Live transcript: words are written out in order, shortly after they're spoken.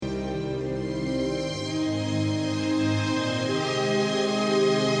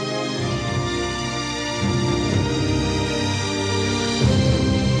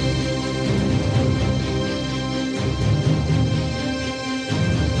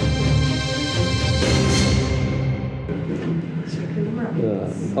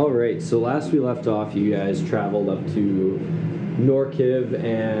All right, so last we left off, you guys traveled up to Norkiv,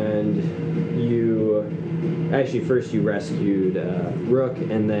 and actually first you rescued Rook,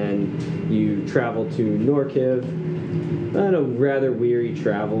 and then you traveled to Norkiv. On a rather weary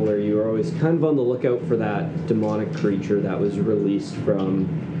travel where you were always kind of on the lookout for that demonic creature that was released from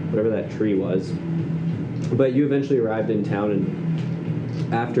whatever that tree was. But you eventually arrived in town,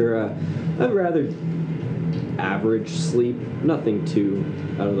 and after a rather average sleep, nothing too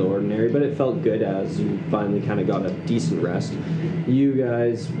out of the ordinary, but it felt good as you finally kind of got a decent rest. You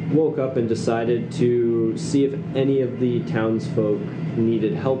guys woke up and decided to see if any of the townsfolk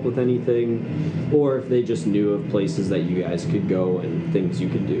needed help with anything, or if they just knew of places that you guys could go and things you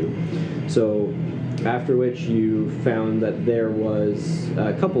could do. So after which you found that there was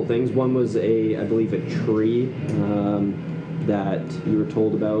a couple things. One was I believe a tree that you were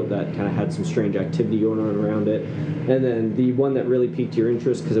told about that kind of had some strange activity going on around it. And then the one that really piqued your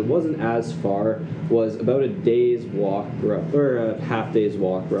interest, because it wasn't as far, was about a day's walk, or a half day's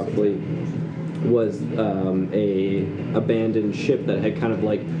walk roughly, was a abandoned ship that had kind of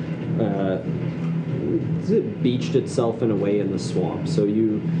like beached itself in a way in the swamp. So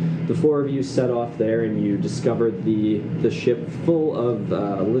the four of you set off there, and you discovered the ship full of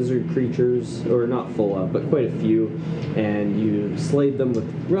lizard creatures, or not full of, but quite a few, and you slayed them with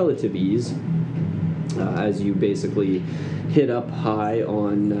relative ease as you basically hit up high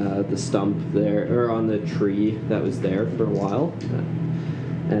on the stump there, or on the tree that was there for a while.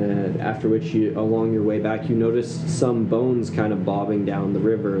 And after which, along your way back, you noticed some bones kind of bobbing down the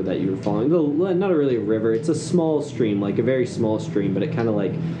river that you were following. Not really a river, it's a small stream, like a very small stream, but it kind of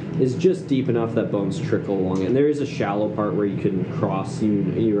like is just deep enough that bones trickle along. And there is a shallow part where you can cross.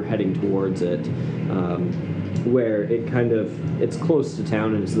 You were heading towards it, where it's close to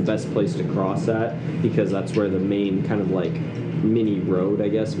town, and it's the best place to cross at, because that's where the main kind of like mini road, I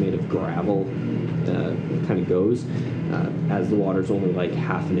guess, made of gravel kind of goes, as the water's only like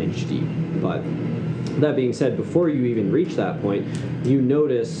half an inch deep. But that being said, before you even reach that point, you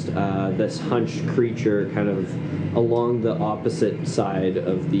noticed this hunched creature kind of along the opposite side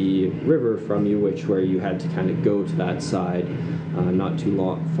of the river from you, where you had to kind of go to that side, not too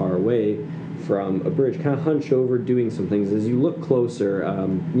far away from a bridge, kind of hunched over doing some things. As you look closer,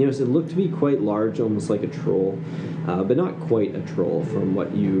 you notice it looked to be quite large, almost like a troll, but not quite a troll from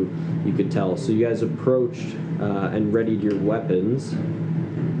what you could tell. So you guys approached and readied your weapons.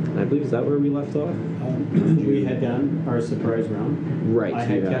 I believe, is that where we left off? We had done our surprise round. Right. I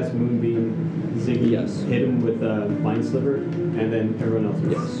had cast Moonbeam, Ziggy hit him with a Vine Sliver, and then everyone else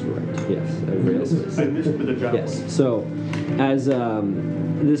was. Yes, right. Yes, everybody else was. I missed with the javelin. Yes, so as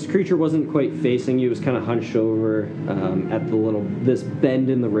this creature wasn't quite facing you, it was kind of hunched over at this bend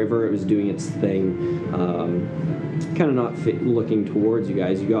in the river. It was doing its thing, kind of not looking towards you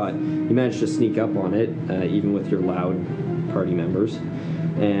guys. You managed to sneak up on it, even with your loud party members.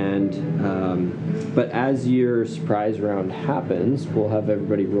 And but as your surprise round happens, we'll have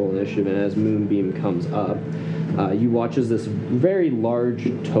everybody roll initiative, and as Moonbeam comes up, you watch as this very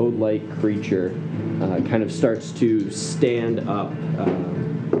large toad-like creature kind of starts to stand up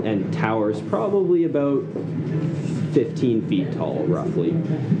and towers probably about 15 feet tall, roughly.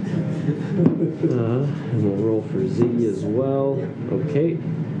 And we'll roll for Ziggy as well. Okay.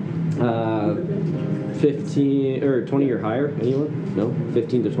 15 or 20 or higher? Anyone? No?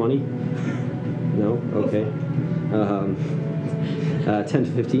 15 to 20? No? Okay. 10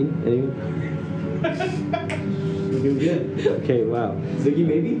 to 15? Anyone? You're doing good. Okay, wow. Ziggy,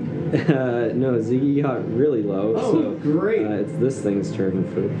 maybe? No, Ziggy got really low. Oh, so, great. It's this thing's turn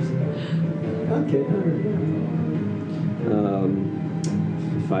first. Okay.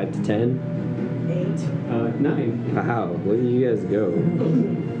 5 to 10? 9. Wow, look at you guys go.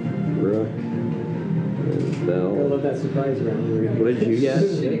 Rook and I Bell. love that surprise round. What did you get?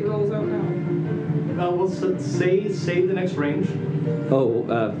 Shitty rolls out now. We'll say the next range. Oh,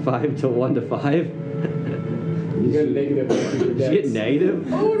 5 to 1 to 5? You got a negative. Did you get negative?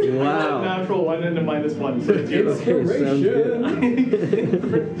 Oh, wow. Natural 1 into -1, so it's 0. Inspiration.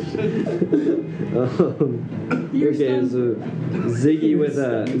 Okay, so Ziggy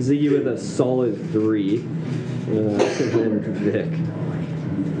with a solid 3, and then Vic.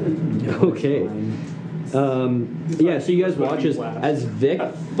 Okay. Yeah, so you guys watch as Vic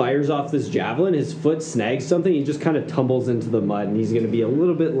fires off this javelin, his foot snags something, he just kind of tumbles into the mud, and he's going to be a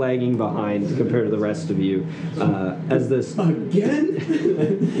little bit lagging behind compared to the rest of you. As this Again?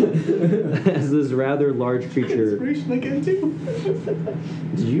 as this rather large creature. Inspiration again, too.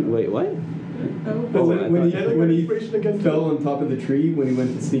 Did you wait? What? Oh. When Yeah, when he inspiration again. fell on top of the tree when he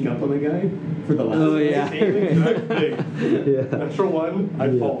went to sneak up on the guy for the last. Oh, yeah. Yeah. Yeah. Natural one, I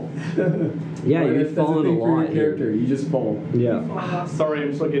Yeah. fall. Yeah, Well, you've that's the fallen a thing for your lot here. character. You just fall. Yeah. Sorry,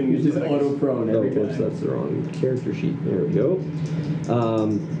 I'm still getting You're used just to things. auto prone Oh, every whoops, time. that's the wrong character sheet. There we go.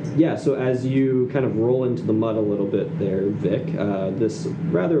 Yeah, so as you kind of roll into the mud a little bit there, Vic, this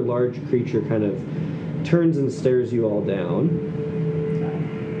rather large creature kind of turns and stares you all down.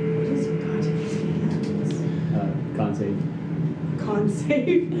 What is Con save. con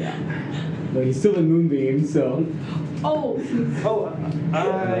save? Yeah. Well, he's still in Moonbeam, so. Oh! Oh,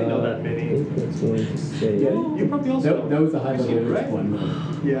 I know that, I Benny. think that's going to stay. Yeah. You probably also know. That was the high You've seen level it, risk right? one.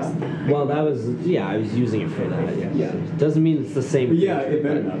 Though. Yeah. Well, that was, yeah, I was using it for that, yeah. Yeah. Doesn't mean it's the same. But yeah, creature, it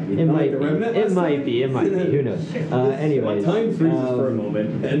better but not be. It Not might like the be. Revenant It last might time? be. It might be. Who knows? Anyways. Time freezes for a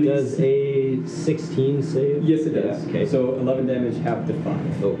moment. It does a 16 save? Yes, it does. Yeah, okay. So 11 damage, half to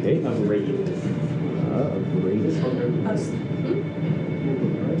 5. Okay. Of radiant. Great. This one there Us. is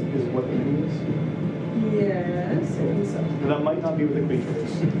what the name is. Yes, I think so. And that might not be what the creature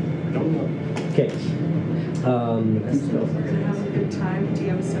is. I don't know. Okay. We're gonna have a good time.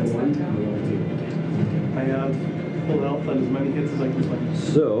 DM sets that down. I have full health and as many hits as I can play.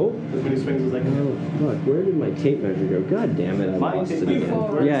 So, As many swings as I can oh, do. fuck, where did my tape measure go? God damn it, I My lost tape it measure.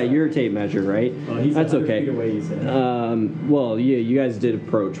 again. Yeah, your tape measure, right? Well, he's That's 100 okay. feet away, you said. Well, yeah, you guys did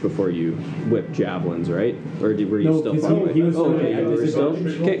approach before you whipped javelins, right? Or were you No, still he- far away? he was Oh, still okay, at you were still?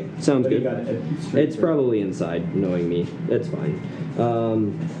 disadvantage. Okay, sounds But he good. got it straight It's through. probably inside, knowing me. That's fine.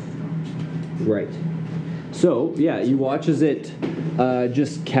 Right. So, yeah, you watch as it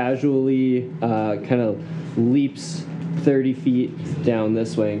just casually kind of leaps 30 feet down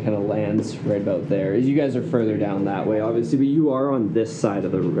this way and kind of lands right about there. You guys are further down that way, obviously, but you are on this side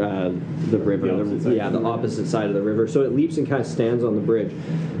of the river. The opposite side Yeah, of the the river. opposite side of the river. So it leaps and kind of stands on the bridge,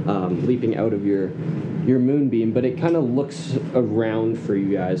 leaping out of your moonbeam, but it kind of looks around for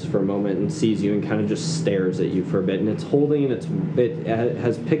you guys for a moment and sees you and kind of just stares at you for a bit. And it's holding and it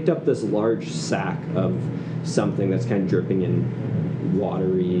has picked up this large sack of something that's kind of dripping in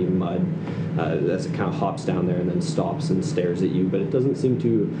watery mud as it kind of hops down there and then stops and stares at you, but it doesn't seem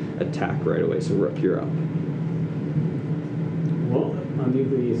to attack right away. So Rook, you're up. Well, under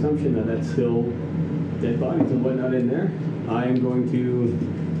the assumption that that's still dead bodies and whatnot in there, I am going to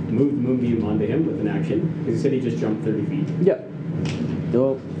move the moonbeam onto him with an action. Because he said he just jumped 30 feet. Yep.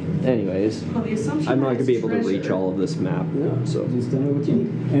 Well, anyways, Well, the assumption I'm not going to be is able to reach treasure. all of this map, so. Just don't know what you need.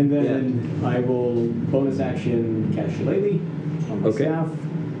 And then I will bonus action cast Shillelagh on my Okay. staff.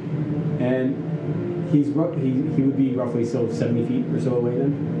 And he would be roughly still 70 feet or so away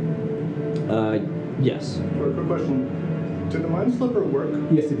then? Yes. Quick question. Did the Mind Sliver work?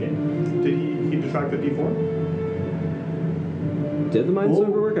 Yes, it did. Did he detract the D4? Did the Mind Oh.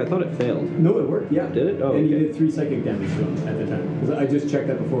 Sliver work? I thought it failed. No, it worked, yeah. Did it? Oh, and okay. he did 3 psychic damage to him at the time. 'Cause I just checked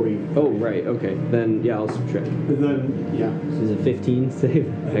that before we... Oh, right, okay. Then, yeah, I'll subtract. But then, yeah. Is it 15 save?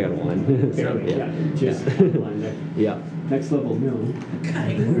 I got a 1. So, Barely, yeah. Just Yeah. line there. Yeah. Next level, no.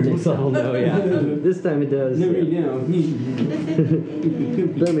 Next level, no, yeah. This time it does. No, yeah. no. Come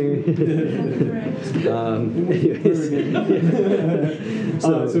here. Anyways.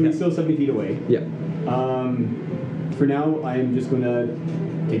 So he's still 70 feet away. Yeah. For now, I am just going to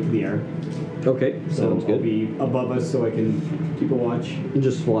take to the air. Okay, So sounds I'll good. be above us so I can keep a watch.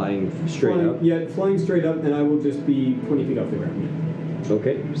 Just flying straight Flying- up. Yeah, flying straight up, and I will just be 20 feet off the ground.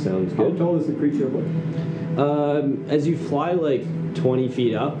 Okay, sounds How good. tall is the creature? What? As you fly like 20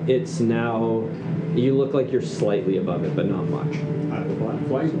 feet up, it's now, you look like you're slightly above it, but not much. I will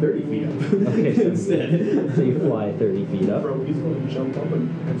fly 30 feet up Okay, so instead. So you fly 30 feet up. Bro, he's going to jump up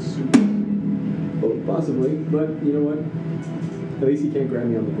and swoop. Oh, possibly, but you know what? At least he can't grab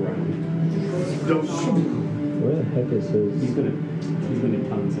me on the ground. Don't. Where the heck is He's his... gonna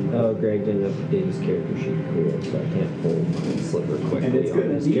pound somewhere. Oh, Greg didn't update his character sheet. Cool, so I can't pull my slipper quickly And it's on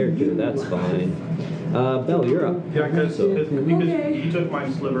gonna his be character. you. That's fine. Belle, you're up. Yeah, because Okay. you took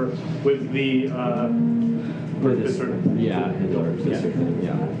Mind Sliver with the With his- Artificer. Yeah, his artificer thing,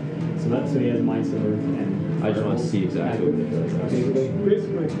 yeah. So that's so he has mind silver and I just want to see exactly what it does.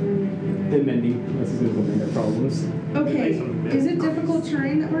 Basically. and mending. That's his implement problems. Okay, is it difficult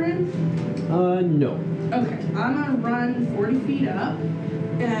terrain that we're in? No. Okay, I'm gonna run 40 feet up,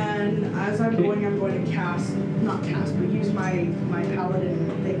 and as I'm Okay. going to cast, not cast, but use my paladin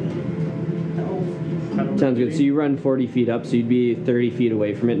thingy. Sounds good. So you run 40 feet up, so you'd be 30 feet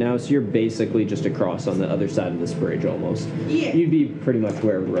away from it now. So you're basically just across on the other side of this bridge almost. Yeah. You'd be pretty much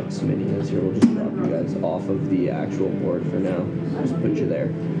where Rook's mini is. Here, we'll just drop you guys off of the actual board for now. Just put you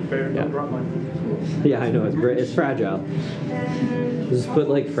there. Fair, Yeah. don't drop mine. Yeah, I know, it's fragile. Just put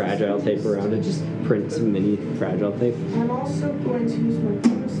like fragile tape around it, just print some mini fragile tape. I'm also going to use my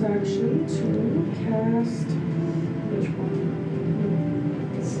bonus action to cast. Which one?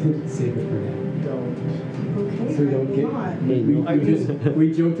 Save it for now. Okay. So we don't get. not.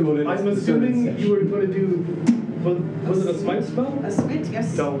 We joked about it. I'm assuming you were going to do. Was it a smite spell? A smite,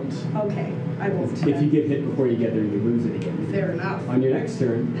 yes. Don't. Okay, I won't. If you get hit before you get there, you lose it again. Fair enough. On your next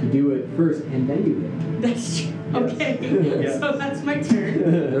turn, you do it first and then you hit. That's true. Okay. Yes. So that's my turn.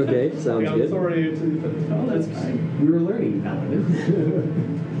 Okay, sounds I'm good. sorry to. Oh, that's fine. We were learning,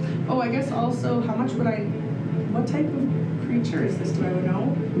 Paladin. Oh, I guess also, how much would I. What type of creature is this? Do I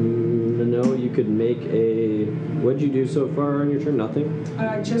know? No, you could make a. What'd you do so far on your turn? Nothing?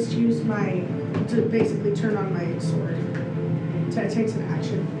 Just use my. To basically turn on my sword. So it takes an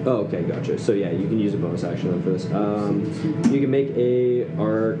action. Oh, okay, gotcha. So yeah, you can use a bonus action then for this. You can make a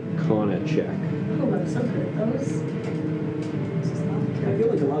Arcana check. Oh, I'm so good at those. I feel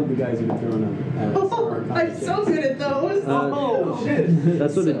like a lot of the guys have been throwing up. Oh, I'm so good at those. Oh shit!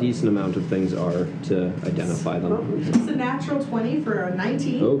 That's what a decent amount of things are to identify them. It's a natural 20 for a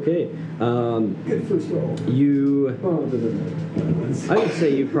 19. Okay. Good first roll. You. Oh, I would say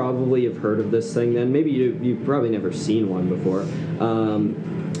you probably have heard of this thing then. Maybe you've probably never seen one before.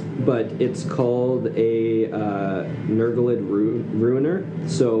 But it's called a Nurglid Ruiner.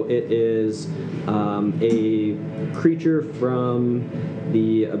 So it is a creature from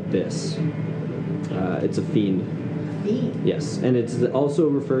the abyss. It's a fiend. Me. Yes, and it's also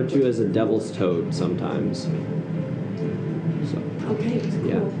referred to as a devil's toad sometimes. So. Okay, cool.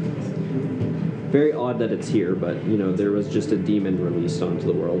 Yeah. Very odd that it's here, but there was just a demon released onto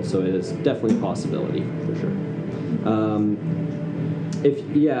the world, so it is definitely a possibility for sure.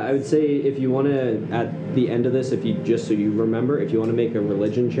 I would say if you want to, at the end of this, if you just so you remember, if you want to make a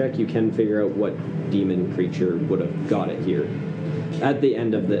religion check, you can figure out what demon creature would have got it here. At the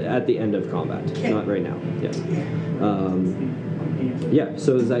end of combat, Okay. not right now. Yeah.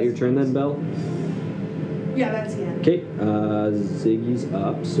 So is that your turn then, Belle? Yeah, that's the end. Okay, Ziggy's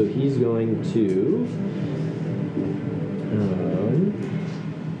up, so he's going to.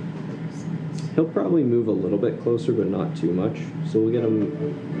 He'll probably move a little bit closer, but not too much. So we'll get him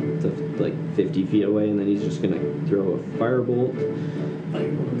to like 50 feet away, and then he's just going to throw a firebolt.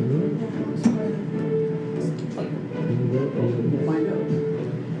 We'll find out.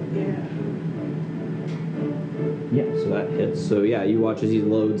 Yeah, so that hits. So yeah, you watch as he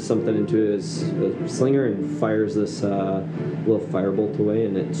loads something into his slinger and fires this little firebolt away,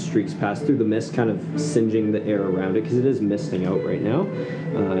 and it streaks past through the mist, kind of singeing the air around it because it is misting out right now,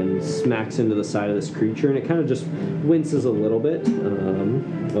 and smacks into the side of this creature, and it kind of just winces a little bit.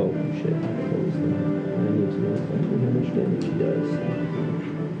 Oh shit! What was that? I need to know exactly how much damage he does.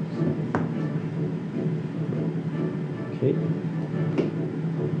 Okay.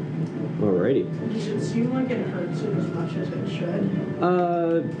 Alrighty. Does it seem like it hurts it as much as it should?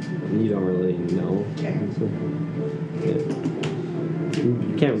 You don't really know. Okay.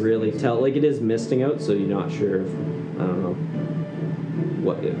 You can't really tell. Like, it is misting out, so you're not sure if, I don't know,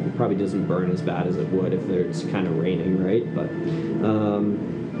 what, it probably doesn't burn as bad as it would if it's kind of raining, right? But,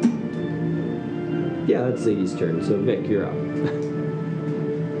 yeah, that's Ziggy's turn. So, Vic, you're up.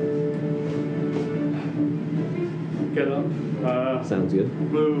 Get up. Sounds good.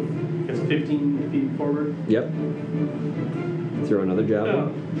 Move. Guess 15 feet forward. Yep. Throw another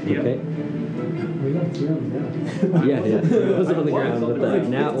javelin. Yeah. Okay. We got thrown down. Yeah. It was on the ground with the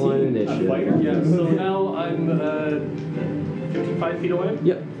nat 1 initiative. Yeah, so now I'm 55 feet away?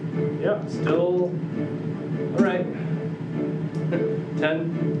 Yep. Yeah, still. Alright.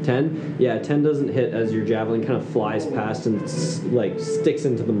 10. 10? Yeah, 10 doesn't hit as your javelin kind of flies past and sticks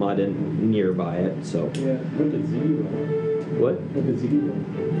into the mud and nearby it. So Yeah. What did Ziggy roll? what? What did Ziggy roll?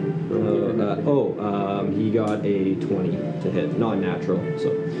 He got a 20 to hit, non-natural.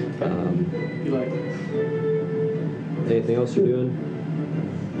 So, You like? anything else you're doing?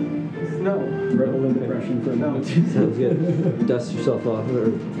 No. Rebel in depression for a moment. Sounds good. Dust yourself off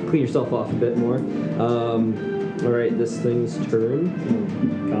or clean yourself off a bit more. All right, this thing's turn.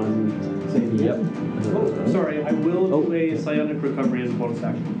 Con save. Yep. Oh, sorry, I will do a psionic recovery as a bonus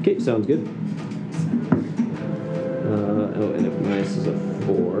action. Okay, sounds good. And if minus is a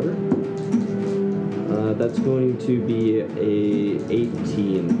 4, that's going to be a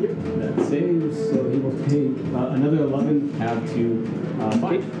 18. That saves, so he will take another 11, add to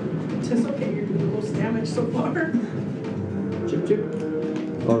 5. It's okay, you're doing the most damage so far. Chip chip.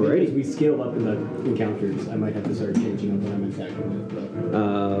 Alrighty. As we scale up in the encounters, I might have to start changing up what I'm attacking with. But,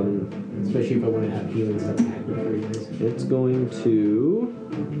 especially if I want to have healing stuff active for you guys. It's going to.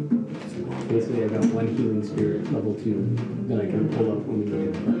 Basically, I got one healing spirit, level 2, that I can pull up when we get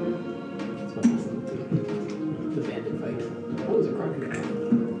in. That's what this level 2. The bandit fight. Oh, it's a crocodile.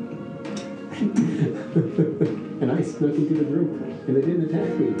 And I snuck into the group, and they didn't attack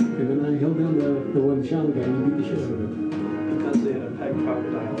me. And then I held down the one shaman guy and beat the shit out of him. Because they had a pet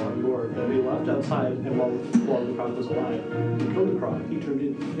crocodile on board that we left outside, and while the croc was alive, we killed the croc. He turned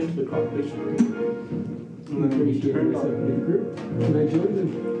into the croc, basically. And then we turned myself into the group, and I joined them.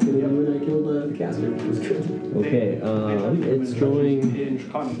 And then you and I killed the caster, which was good. Okay, it's going. He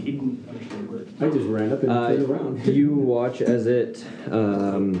didn't understand the word. I just ran up and turned around. You watch as it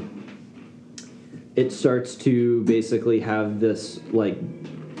it starts to basically have this like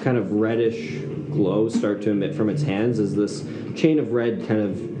kind of reddish glow start to emit from its hands as this chain of red kind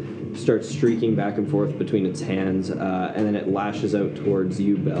of starts streaking back and forth between its hands, and then it lashes out towards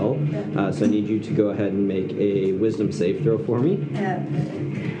you, Belle. So I need you to go ahead and make a wisdom save throw for me.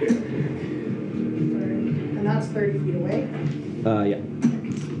 And that's 30 feet away. Yeah.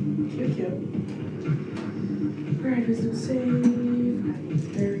 Cute. Alright, wisdom save.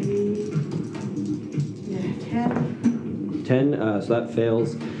 30. Yeah, 10. 10, so that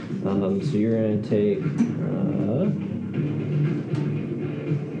fails. So you're going to take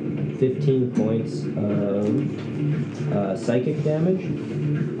 15 points of psychic damage.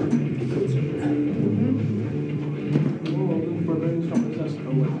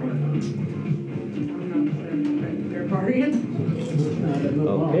 They're barbarian.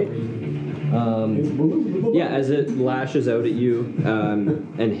 Okay. Yeah, as it lashes out at you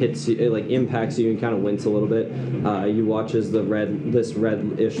and hits you, it like impacts you and kind of wince a little bit. You watch as this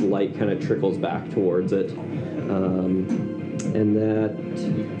reddish light kind of trickles back towards it, and that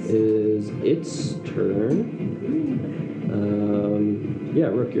is its turn. Yeah,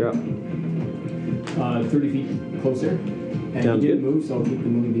 Rook, you're up. 30 feet closer. And Sounds he didn't good. move, so I'll keep the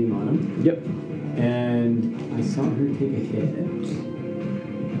moonbeam on him. Yep. And I saw her take a hit.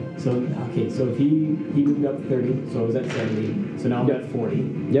 So, okay, so if he moved up 30, so I was at 70. So now I'm at 40.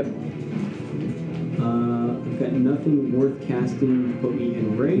 Yep. I've got nothing worth casting to put me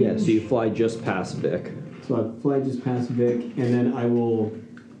in range. Yeah, so you fly just past Vic. So I fly just past Vic, and then I will...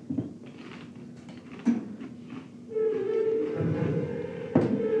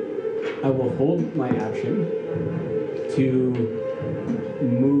 hold my action to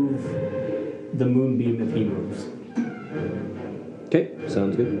move the moonbeam if he moves. Okay,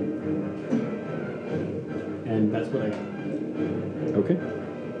 sounds good. And that's what I got. Okay.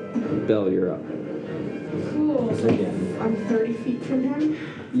 Belle, you're up. Cool. So Again. I'm 30 feet from him.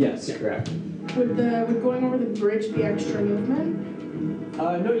 Yes, correct. Would going over the bridge be extra movement?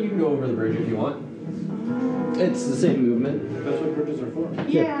 No, you can go over the bridge if you want. It's the same movement. That's what bridges are for.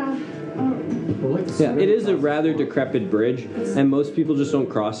 Yeah. Yeah, it is a rather decrepit bridge, and most people just don't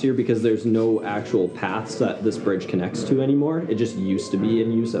cross here because there's no actual paths that this bridge connects to anymore. It just used to be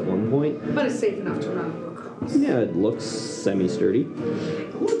in use at one point. But it's safe enough to run across. Yeah, it looks semi-sturdy.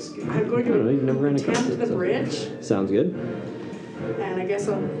 Looks good. I'm going I don't know, you've to never ran across attempt it. the so- bridge, Sounds good. and I guess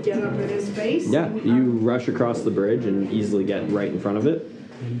I'll get up in his face. Yeah, and, you rush across the bridge and easily get right in front of it.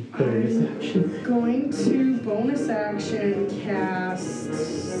 I'm going to bonus action cast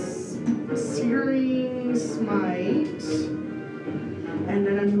Searing Smite, and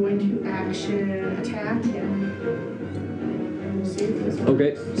then I'm going to action attack him. We'll see if this works.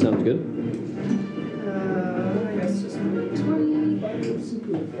 Okay, sounds good. I guess just 20.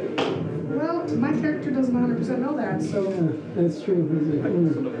 Well, my character doesn't 100% know that, so. That's true.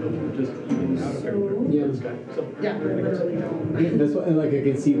 Just even out of character. Yeah. This guy. So, Yeah, I literally don't. Yeah, that's what, like, I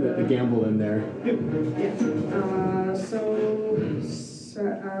can see the gamble in there. Yeah.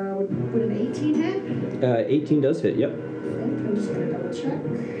 Would an 18 hit? 18 does hit, yep. I'm just gonna double check.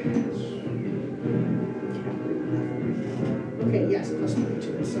 Okay, yes, plus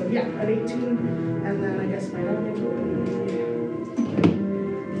 22. So yeah, at 18, and then I guess my damage will be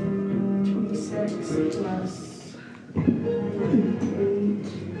 26 plus 8.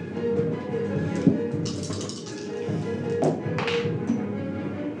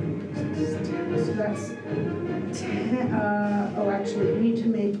 So that's 10. Actually, you need to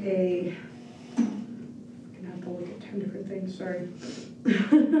make a. I'm gonna have to look at 10 different things. Sorry.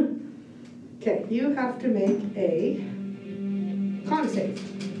 Okay, you have to make a con save.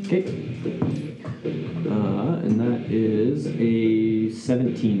 Okay. And that is a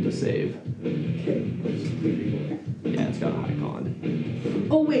 17 to save. Yeah, it's got a high con.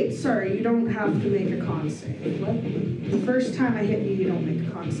 Oh wait, sorry, you don't have to make a con save. What? The first time I hit you, you don't make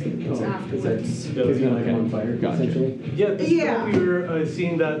a con save. It's afterwards. Because you're like on fire, Gotcha. essentially. Yeah, this Yeah. time we were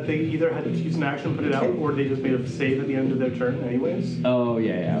seeing that they either had to use an action, put it out, or they just made a save at the end of their turn anyways. Oh,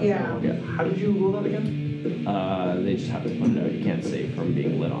 yeah. Yeah. How did you roll that again? They just have to put it out. You can't save from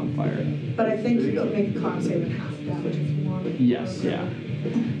being lit on fire. But I think you can make a con save at half damage if you want. Yes, yeah.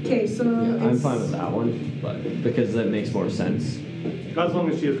 Okay, so Yeah, I'm it's- fine with that one, but because that makes more sense. As long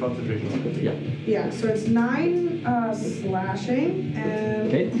as she has concentration on it. Yeah. Yeah, so it's 9 slashing and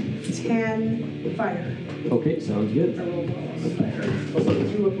Okay. 10 fire. Okay, sounds good. I rolled well on fire. Also,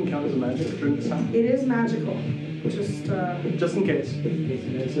 does your weapon count as a magic during this time? It is magical, just Just in case.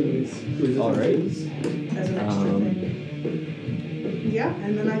 All right. as an extra thing. Yeah,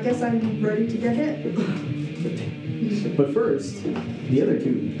 and then I guess I'm ready to get hit. But first, the other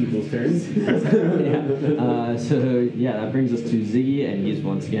two people's turns. So that brings us to Ziggy, and he's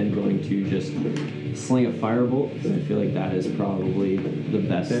once again going to just sling a firebolt. I feel like that is probably the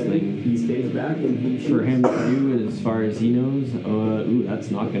best thing He stays back and he shoots. for him to do as far as he knows. Ooh, that's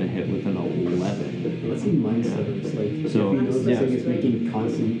not going to hit with an 11. Let's see mind slivers. Like, So, if he knows yeah. this thing is making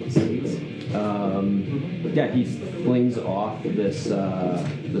constant saves. He flings off this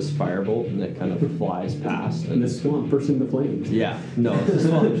this firebolt, and it kind of flies past. And the swamp bursts into flames. Yeah, no, the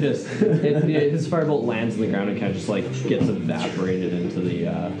swamp just his firebolt lands on the ground and kind of just like gets evaporated into the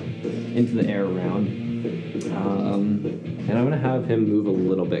air around. And I'm gonna have him move a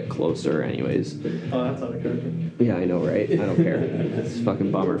little bit closer, anyways. Oh, that's out of character. Yeah, I know, right? I don't care. It's a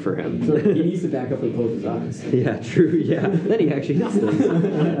fucking bummer for him. So he needs to back up and close his eyes. Yeah, true. Yeah, then he actually does.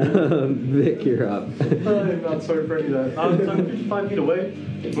 Vic, you're up. I'm not sorry for any of that. I'm 55 feet away.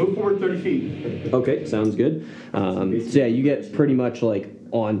 Move forward 30 feet. Okay, sounds good. So yeah, you get pretty much like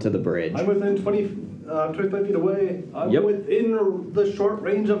onto the bridge. I'm within 25 feet away. I'm Yep. within the short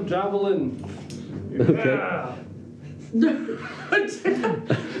range of javelin. Okay. Yeah.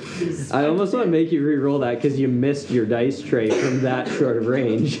 I almost want to make you re-roll that because you missed your dice tray from that short of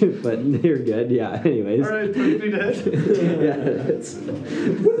range, but you're good. Yeah. Anyways. All right, 20 feet ahead. Yeah. It's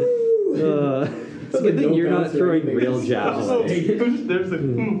a good thing you're not throwing real Oh, javelins. there's the.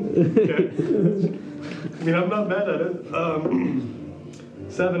 Okay. I mean, I'm not bad at it.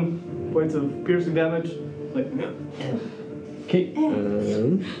 7 points of piercing damage. Like, yeah. Okay.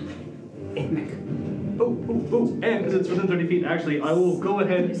 And because it's within 30 feet, actually, I will go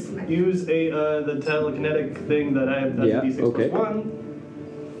ahead use the telekinetic thing that I have. That's Yeah, D6 okay. plus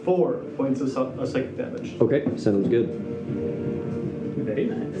 1. 4 points of psychic damage. Okay, sounds good. Very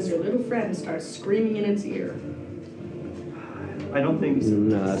nice. As your little friend starts screaming in its ear. I don't think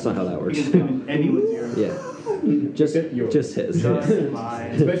No, that's not how that you works. can scream in anyone's ear. Yeah. Just Yours. his. Just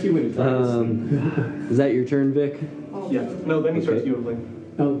mine. Especially when he tries. Is that your turn, Vic? Yeah. No, then he starts Okay. yodeling.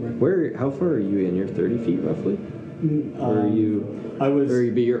 Oh, right. How far are you in? You're 30 feet roughly? Or are you? I was. Or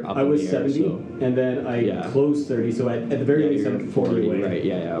you're up I in was the air, 70, so. and then I Yeah. closed 30. So at the very least, you're I'm 40 away. right?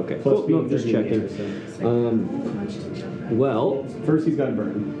 Yeah. Okay. Plus Cool. being No, just 30 in the checking. air, so. It's like, Um, how much to jump at? Well, First, he's got to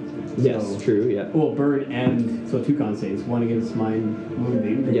burn. yes, So- true. Yeah. Well, burn and so 2 con saves. One against mine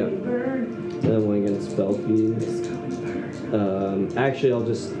wounding. Yeah. Bird. One against spell speed. Actually, I'll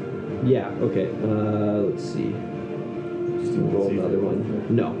just. Yeah. Okay. Let's see. Just roll another one.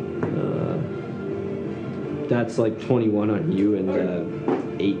 No. That's like 21 on you and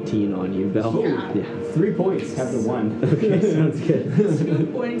 18 on you, Belle. Yeah. 3 points. Have the 1. Okay, sounds good. 2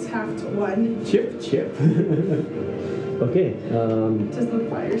 points, half to 1. Chip. Okay. Does the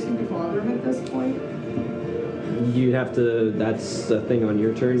fire seem to bother him at this point? You have to. That's a thing on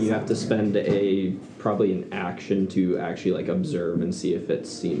your turn. You have to spend probably an action to actually like observe and see if it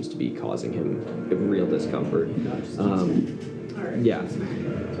seems to be causing him real discomfort. Alright. Yeah.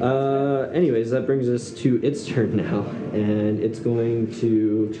 Anyways, that brings us to its turn now, and it's going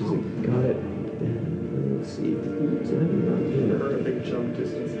to. Got it. Let's see. For a big jump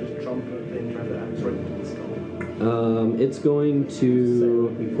distance, just jump and try to axe right into the skull. It's going to.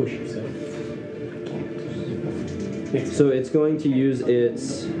 We push yourself. So it's going to use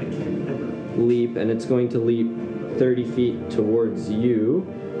its leap, and it's going to leap 30 feet towards you,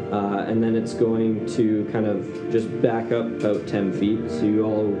 and then it's going to kind of just back up about 10 feet, so you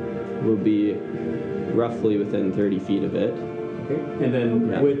all will be roughly within 30 feet of it. Okay. And then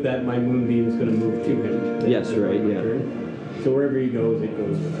Yeah. with that, my moonbeam is going to move to him. Yes, right, yeah. So wherever he goes, it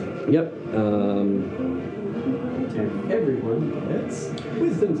goes with him. Yep. And everyone gets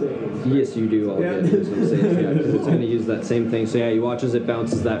wisdom saves. Yes, you do all get wisdom saves, yeah, because it's going to use that same thing. So yeah, you watch as it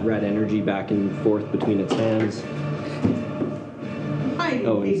bounces that red energy back and forth between its hands.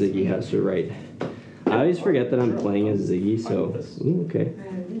 Oh, and Ziggy has to write. I always forget that I'm playing as Ziggy, so... Ooh, okay.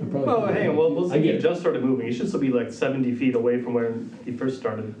 Oh, hey, well, Ziggy just started moving. He should still be like 70 feet away from where he first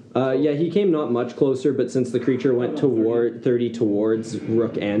started. Yeah, he came not much closer, but since the creature went toward 30 towards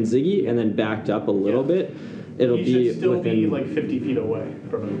Rook and Ziggy, and then backed up a little bit, it'll he be should still within... be like 50 feet away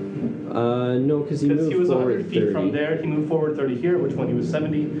from him. No, because he moved he was forward 100 feet 30. from there. He moved forward 30 here, which when he was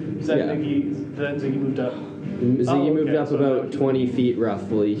 70, then Ziggy moved up. Ziggy moved up so about 20 feet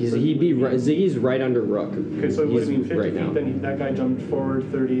roughly. Ziggy's right under Rook. Okay, so it would have been 50 right feet, now. then that guy jumped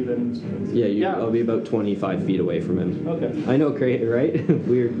forward 30, then... Yeah, I'll be about 25 feet away from him. Okay. I know, right?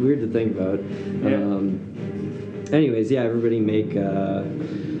 weird to think about. Yeah. Anyways, yeah, everybody make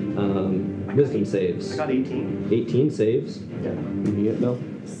wisdom saves. I got 18. 18 saves. Yeah. You get Bill?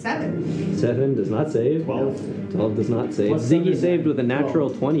 7. 7 does not save. 12. 12 does not save. Plus Ziggy 7, saved with a natural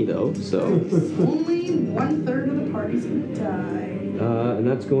 20 though, so. Only 1/3 of the party's gonna die. And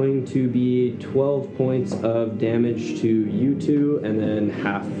that's going to be 12 points of damage to you two, and then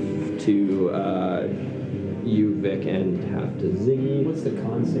half to you, Vic, and half to Ziggy. What's the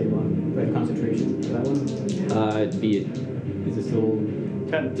con save on concentration? Is that one? It'd be Is it still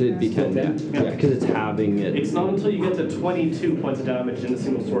 10. It'd be 10, yeah. Yeah. Yeah, because it's halving it. It's not until you get to 22 points of damage in a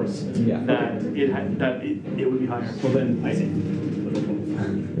single source Yeah. that it would be higher. Well, then I say.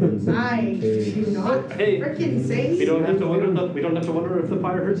 I do not Hey, frickin' say We don't have to wonder if the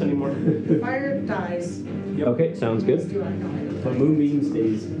fire hurts anymore. fire dies. Okay, sounds good. Do I know I don't But Moonbeam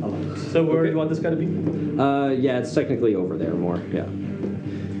stays alive. So where do you want this guy to be? Yeah, it's technically over there more, yeah.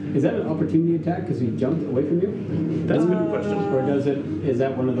 Is that an opportunity attack because he jumped away from you? That's a good question. Or is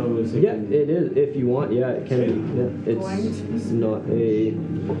that one of those? Yeah, it is. If you want, yeah, it can be. Yeah, it's not a...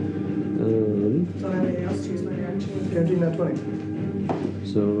 Don't have anything else to use my reaction. Guaranteed not 20.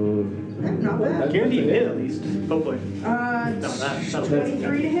 So... Not bad. Guaranteed hit at least, hopefully. Uh, No,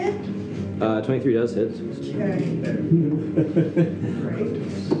 23 to hit? 23 does hit. Okay. Right.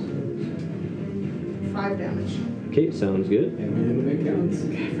 5 damage. Okay, sounds good. Every little bit counts.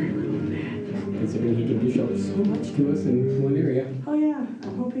 Considering he can dish out so much to us in one area. Oh yeah,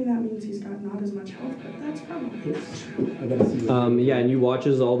 I'm hoping that means he's got not as much health, but that's probably I gotta see what Yeah, and you watch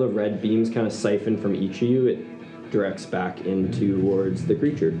as all the red beams kind of siphon from each of you. It directs back in towards the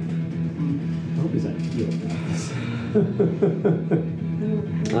creature. I hope he's not healing.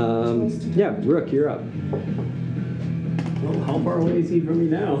 Yeah, Rook, you're up. Well, how far away is he from me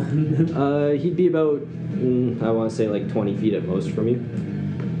now? He'd be about, I want to say like 20 feet at most from you.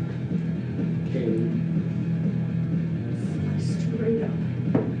 Okay. straight up.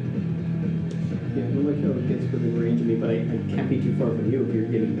 Yeah, I don't like how it gets within range of me, but I can't be too far from you if you're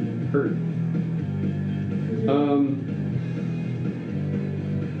getting hurt.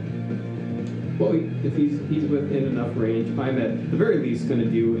 Well, if he's within enough range, I'm at the very least going to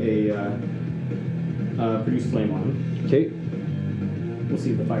do a produce flame on him. Okay. We'll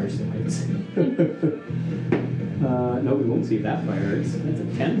see if the fire still hits. No, we won't see if that fire hurts. That's a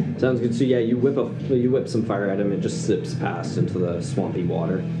 10. Sounds good. So yeah, you whip some fire at him. It just zips past into the swampy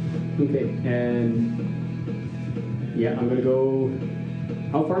water. Okay, and yeah, I'm gonna go.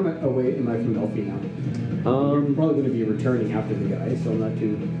 How far away am I from Elfie now? We're probably going to be returning after the guy, so I'm not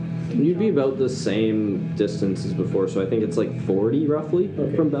too. You'd be about the same distance as before, so I think it's like 40 roughly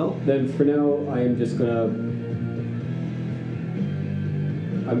from Bell. Then for now, I am just gonna.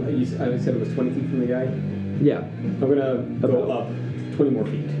 I said it was 20 feet from the guy. Yeah. I'm gonna go up 20 more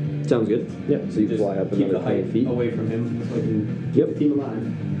feet. Sounds good. Yeah. So you Just fly up keep another the 20 height feet. away from him, so I can keep the team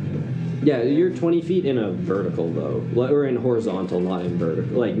alive. Yeah, you're 20 feet in a vertical though, or in horizontal, not in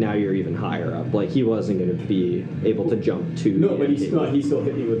vertical. Like now you're even higher up. Like he wasn't going to be able to jump to. No, but he still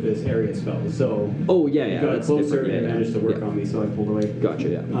hit me with this area spell. So. Oh yeah, He yeah. got That's closer different. and Yeah, managed to work yeah. on me, so I pulled away. Gotcha.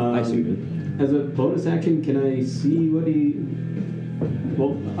 Yeah. I see what you mean. As a bonus action, can I see what he?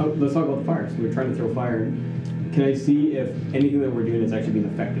 Well, let's talk about the fire. So we're trying to throw fire. Can I see if anything that we're doing is actually being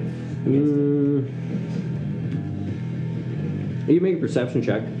effective against it? You make a perception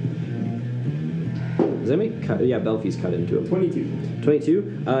check. Does that make cut? Yeah, Belfie's cut into it. 22. 22.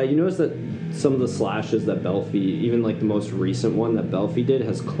 You notice that some of the slashes that Belfie, even like the most recent one that Belfie did,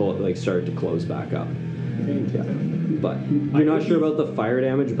 has started to close back up. Okay. Yeah. But you're not sure about the fire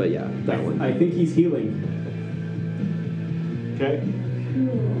damage, but yeah, that one. I think he's healing. Okay.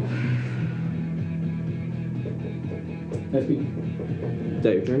 That's me. Is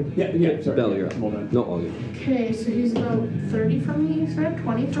that your turn? Yeah, sorry. Bell, you're up. Hold on. No, all good. Okay, so he's about 30 from me, you said?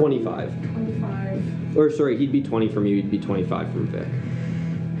 20 from 25. 25. Or sorry, he'd be 20 from you. He'd be 25 from Vic.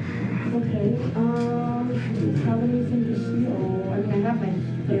 Okay, do you have anything to heal? I mean, I have my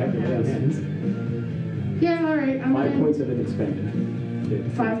You have your hands. hands. Yeah, alright, I'm 5 gonna... points of it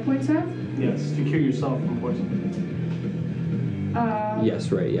expended. 5 points up? Yes, to cure yourself from poison.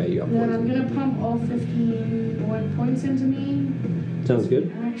 Yes, right. Yeah, you got Then I'm poison. gonna pump all 15 wood points into me. Sounds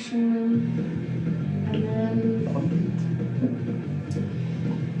good. Action. And then,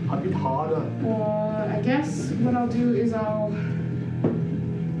 A bit harder. I guess what I'll do is I'll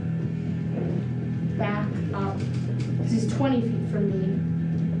back up, because he's 20 feet from me.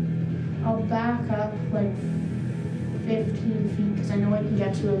 I'll back up like 15 feet, because I know I can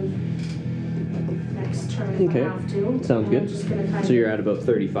get to him next turn if Okay. I have to. Sounds And good. I'm just gonna kind So you're at about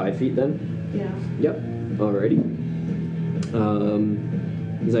 35 feet then? Yeah. Yep. Alrighty.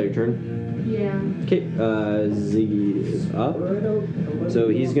 Is that your turn? Yeah. Okay. Ziggy is up. So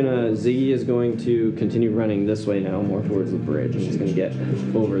Ziggy is going to continue running this way now, more towards the bridge, and he's going to get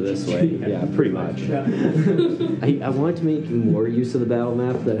over this way. Yeah, pretty much. I wanted to make more use of the battle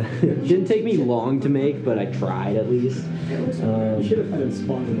map. That didn't take me long to make, but I tried at least. You should have had him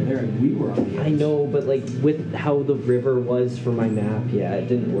spawn in there, and we were on the edge. I know, but like with how the river was for my map, yeah, it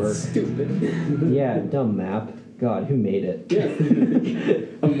didn't work. Stupid. Yeah, dumb map. God, who made it? Yeah.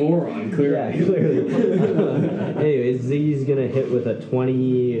 A moron, clearly. Yeah, clearly. Anyways, Ziggy's gonna hit with a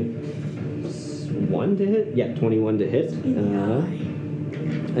 21 to hit? Yeah, 21 to hit.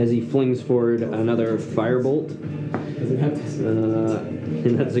 As he flings forward another firebolt. Does it have to...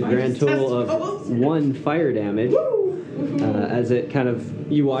 And that's a grand total of 1 fire damage. As it kind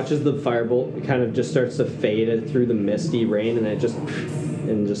of, you watch as the firebolt kind of just starts to fade through the misty rain, and it just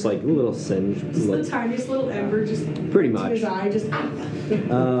like a little singe. Just the tiniest little ember just Pretty to much. his eye, just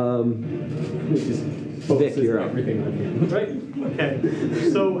Just Vic, you're up. everything on him. Right. Okay.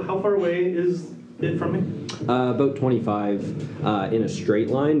 So how far away is it from me? About 25 in a straight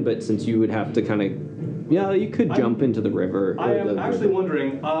line, but since you would have to kind of, yeah, you could jump into the river. I or am the actually river.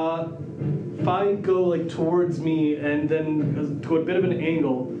 wondering, if I go like towards me and then to a bit of an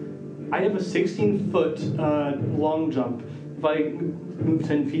angle, I have a 16-foot long jump. If I move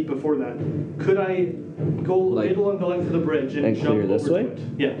 10 feet before that, could I go Like- along the length of the bridge and jump clear this over way? to it?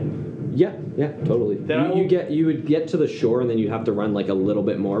 Yeah. Yeah, totally. Then I You will- you would get to the shore, and then you'd have to run like a little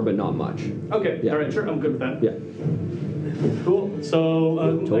bit more, but not much. Okay. Yeah. All right. Sure. I'm good with that. Yeah, Cool. So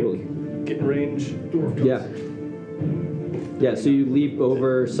totally. like, get in range. Yeah. Yeah, so you leap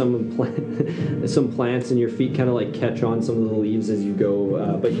over some plants, and your feet kind of like catch on some of the leaves as you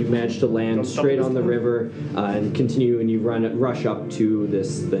go, but you manage to land Don't stop straight this on the time. river and continue, and you rush up to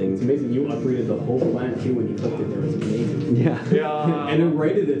this It's thing. amazing you upgraded the whole plant too when you clicked it there. It was amazing. Yeah. Yeah. And it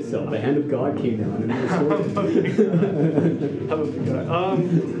righted itself. The hand of God came down and it restored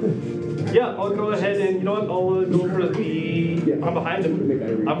Yeah, I'll go ahead and you know what? I'll go for the. I'm behind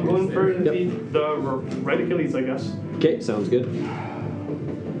him. I'm going for the right Achilles, I guess. Okay, sounds good.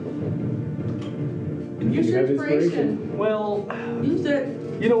 And Use you your have inspiration. Well, Use it.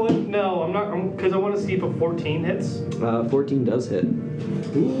 you know what? No, I'm not. Because I want to see if a 14 hits. 14 does hit.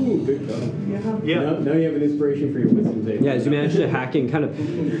 Ooh, good job. Yeah. Now you have an inspiration for your wisdom save. Yeah, as you manage to hack in, kind of,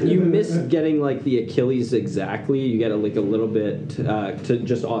 you miss getting like the Achilles exactly. You get like a little bit to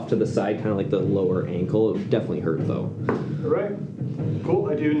just off to the side, kind of like the lower ankle. It would definitely hurt though. All right. Cool.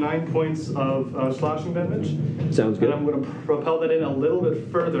 I do 9 points of slashing damage. Sounds good. And I'm going to propel that in a little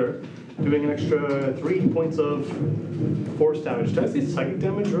bit further, doing an extra 3 points of force damage. Did I say psychic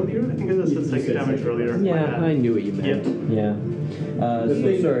damage earlier? I think I said psychic said damage psychic. earlier. My Yeah, bad. I knew what you meant. Yeah. The So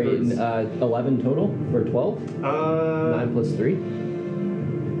thing sorry, that hurts. 11 total or 12? 9 plus 3?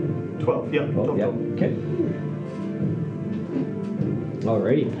 12. Yeah. 12, yeah. 12. Okay.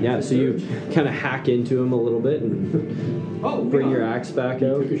 Alrighty. Yeah, so you kind of hack into him a little bit and Oh, bring yeah. your axe back You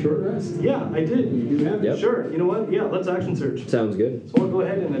out. took a short rest. Yeah, I did. You do have it. Yep. Sure. You know what? Yeah, let's action surge. Sounds good. So I'll go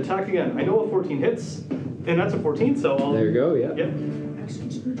ahead and attack again. I know a 14 hits, and that's a 14, so I'll... There you go, yeah. Yep.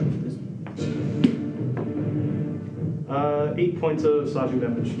 8 points of slashing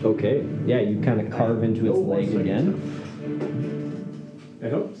damage. Okay. Yeah, you kind of carve into its No more leg psychic again. It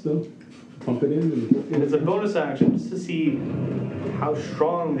helps though. Pump it in. And it's a bonus action just to see how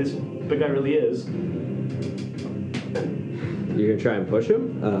strong this big guy really is. You're gonna try and push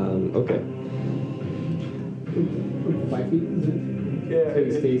him? Okay. 5 feet, is it? Yeah, So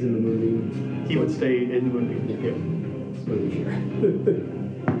he stays in the moonbeam. he would stay in the movie. Yeah. Yeah. That's what we share.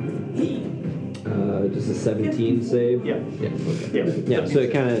 Does a 17 save? Yeah. Yeah, okay. Yeah. Yeah, so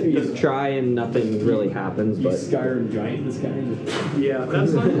it kind of, you try and nothing really happens, You but... Skyrim giant, this guy. Yeah,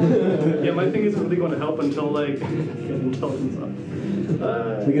 that's not. Yeah, my thing isn't really going to help until like get intelligence up.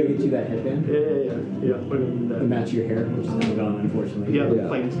 We gotta get you that headband Yeah. We're gonna do to that. match your hair, which is now gone, unfortunately. Yeah, Yeah.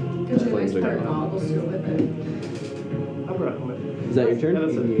 planes. Get your Flames nice are pair of gone. goggles to go with it. I'll rock with it. Is that your turn? Yeah,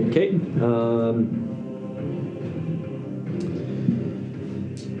 that's it. Okay.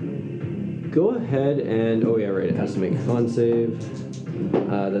 Go ahead and... Oh, yeah, right. It has to make a con save.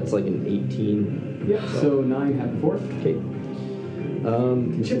 That's like an 18. Yeah, so 9 have the 4. Okay.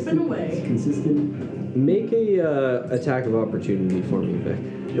 Chipping away. Consistent. Make a attack of opportunity for me, Vic.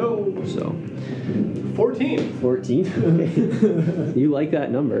 Yo, So, 14. 14. Okay. You like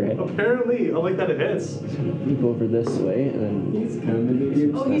that number, eh? Apparently, I like that it hits. Move over this way, and He's coming here.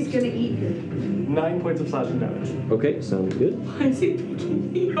 Oh, he's gonna eat you. 9 points of slashing damage. then... Okay, sounds good. Why is he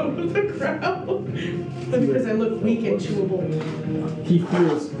picking me out of the crowd? Because I look weak and chewable. He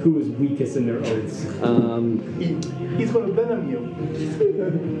feels who is weakest in their oaths. He's going to venom you.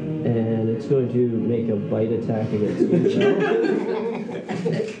 And it's going to make a bite attack against you.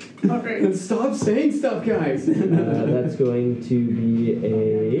 Alright. And stop saying stuff, guys! That's going to be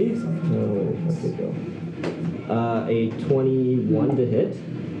a... Oh, what's it go? A 21 to hit.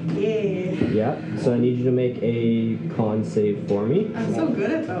 Yeah. Yeah, so I need you to make a con save for me. I'm so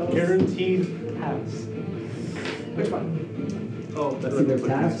good at those. Guaranteed pass. Which one? Oh, That's either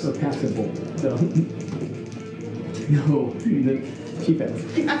pass or passable. So. No, the cheap ass.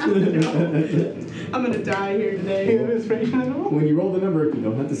 I'm gonna die here Any today. administration at all? When you roll the number, you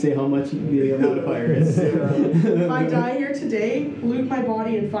don't have to say how much the modifier is. If I die here today, loot my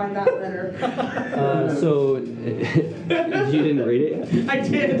body and find that letter. So, you didn't read it yet? I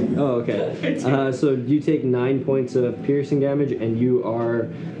did. Oh, okay. So you take 9 points of piercing damage, and you are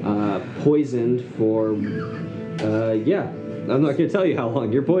poisoned for, yeah. I'm not going to tell you how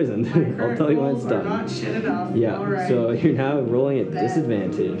long you're poisoned. I'll tell you when it's done. Not shit enough. Yeah, All right. so you're now rolling at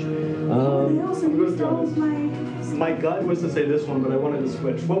disadvantage. My gut was to say this one, but I wanted to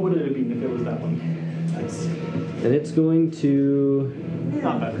switch. What would it have been if it was that one? And it's going to...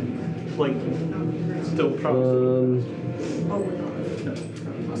 Not better. Like, still probably.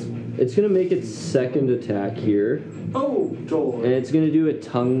 It's going to make its second attack here. Oh, Joel. And it's going to do a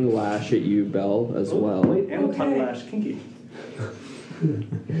tongue lash at you, Belle, as well. Wait, and tongue lash, kinky.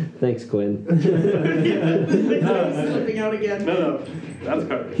 Thanks, Quinn. Slipping out again. No, that's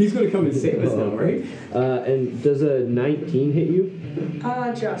covered. He's going to come and save us now, right? And does a 19 hit you?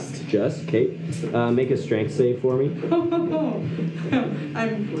 Just. Just, Kate. Make a strength save for me.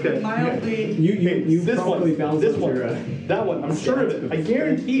 I'm Okay. mildly. You this probably one, balanced this out one, your, that one. I'm sure of it. I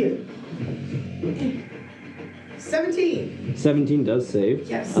guarantee it. 17. 17 does save.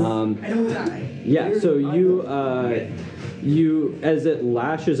 Yes. I don't die. Yeah, so you, as it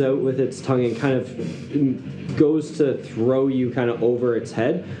lashes out with its tongue and kind of goes to throw you kind of over its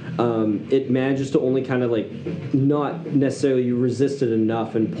head, it manages to only kind of like not necessarily resist it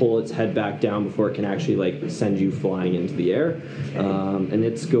enough and pull its head back down before it can actually like send you flying into the air. And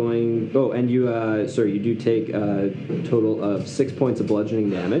it's going... Oh, and you, sorry, you do take a total of 6 points of bludgeoning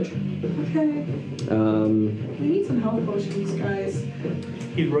damage. Okay. We need some health potions, guys.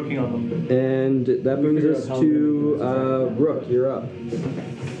 He's working on them. And that brings us to Rook. You're up.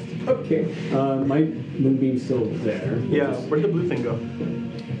 Okay. My moonbeam's still there. Yeah, where'd the blue thing go?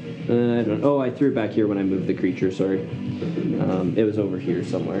 I don't. Oh, I threw it back here when I moved the creature. Sorry. It was over here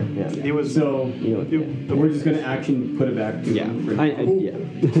somewhere. Yeah. He was. So, You know. we're just going to action put it back to Yeah. him for Yeah.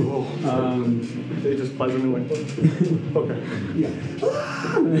 They just pleasantly went. Okay. Yeah.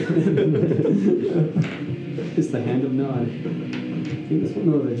 It's the hand of Nod. I think this one,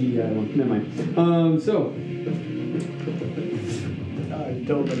 no, the GDI one. Never mind. So. I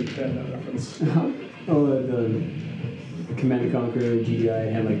don't understand that reference. Oh, the Command and Conquer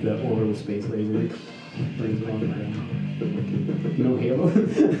GDI had like the orbital space laser. Burns along the no Halo.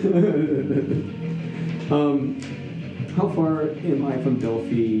 How far am I from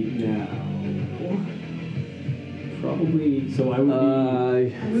Delphi now? Probably. So I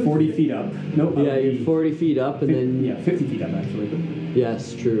would be 40 feet up. Nope. Yeah, you're 40 feet up, and then yeah, 50 feet up actually.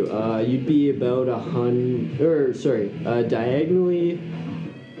 yes, true. You'd be about 100, or sorry, diagonally,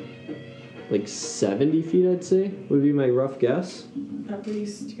 like 70 feet, I'd say, would be my rough guess. At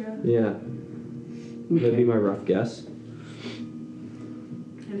least, yeah. Yeah, that'd be my rough guess.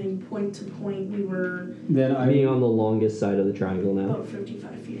 And in point to point, we were Then I Being on the longest side of the triangle now. about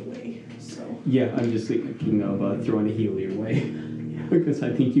 55 feet away. So. Yeah, I'm just thinking of throwing a heal your way because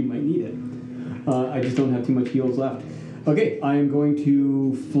I think you might need it. I just don't have too much heals left. Okay, I am going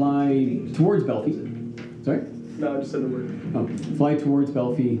to fly towards Belfie. Sorry? No, I just said the word. Oh, fly towards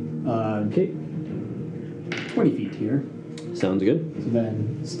Belfie. Okay. 20 feet here. Sounds good. So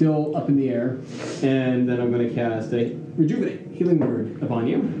then, still up in the air, and then I'm going to cast a Rejuvenate Healing Word upon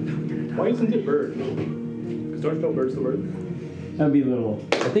you. Why isn't it bird? Because don't you know bird's the word? That'd be a little.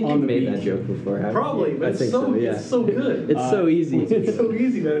 I think on you've the made beat. that joke before, haven't Probably, you? but I it's think so, yeah. it's so good. It's so easy. It's so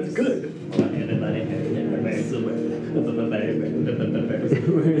easy that it's good.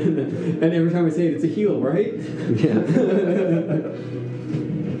 And every time I say it, it's a heal, right? Yeah.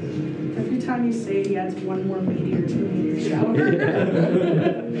 Every time you say it, he adds one more meteor to the meteor shower.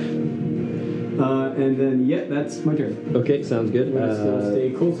 And then, yeah, that's my turn. Okay, sounds good. I'm gonna still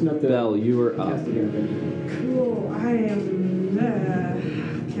stay close enough to Belle, you are up. cast it again. Cool. I am.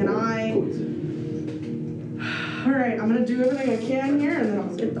 Can I? All right. I'm gonna do everything I can here, and then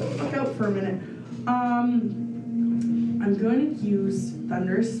I'll get the fuck out for a minute. I'm going to use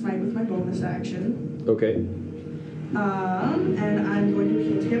Thunderous Smite with my bonus action. Okay. And I'm going to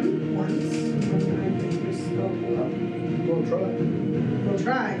hit him once. And I think this spell pull up. We'll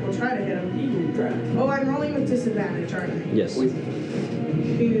try. We'll try to hit him. Oh, I'm rolling with disadvantage, aren't I? Yes. Two.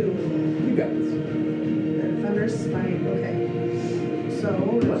 You got this. Thunderous Smite, okay. So,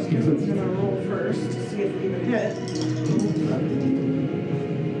 I'm gonna roll first to see if we even hit.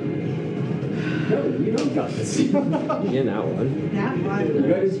 No, you don't got this. Yeah, that one. That You one.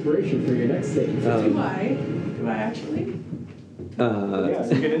 got inspiration for your next save. Do I actually? Yeah,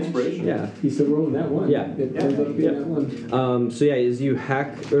 so you get inspiration. Yeah. He's still rolling that one. Yeah. It ends up being that one. So yeah, as you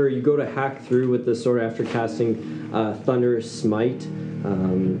hack or you go to hack through with the sword after casting Thunderous Smite,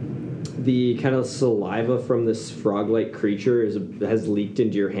 the kind of saliva from this frog-like creature has leaked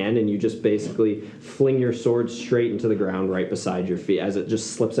into your hand, and you just basically fling your sword straight into the ground right beside your feet as it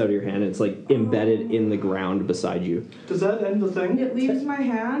just slips out of your hand. And it's like embedded in the ground beside you. Does that end the thing? It leaves my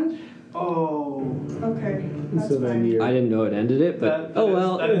hand. Oh. Okay. That's So then fine. you're. I didn't know it ended it, but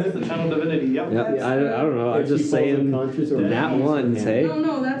That is the channel divinity, yep. yeah, I don't know. I'm If she just falls saying unconscious or nat dies, ones, yeah. hey.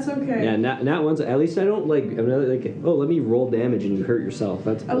 No, that's okay. Yeah, nat ones. At least I don't I'm not like, oh, let me roll damage and you hurt yourself.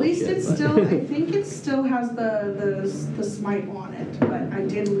 That's At least bullshit, it's but- still. I think it still has the smite on it, but I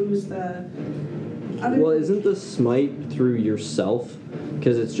did lose the. Other Well, isn't the smite through yourself?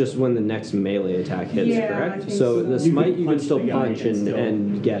 Because it's just when the next melee attack hits, Yeah, I correct? think So so. the You smite can you can punch still the guy punch and still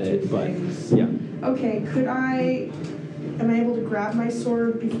and get two it, but things. yeah. Okay, could I? Am I able to grab my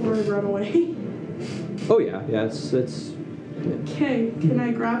sword before I run away? Oh yeah, it's Okay, can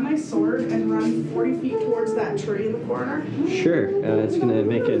I grab my sword and run 40 feet towards that tree in the corner? sure. It's gonna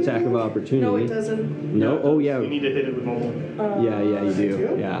make an attack of opportunity. No, it doesn't. No? Oh yeah. You need to hit it with normal. Yeah, you do.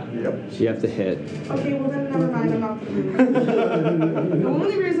 do? Yeah. Yep. You have to hit. Okay, well then never mind. I'm not gonna move. The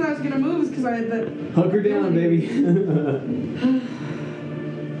only reason I was gonna move is because I had the. Hug her down, baby.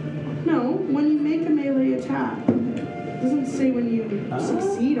 No, when you make a melee attack, it doesn't say when you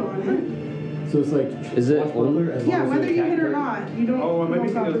succeed on it. So it's like. Is it swashbuckler as long Yeah, as whether you attack hit or her? not, you don't Oh, I might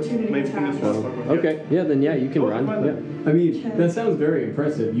be have thinking opportunity maybe thinking attack. Okay. Yeah, then yeah, you can Oh, run. fine Yeah. then. I mean, Okay. that sounds very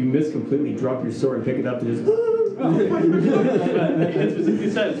impressive. You miss completely, drop your sword, and pick it up, and just. It specifically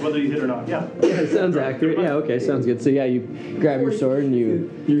says whether you hit or not. Yeah. Yeah, sounds accurate. Yeah, okay, sounds good. So yeah, you grab your sword and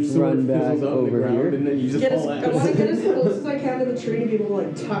you Your sword run back fizzles out on the over ground, here. and then you just Get as, fall I want to out. get as close as I can to the tree to be able to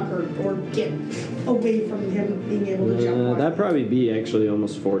like tuck or get away from him being able to jump on. That'd probably be actually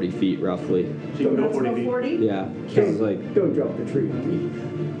almost 40 feet roughly. So you can go That's 40 about feet. 40? Yeah, because like Don't drop the tree on me.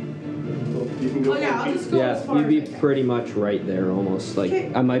 So you can go Oh yeah, 40 I'll feet. just go as yeah, far you'd be as I can. pretty much right there almost. Like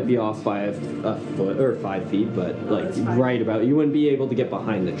Okay. I might be off by a foot or 5 feet, but No, like that's fine. right about. You wouldn't be able to get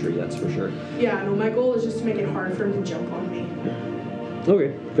behind the tree. That's for sure. Yeah, no, my goal is just to make it hard for him to jump on me.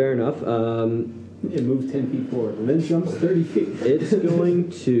 Okay, fair enough. It moves 10 feet forward, and then jumps 30 feet. It's going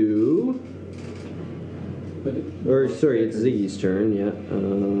to. But Or sorry, it's Ziggy's turn. Yeah.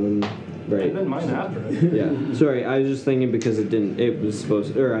 Right. And then mine after it. Yeah. Sorry, I was just thinking because it didn't. It was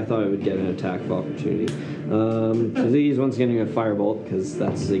supposed, or I thought it would get an attack of opportunity. So Ziggy's once getting a firebolt because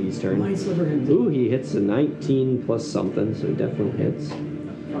that's Ziggy's turn. Mind sliver him. Ooh, he hits a 19 plus something, so he definitely hits.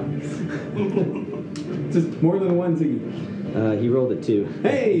 Just more than one Ziggy. He rolled a 2.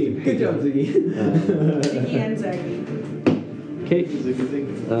 Hey, good job, Ziggy. Ziggy and Zaggy. Okay. Ziggy,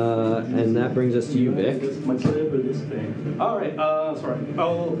 ziggy. And that brings us to you, Vic. This my slip or this thing. Alright, sorry.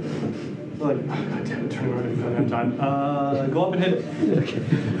 I'll like god damn it, turn around and have time. Go up and hit it.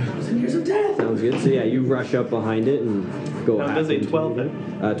 1,000 years of death! Sounds good. So yeah, you rush up behind it and go. Now, hack does a into 12 it.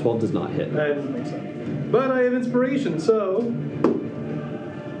 hit? 12 does not hit. That doesn't make sense. But I have inspiration, so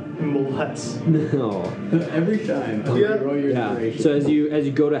Molest. No. Every time. Yeah. Roll your Yeah. inspiration. So as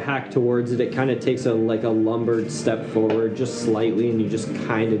you go to hack towards it, it kind of takes a lumbered step forward, just slightly, and you just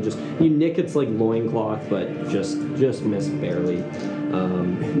you nick its like loincloth, but just miss barely.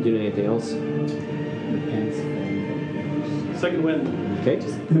 Do you know anything else? Second win. Okay.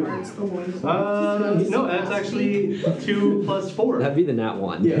 No, that's actually 2 plus 4. That'd be the nat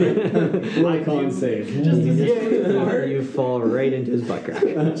one. Yeah. Roll a con save. You fall right into his butt crack.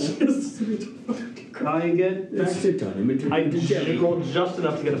 I get. Back to time. I rolled just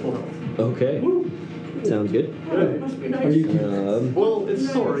enough to get a full health. Okay. Sounds good. Are you Well,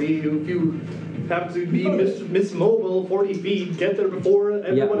 it's sorry if you have to be Miss Mobile 40 feet, get there before Yeah,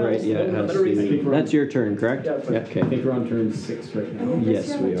 everyone right. else. Yeah, it has Better to easy. be. That's your turn, correct? Yeah, that's fine. I Okay. think we're on turn 6 right now.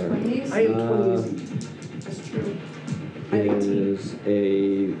 Yes, we are. I am 20 That's true. Is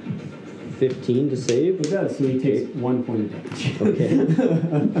a 15 to save. It does, so he takes 1 point of damage.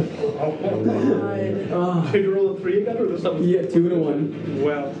 Okay. Did you roll a 3 again, or there's something? Yeah, 2 and a 1.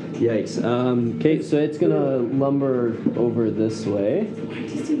 Wow. Yikes. Okay, so it's gonna lumber over this way.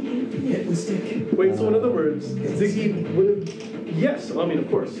 Hit the stick. Wait, so in other words, Ziggy would have. Yes, I mean, of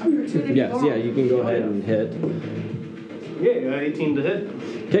course. Yes, yeah, you can go ahead and hit. Yeah, 18 to hit.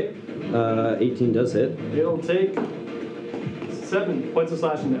 Okay. 18 does hit. It'll take 7 points of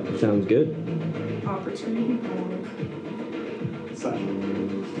slashing damage. Sounds good. Opportunity. Slashing.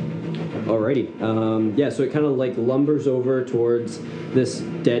 Alrighty. Yeah, so it kind of like lumbers over towards this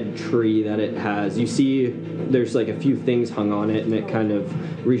dead tree that it has. You see there's like a few things hung on it, and it kind of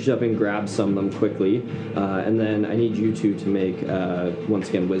reaches up and grabs some of them quickly. And then I need you two to make, once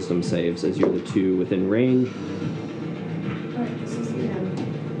again, wisdom saves, as you're the two within range. Alright, this is the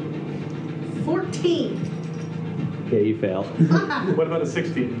end. 14. Okay, you fail. What about a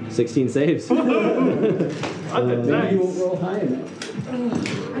 16? 16 saves. Nice. Maybe he won't roll high enough.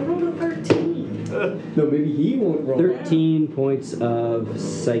 I rolled a 13. No, maybe he won't roll 13 points of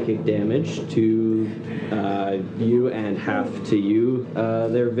psychic damage to you and half to you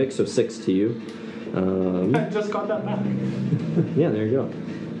there, Vic, so 6 to you. I just got that back. Yeah, there you go.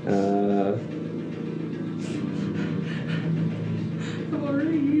 I've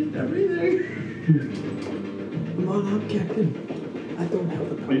already used everything. Come on up, Captain. I don't have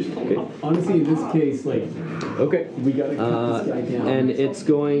the Are you still Okay. up? Honestly, in this case, like, Okay. we gotta cut this guy down. And it's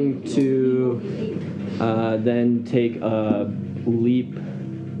going to then take a leap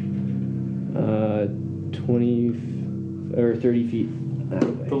 20 or 30 feet. that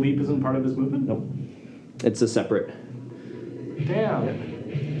way. The leap isn't part of his movement? Nope. It's a separate. Damn.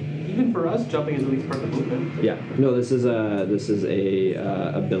 Even for us, jumping is at least part of the movement. Yeah. No, this is a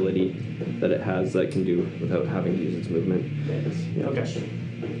ability that it has that it can do without having to use its movement. Yeah. Okay.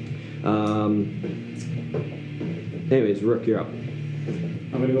 Anyways, Rook, you're up.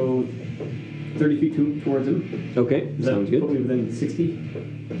 I'm gonna go 30 feet towards him. Okay, Does that sounds good. Put me within 60.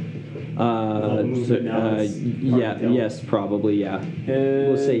 movement now is hard to yeah, tell. yes, probably, yeah. And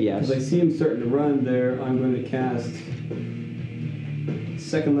We'll say yes. As I see him starting to run there, I'm going to cast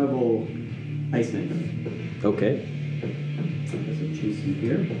 2nd level Ice Knife. Okay. There's a choose some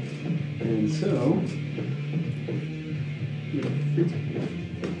here. And so.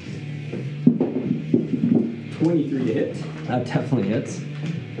 23 to hit. That definitely hits.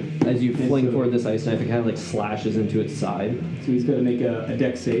 As you Okay, fling so- forward this ice knife, it kind of like slashes into its side. So he's got to make a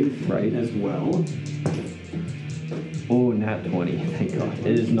dex save Right. as well. Oh, nat 20, thank God.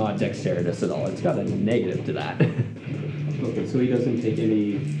 It is not dexterous at all. It's got a negative to that. Okay, so he doesn't take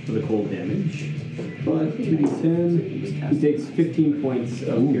any of the cold damage. But 2d10, he takes 15 points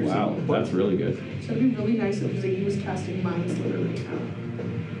of Ooh, piercing. wow, that's really good. So it'd be really nice if Ziggy was casting Mind Slither right now.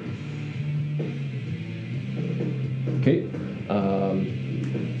 Okay.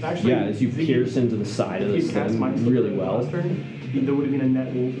 Actually, Yeah, as you Ziggy, pierce into the side of if this you cast thing Mind Slither really well. last turn, there would have been a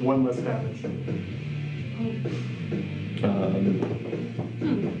net 1 less damage.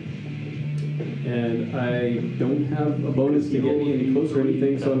 And I don't have a bonus to get me any closer or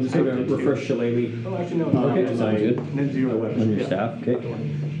anything, so I'm just going to refresh Shillelagh. Oh, actually, no. Okay, net sounds good. Net 0 weapon. On your Yeah. staff, okay.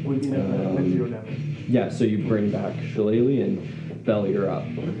 Would be net 0 damage. Yeah, so you bring back Shillelagh and Belle, you're up.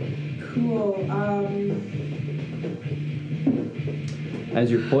 Cool. As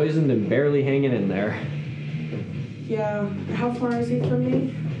you're poisoned and barely hanging in there. Yeah. How far is he from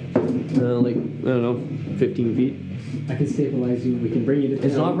me? Like, I don't know, 15 feet. I can stabilize you. We can bring you to town.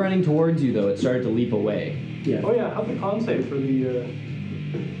 It's not running towards you, though. It started to leap away. Yeah. Oh, yeah, how'd the con save for the.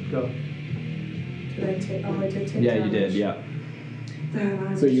 Go. Did I take? Oh, I did take. Yeah, you did, yeah.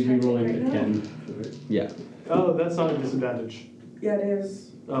 Then So you'd be I'm rolling checking a right now. 10. Yeah. Oh, that's not a disadvantage. Yeah, it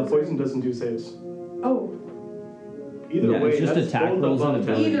is. Poison doesn't do saves. Oh. Either Yeah, way, it's just that's attack both rolls and above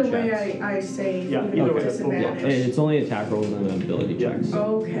ability Either checks. way, I say Yeah, even either with way, that's both Yeah, disadvantage. it's only attack rolls and ability Yeah. checks.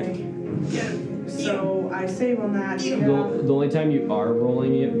 Okay. So I save on that. Yeah. The only time you are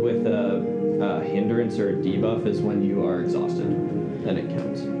rolling it with a hindrance or a debuff is when you are exhausted. Then it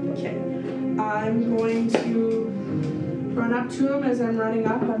counts. Okay. I'm going to run up to him. As I'm running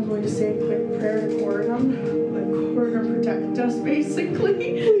up, I'm going to say a quick prayer to Corrigan. Like, Corrigan protect us, basically.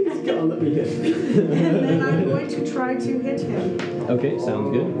 Please God, let me hit. And then I'm going to try to hit him. Okay,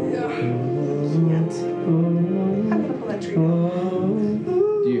 sounds good. Can't. I'm gonna pull that tree down.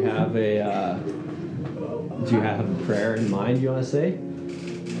 Do you have a prayer in mind you want to say?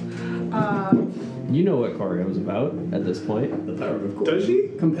 You know what Corrigan's about at this point. The power of Does she?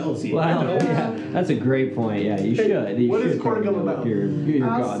 compels you. Wow, know. yeah, that's a great point. Yeah, you Hey, should. You what should is Corrigan know what about? Your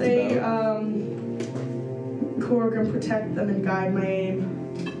I'll God's say, about. Corrigan protect them and guide my aim.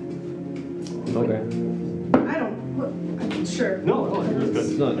 Okay. I don't. What, sure. No, that's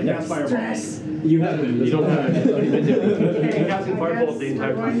It's good. not, Cast fireball. Stress. You have it. You don't have it. don't even do it. Okay, casting I fireballs the guess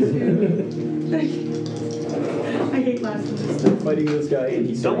entire we're time. going to- I hate last ones. Fighting this guy and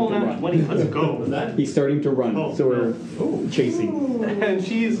he's Double starting to nat run. 20. Let's go. What's that? He's starting to run, Oh, so we're chasing. And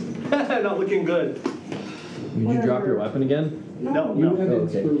she's not looking good. Did you drop your weapon again? No, You no. have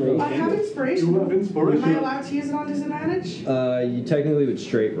Okay. inspiration. I have inspiration. You have inspiration? Am I allowed to use it on disadvantage? You technically would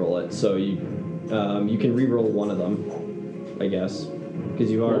straight roll it, so you can re-roll one of them, I guess,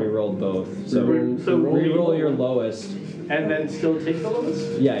 because you've already rolled both. So So re-roll your lowest. And then still take the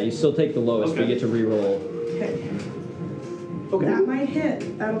lowest? Yeah, you still take the lowest, but Okay. you get to re-roll. Okay. Okay. That might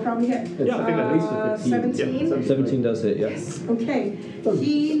hit. That'll probably hit. Yeah, I think at least a 15. 17. 17 does hit, yeah. Yes. Okay.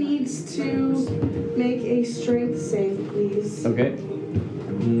 He needs to make a strength save, please. Okay.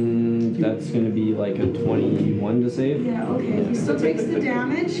 That's going to be like a 21 to save. Yeah, okay. He still takes the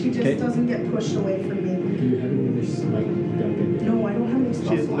damage. He just Okay. doesn't get pushed away from me. Do you have any other smite? No, I don't have any She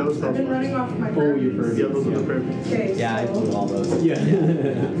spell has no slots. spell I've been slots. running off my Oh, your birds. Yeah, those are the prayer. Okay, Yeah, I so blew all those. Yeah.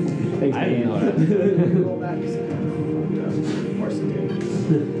 Thanks, I didn't know man. that. roll that. Of course it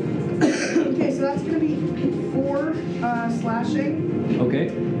did. Okay, so that's gonna be 4 slashing Okay.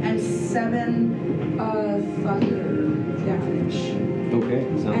 and 7 thunder damage. Okay.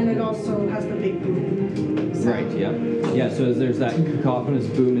 Sounds And it good. also has the big boom sound. Right, yeah. Yeah, so as there's that cacophonous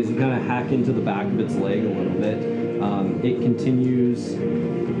boom as you kind of hack into the back of its leg a little bit, it continues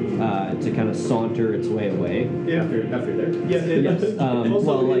to kind of saunter its way away. Yeah. After there. Yeah, it, Yes. also,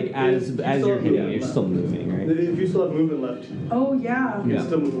 Well, like if as you as still you're have hitting, movement you're left. still moving, right? If you still have movement left, Oh yeah. you Yeah. can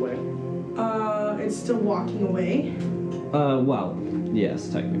still move away. It's still walking away. Well, yes,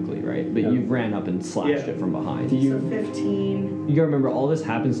 technically, right? But Yeah. you ran up and slashed Yeah. it from behind. Do So you 15. You gotta remember, all this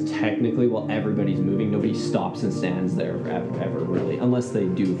happens technically while everybody's moving. Nobody stops and stands there ever really, unless they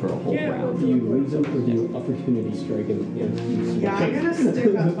do for a whole round. do you lose him or do you opportunity strike him if you swing? Yeah, I'm gonna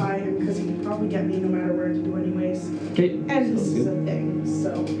stick up by him because he can probably get me no matter where to go anyways. Okay. And this is a thing,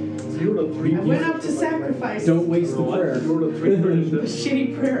 so You rolled a 3. I went up to sacrifice. Don't waste the prayer. You rolled a 3 for A initiative.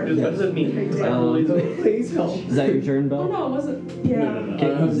 shitty prayer. It's better than me. Please help. Is that your turn, Oh Belle? no, it wasn't. Yeah.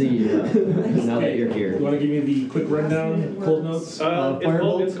 Okay, Z, now that you're here. You want to give me the quick rundown, cold notes?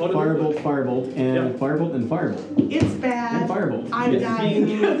 Firebolt, it's called firebolt, firebolt, and Yeah. firebolt, and firebolt. It's bad. And firebolt. I'm Yes. dying.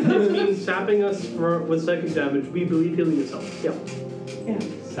 It's been sapping us with psychic damage. We believe healing yourself. Yeah. Yeah.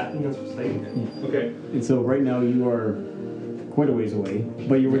 Sapping us with psychic damage. Okay. And so right now you are quite a ways away,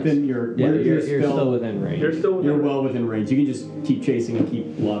 but you're within your Yeah, your you're spell. still within range. You're still You're well within range. You can just keep chasing and keep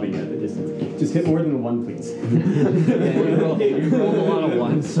lobbing at the distance. Just hit more than one, please. Yeah, you rolled a lot of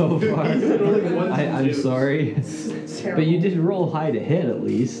ones so far. rolling ones and I'm twos. sorry. It's terrible. But you did roll high to hit at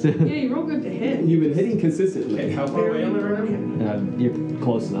least. Yeah, you roll good to hit. You've been hitting consistently. How far away am I right now? You're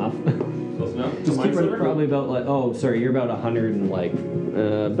close enough. Close enough. Just keep running. Probably about like, oh, sorry, you're about 100 and like,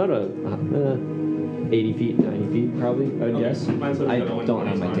 about 80 feet, 90 feet probably, I would guess. I don't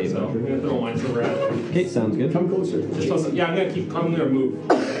have my tape so up. we're gonna throw wine silver at it. Okay, sounds good. Come closer. Yeah, I'm gonna keep. I'm gonna move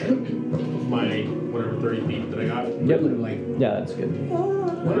my whatever 30 feet that I got. Yep. Like, Yeah, that's good.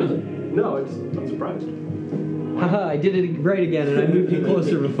 What is it? No, I'm surprised. Haha, I did it right again and I moved you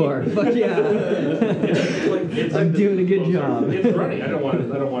closer before. Fuck yeah. It's I'm like doing a good closer. job. It's running. I don't want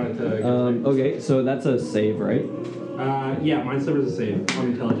it. I don't want it to. Get Okay, so that's a save, right? yeah, mine silver's a save on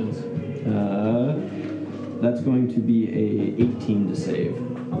intelligence. That's going to be a 18 to save.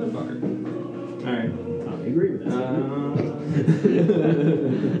 Motherfucker. All right. I agree with that.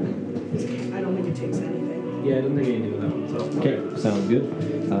 I don't think it takes anything. Yeah, I don't think anything with that one. So. Okay, sounds good.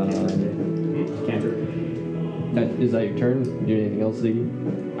 Canter. Is that your turn? Do anything else, Ziggy?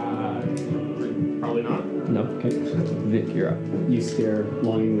 Probably not. No. Okay. Vic, you're up. You stare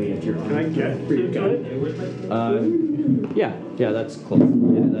longingly at your arm. Can I get for your to gun. it? Yeah, that's close.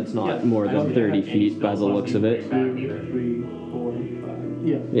 Yeah, that's not Yeah. more I don't than think I 30 have any feet by the spell looks of slots it. back either. 3, 4, 5.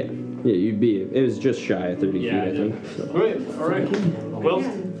 Yeah. Yeah, you'd be. It was just shy of 30 Yeah, feet, I think. So. All right. Well,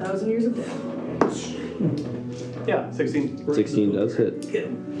 Again, 1,000 years of death. yeah, 16. 16 does hit.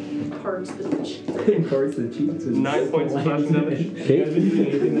 Parts the ditch. Parts the cheeks. 9 points of slashing damage. You guys Okay. been doing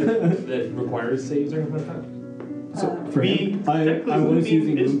anything that requires saves or anything like that? For We him, technically I was Moonbeam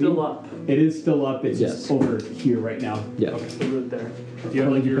using is Moonbeam. still up. It is still up. It's Yes. just over here right now. Yeah. So we're there. Do you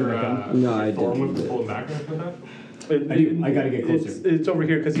have like your No, I form didn't. move to pull him back or anything like that? I do. I gotta get closer. It's over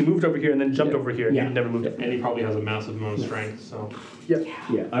here because he moved over here and then jumped Yeah. over here. Yeah. He never moved. And he probably has a massive amount of strength, so. Yeah.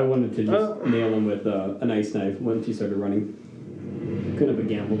 Yeah, I wanted to just nail him with a nice knife once he started running. Kind of a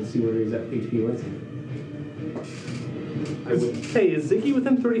gamble to see where his HP was. Hey, is Ziggy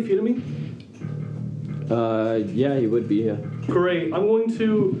within 30 feet of me? Yeah, he would be. Yeah. Great. I'm going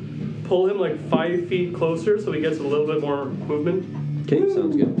to pull him like 5 feet closer so he gets a little bit more movement. Okay,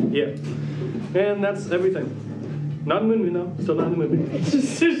 sounds good. Yeah. And that's everything. Not in the moonbeam though. Still not in the moonbeam.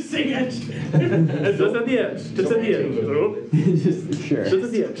 Just the edge. Just at the edge. Just at the edge. Oh, Just Sure. just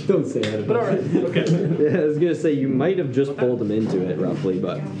at the edge. don't say that. But all right. Okay. Yeah, I was gonna say you might have just pulled him into it roughly,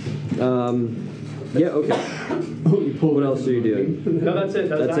 but yeah, okay. Oh, you pulled What it else into are you the doing? movie. No, that's it.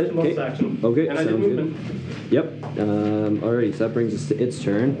 That's That's it? action, bonus Okay. action. Okay, And I did sounds good. movement. Yep. Alrighty, so that brings us to its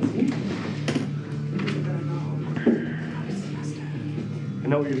turn. I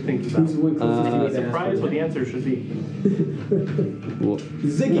know what you're thinking Who's the about. one closest to you? to Surprise ask what the for answer should be. Well, it?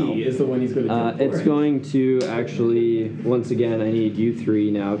 Ziggy is the one he's going to jump it's for. going to actually, once again, I need you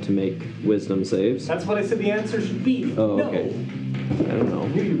three now to make wisdom saves. That's what I said the answer should be. Oh, No. okay. I don't I know.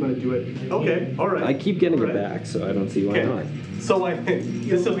 knew you were going to do it. Okay. All right. I keep getting All it right. back, so I don't see why Okay. not. So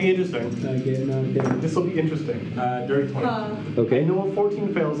this will be interesting. Okay. This will be interesting. Dirty 20. I Okay, know a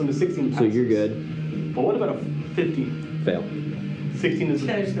 14 fails and a 16 passes. so you're good. But what about a 15? Fail. 16 is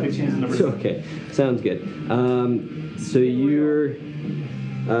Okay, just go 16 is number. So, okay, sounds good. So you're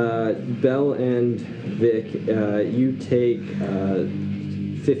Belle and Vic. You take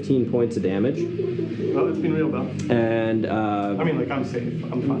 15 points of damage, Well, it's been real, Bell. and I mean, like, I'm safe.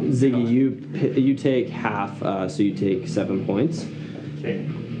 I'm fine. Ziggy, you take half. So you take 7 points. Okay.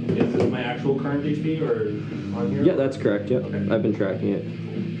 Is this my actual current HP or on here? Yeah, that's correct. Yep, Okay. I've been tracking it.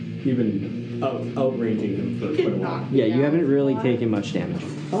 You've been outranging him for quite a while. Yeah, you haven't really taken much damage.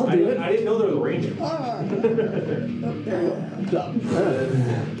 I'll I do it. didn't know there was a range.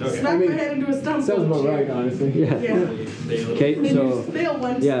 Okay. Smack my head into a stone. Sounds about chair. right, honestly. Yeah. Yeah. Stay a little- Okay, And so. you fail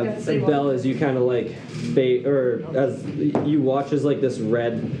once. Yeah, you have to save Belle, one. as you kind of like fade, or as you watch as like this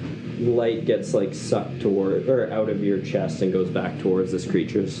red light gets like sucked toward or out of your chest and goes back towards this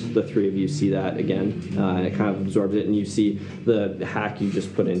creature's. The three of you see that again, and it kind of absorbs it, and you see the hack you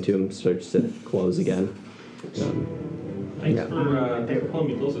just put into him starts to close again. Thanks Yeah. for pulling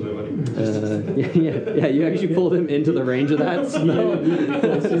me closer there, buddy. Yeah. You actually pulled him into the range of that spell.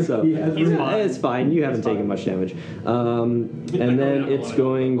 So, He's fine. It's fine. You haven't taken much damage. And then it's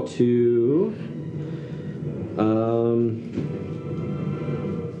going to.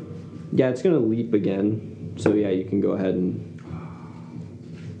 Yeah, it's going to leap again. So yeah, you can go ahead and.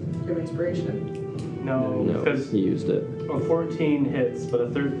 You have inspiration. No, No, because you used it. a 14 hits, but a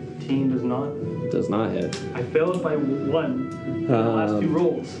 13 does not. It does not hit. I failed by 1 in the last 2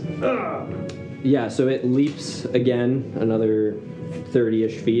 rolls. Yeah, so it leaps again, another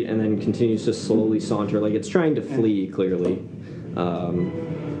 30-ish feet, and then continues to slowly saunter, like it's trying to flee, clearly.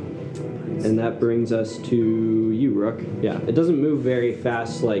 And that brings us to you, Rook. Yeah, it doesn't move very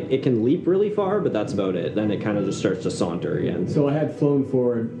fast. Like, it can leap really far, but that's about it. Then it kind of just starts to saunter again. So I had flown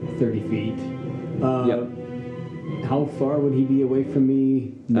forward 30 feet. Yep. How far would he be away from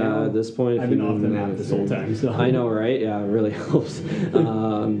me now? At this point, if I've been you off the move- map this whole time, so I know, right? Yeah, it really helps.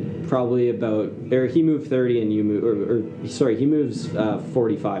 Probably about, or he moved 30 and you move, or sorry, he moves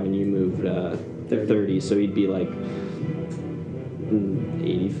 45 and you moved 30, so he'd be like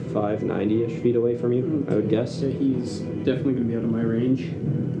 85, 90-ish feet away from you, I would guess. So he's definitely going to be out of my range.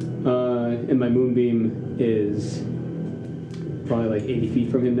 And my moonbeam is probably like 80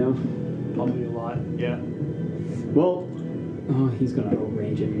 feet from him now. Probably a lot, yeah. Well, he's going to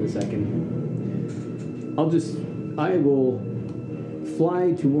outrange it in a second. I will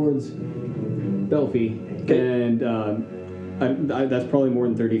fly towards Belfie, Okay. and that's probably more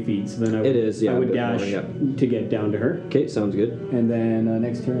than 30 feet. So then It is, yeah, I a would bit more, dash yeah. to get down to her, Okay, sounds good. and then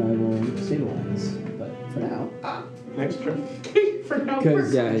next turn I will stabilize. But for now, Next turn. For now.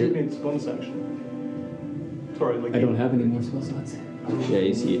 because Yeah, It means bonus action. Sorry, like I don't have any more spell slots. Yeah,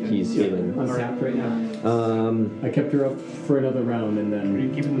 he's healing. Untapped right now. I kept her up for another round and Are then you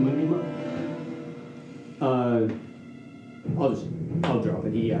keeping the moonbeam up? I'll drop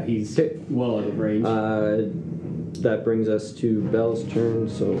it. He's Okay. well out of range. That brings us to Belle's turn,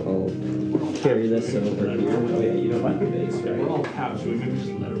 so I'll carry this over here. Oh yeah, you don't have the base, We're right? all tapped, so we maybe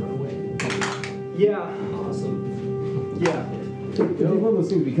just let it run away. Yeah. Awesome. Yeah. It was one of those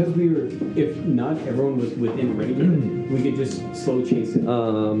things because we were, if not everyone was within range, of it, we could just slow chase it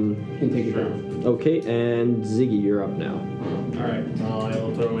and take it down. Okay, and Ziggy, you're up now. Alright,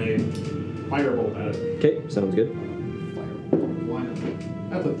 I'll throw a firebolt at it. Okay, sounds good. Why not?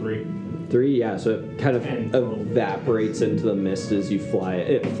 That's a 3. 3, yeah, so it kind of And- evaporates into the mist as you fly.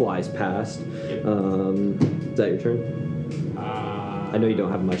 It flies past. Yep. Is that your turn? I know you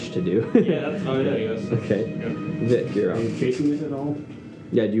don't have much to do. Yeah, that's about it, I guess. Okay. Yep. Vic, you're Are up. you chasing it at all?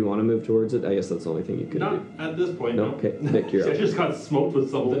 Yeah, do you want to move towards it? I guess that's the only thing you could Not do. at this point, No? no. Okay, Vic, you're I up. just got smoked with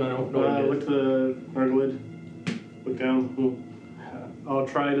something, I don't know what it Look is. to the Arglid. Look down. I'll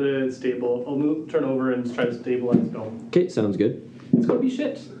try to turn over and try to stabilize Bell. Okay, sounds good. It's gonna be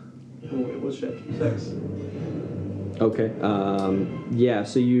shit. Oh, it was shit. 6. Okay. Yeah,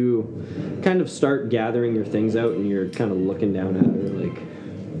 so you kind of start gathering your things out and you're kind of looking down at her like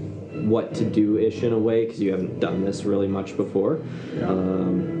what to do-ish in a way because you haven't done this really much before.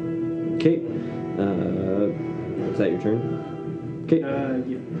 Okay. Is that your turn? Okay. Yeah.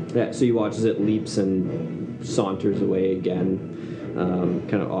 Yeah, so you watch as it leaps and saunters away again,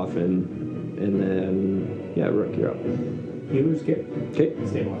 kind of often. And then, yeah, Rook, you're up. Healer's kit. Okay.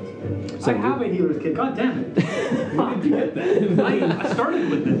 Stabilize. I have a healer's kit. God damn it! When did you get that? I started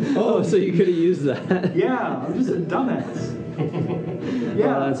with it. Oh, so you could have used that. Yeah, I'm just a dumbass.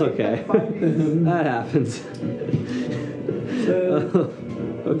 Yeah, that's okay. That happens.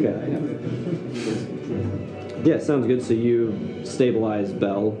 Okay. Yeah, sounds good. So you stabilize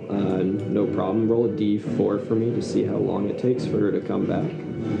Belle, no problem. Roll a d4 for me to see how long it takes for her to come back.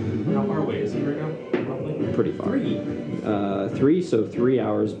 How far away is he right now, roughly? Pretty far. 3, so 3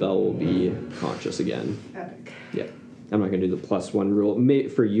 hours Belle will be conscious again. Epic. Yeah. I'm not going to do the +1 rule.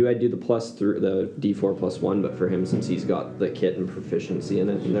 For you, I'd do the the d4 +1, but for him, since he's got the kit and proficiency in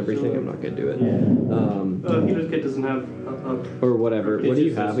it and everything, I'm not going to do it. Healer's kit doesn't have Or whatever. What do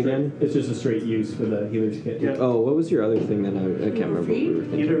you have again? It's just a straight use for the healer's kit. Yeah. Oh, what was your other thing that I can't remember what we were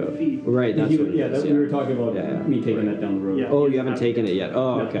thinking Healer about. feet. Right, that's what it Yeah, is, that's we were talking about. Yeah. Me taking that down the road. Yeah. Oh, you haven't taken it yet.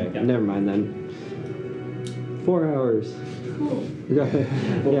 Oh, No, okay. yeah. Never mind then. 4 hours. Cool. Yeah,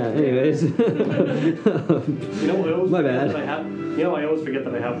 anyways. You know, I always My forget bad. that I have. You know, I always forget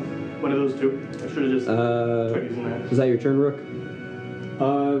that I have one of those two. I should have just tried using that. Is that your turn, Rook?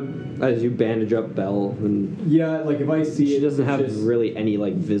 As you bandage up Belle, and Yeah, like if I see she it, doesn't have just, really any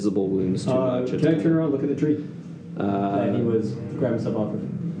like visible wounds too much. Can I turn around, look at the tree that he Uh, was grabbing stuff off of?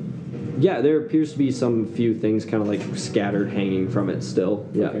 yeah, there appears to be some few things kind of like scattered hanging from it still.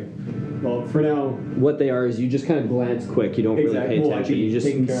 Yeah. Okay. Well, for now, What they are is you just kind of glance quick. You don't really Exactly. pay Well, attention. You just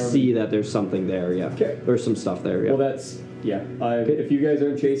taking care of see that there's something there. Yeah. Okay. There's some stuff there. Yeah. well, that's yeah. If you guys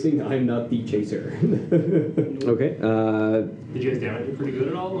aren't chasing, I'm not the chaser. Okay. Did you guys damage him pretty good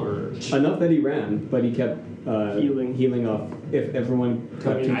at all, or? Enough that he ran, but he kept Healing off. If everyone I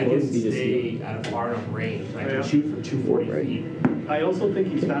got mean, too I close, can he just stay healed. at a far enough range. I Yeah. can shoot from 240 feet. I also think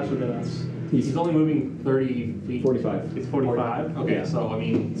he's faster than us. He's only moving 30 feet. 45. He's 45. Okay, Yeah. so I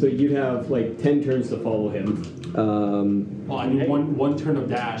mean, So you'd have like 10 turns to follow him. well, I need one turn of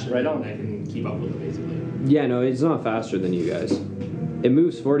dash, and Right then on. I can keep up with it basically. Yeah. No, it's not faster than you guys. It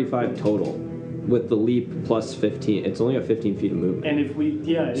moves 45 total, with the leap plus 15. It's only got 15 feet of movement. And if we,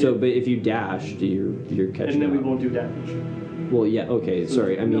 So, but if you dashed, you're catching and then we up. won't do damage. Well, yeah. Okay.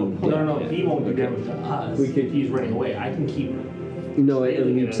 Sorry. I mean. No, yeah, no, yeah. he won't do Okay. damage to us. We could- if he's running away. I can keep. No, it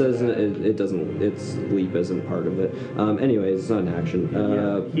trailing leap says at a- it doesn't. Its leap isn't part of it. Anyways, it's not an action. He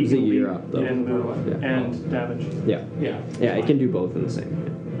can Ziggy, leap you're up though. and move Yeah. and damage. Yeah. Yeah. Yeah, it can do both in the same.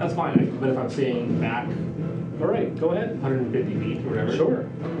 That's fine. But if I'm staying back All right, go ahead. 150 feet or whatever. Sure.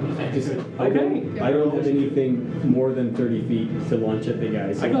 Just, Okay. I don't have anything more than 30 feet to launch at the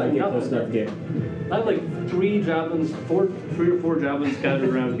guy, so I got if get close nothing. enough to get. I have like 3 or 4 javelins scattered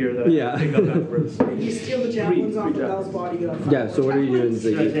around here that Yeah. I can pick up afterwards. Did you steal the javelins off of Three Belle's body? You got Yeah. So what are you doing,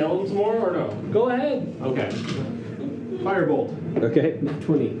 Should I Ziggy? tail him some more or no? Go ahead. Okay. Firebolt. Okay.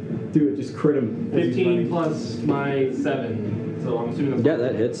 20. Do it, just crit him. as he's 15 running. plus my 7. So I'm assuming that's Yeah,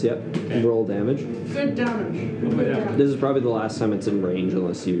 that hits. Yep. Okay. Roll damage. Good damage. Okay, yeah. This is probably the last time it's in range,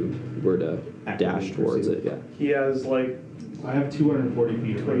 unless you were to Actively dash towards pursue. it. Yeah. He has like I have 240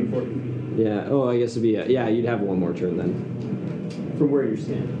 feet of 20, range. 40 feet. Yeah. Oh, I guess it'd be. Yeah, you'd have one more turn then. From where you're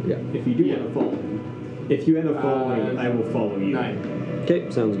standing. Yeah. If you do Yeah. want to follow him, If you end up following, I will follow you. 9.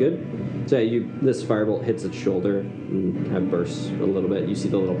 Okay, sounds good. So yeah, this firebolt hits its shoulder and kind of bursts a little bit. You see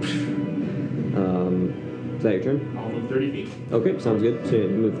the little. Is that your turn? I'll move 30 feet. Okay, sounds good. So you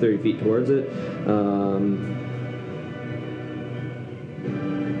move 30 feet towards it.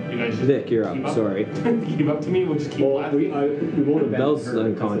 You guys just Vic, you're keep up. Sorry. Keep up to me. We'll just keep Well, laughing. we won't abandon Belle's her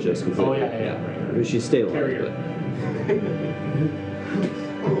unconscious completely. Oh, yeah. But she's stabilized. Carrier.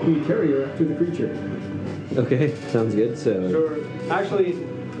 We carry her after the creature. Okay, sounds good. So Sure. Actually,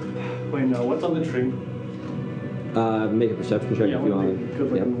 wait, no. What's on the tree? make a perception check if you want.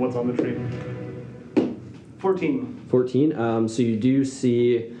 Good looking. What's on the tree? 14. 14. So you do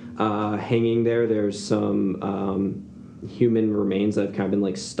see hanging there. There's some human remains that have kind of been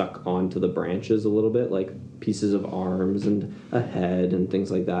like stuck onto the branches a little bit, like pieces of arms and a head and things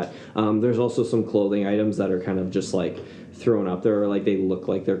like that. There's also some clothing items that are kind of just like thrown up there, or like they look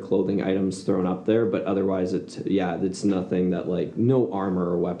like they're clothing items thrown up there, but otherwise it's nothing that like no armor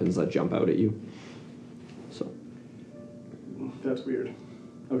or weapons that jump out at you. So That's weird.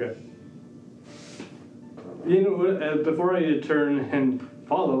 Okay. You know what? Before I turn and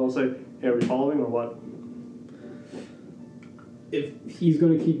follow, I'll say, "Hey, are we following or what?" If he's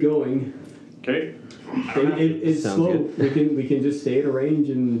going to keep going, Okay. it's Sounds slow. good. We can just stay at a range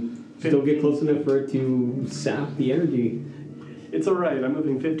and still get close enough for it to sap the energy. It's all right. I'm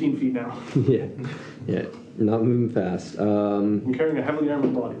moving 15 feet now. yeah, not moving fast. I'm carrying a heavily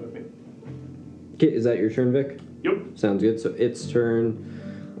armored body with me. Okay, is that your turn, Vic? Yep. Sounds good. So its turn.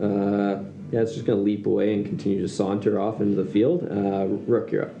 It's just going to leap away and continue to saunter off into the field. Rook,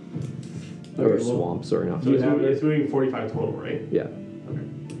 you're up. Or Okay, well, swamp, sorry, not So field. it's moving 45 total, right? Yeah. Okay.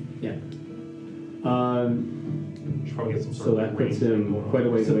 Yeah. Should probably get some sort So of that range puts thing him going on. quite a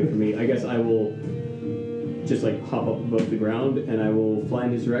ways away from me. I guess I will just like hop up above the ground and I will fly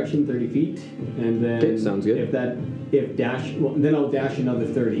in his direction 30 feet, and then Okay, sounds good. then I'll dash another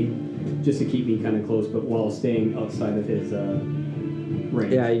 30 just to keep me kind of close, but while staying outside of his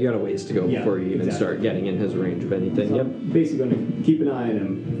range. Yeah, you got a ways to go Yeah, before you even exactly. start getting in his range of anything. So Yep. I'm basically going to keep an eye on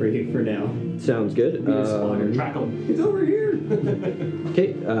him for now. Sounds good. Be a spotter. Track him. He's over here.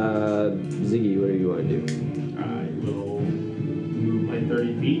 Okay, Ziggy, what do you want to do? I will move my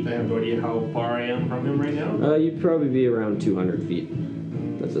 30 feet. I have no idea how far I am from him right now. You'd probably be around 200 feet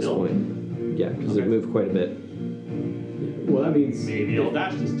at this Still? point. Yeah, because it Okay. moved quite a bit. Well, that means Maybe I'll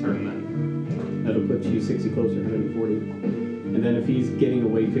dash this turn then. that'll put you 60 closer, 140. And then if he's getting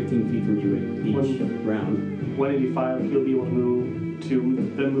away 15 feet from you at each round. 185. He'll be able to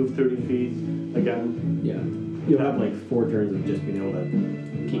move 30 feet again. Yeah. You'll have like 4 turns of just being able to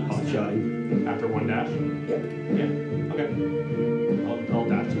keep hot shotting. After one dash? Yep. Yeah. Okay. I'll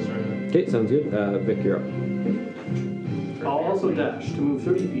dash this right now. Okay, sounds good. Vic, you're up. I'll also dash to move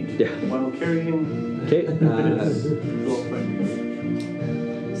 30 feet. Yeah. While carrying. Okay. Well,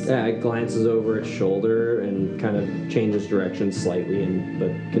 It glances over its shoulder and kind of changes direction slightly,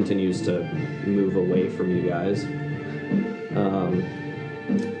 but continues to move away from you guys.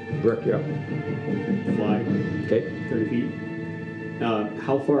 Rook, you're up. Fly Okay. 30 feet.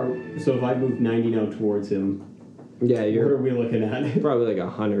 How far? So if I move 90 now towards him, Yeah, what are you're we looking at? probably like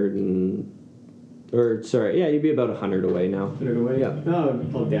 100 and... Or, sorry, yeah, you'd be about 100 away now. 100 away? Yeah. Oh,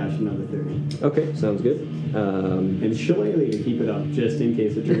 I'll dash another 30. Okay, sounds good. And shillelagh to keep it up, just in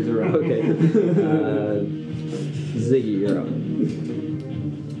case it turns around. Okay. Ziggy, you're up.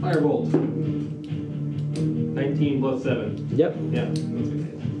 Firebolt. 19 plus 7. Yep. Yeah. That's okay.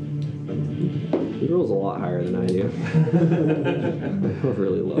 He rolls a lot higher than I do. I roll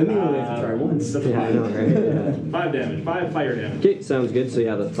really low. And we only have to try once. Yeah, I know, right? Yeah. 5 damage. 5 fire damage. Okay, sounds good. So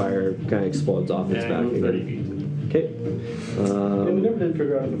yeah, the fire kind of explodes off its And I back move 30 again. feet. Okay. and we never did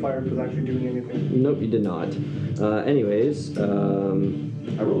figure out if the fire was actually doing anything. Nope, you did not. Anyways, I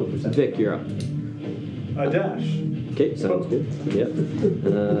rolled a perception. Vic, you're up. A dash. Okay, sounds good. Yep.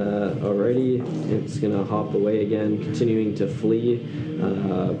 Alrighty, it's gonna hop away again, continuing to flee.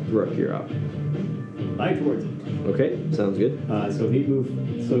 Rook, you're up. Fly towards him. Okay, sounds good. So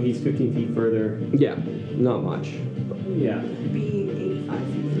he's 15 feet further. Yeah, not much. Yeah. Be 85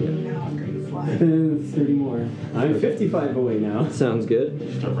 feet from now after you fly. 30 more. I'm 55 away now. Sounds good.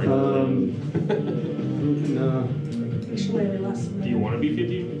 Start right away. No. Actually, less than Do you want to be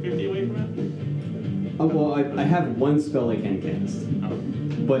 50 away from it? Well, I have one spell I can cast,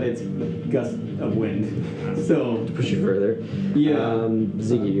 but it's gust of wind. So Push you further. yeah.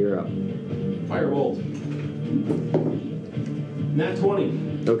 Ziggy, you're up. Firebolt. Nat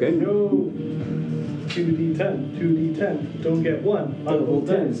 20. Okay. No. 2d10. 2d10. Don't get one. Double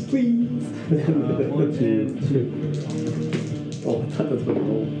tens, please. 1 and 2. Oh, I thought that's what I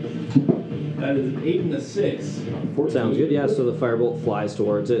rolled. That is an 8 and a 6. 14. Sounds good. Yeah. So the firebolt flies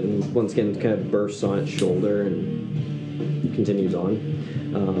towards it, and once again, kind of bursts on its shoulder and continues on.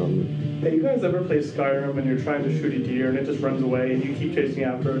 Hey, you guys ever play Skyrim and you're trying to shoot a deer and it just runs away and you keep chasing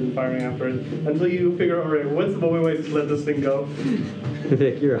after it and firing after it until you figure, all right, what's the only way to let this thing go?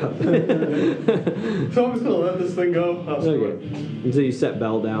 Vic, you're up. So I'm just gonna let this thing go. Oh, screw Okay. Until you set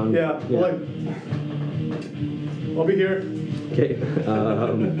Bell down. it. Yeah, like, I'll be here. Okay.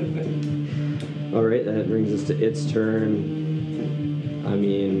 All right, that brings us to its turn. I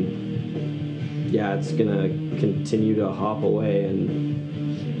mean, yeah, it's gonna continue to hop away and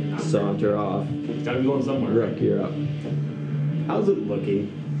saunter off. It's gotta be going somewhere. Rook, you're up. How's it looking?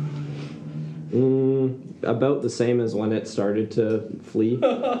 About the same as when it started to flee.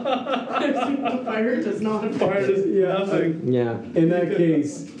 The fire does not Fire is nothing. Yeah. In that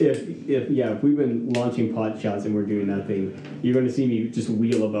case, if we've been launching pot shots and we're doing nothing, you're going to see me just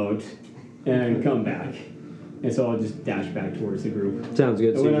wheel about and come back. And so I'll just dash back towards the group. Sounds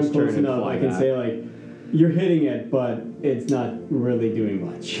good. And So when you I'm just turn close and enough, fly I can back. say like, you're hitting it, but it's not really doing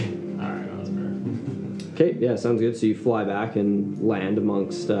much. Alright, that's fair. Okay, yeah, sounds good. So you fly back and land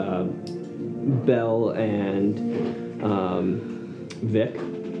amongst Bell and Vic.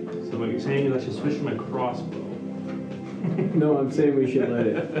 So what you're saying is I should switch to my crossbow. No, I'm saying we should let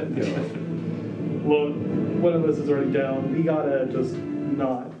it go. Well, one of us is already down. We gotta just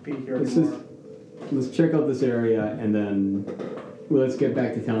not be here anymore. Let's check out this area and then let's get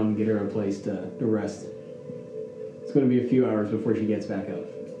back to town and get her a place to rest. It's going to be a few hours before she gets back up.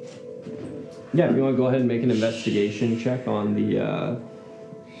 Yeah, if you want to go ahead and make an investigation check on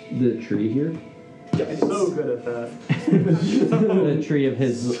the tree here. I'm so good at that. The tree of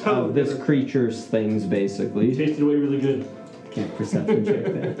his So of this good. creature's things, basically. Tasted away really good. Can't perception check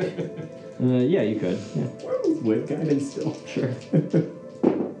that. Yeah, you could. Yeah, With guidance still. sure.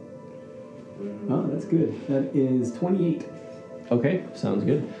 Oh, that's good. That is 28. Okay, sounds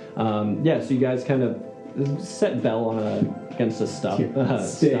good. Yeah, so you guys kind of set Bell on against a stump,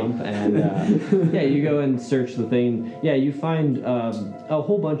 Stay. and yeah, you go and search the thing. Yeah, you find a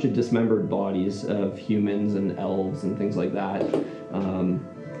whole bunch of dismembered bodies of humans and elves and things like that.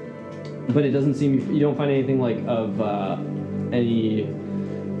 But it doesn't seem you don't find anything like of any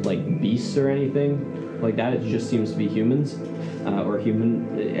like beasts or anything like that. It just seems to be humans or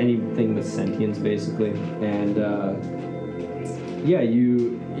anything with sentience basically. And yeah,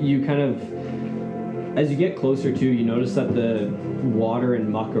 you kind of. As you get closer to, you notice that the water and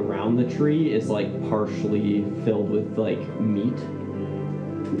muck around the tree is like partially filled with like meat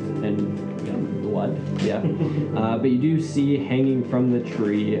and blood. Yeah, but you do see hanging from the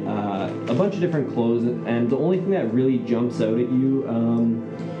tree a bunch of different clothes, and the only thing that really jumps out at you,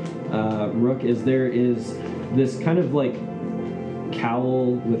 Rook, is there is this kind of like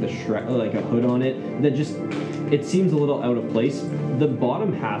cowl with a like a hood on it that just. It seems a little out of place. The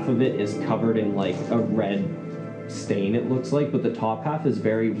bottom half of it is covered in like a red stain, it looks like, but the top half is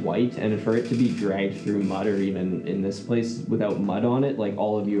very white, and for it to be dragged through mud or even in this place without mud on it, like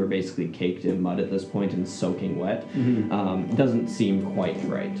all of you are basically caked in mud at this point and soaking wet, doesn't seem quite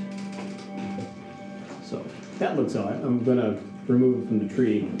right. So That looks odd. I'm going to remove it from the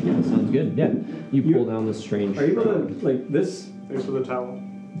tree. yeah, sounds good. Yeah, you pull down this strange. Are you able to, like, this? Thanks for the towel.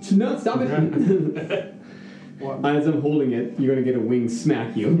 No, stop it! As I'm holding it, you're going to get a wing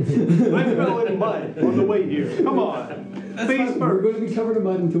smack you. I fell in mud on the way here. Come on. Face We're first. going to be covered in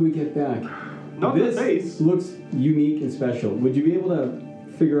mud until we get back. Not This the face. looks unique and special. Would you be able to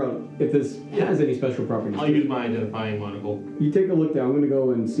figure out if this has any special properties? I'll use my identifying monocle. You take a look there. I'm going to go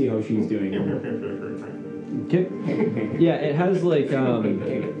and see how she's doing. Okay. Yeah, it has like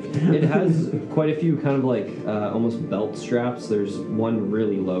it has quite a few kind of like almost belt straps. There's one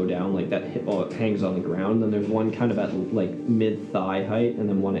really low down, like that it hangs on the ground. Then there's one kind of at like mid thigh height, and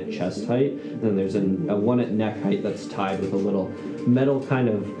then one at chest height. And then there's a one at neck height that's tied with a little metal kind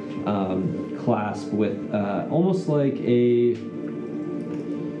of clasp with almost like a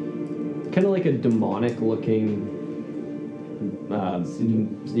kind of like a demonic looking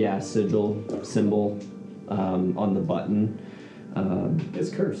sigil symbol. On the button. It's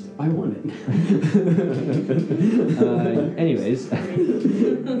cursed. I want it. Anyways.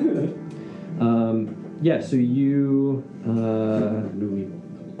 Yeah, so you...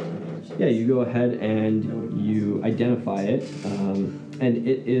 yeah, you go ahead and you identify it. And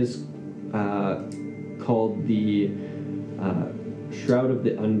it is called the Shroud of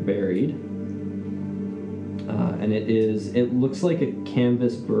the Unburied. And it looks like a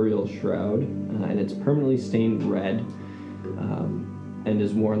canvas burial shroud. And it's permanently stained red and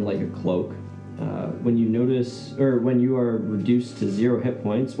is worn like a cloak. when you notice, or when you are reduced to 0 hit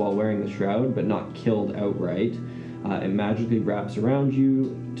points while wearing the shroud, but not killed outright, it magically wraps around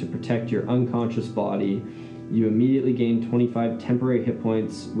you to protect your unconscious body. You immediately gain 25 temporary hit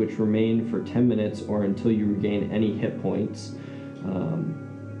points, which remain for 10 minutes or until you regain any hit points,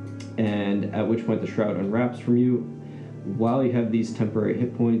 and at which point the shroud unwraps from you. While you have these temporary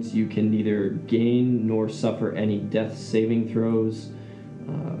hit points, you can neither gain nor suffer any death saving throws,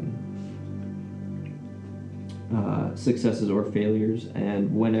 successes or failures, and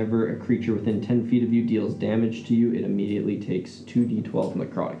whenever a creature within 10 feet of you deals damage to you, it immediately takes 2d12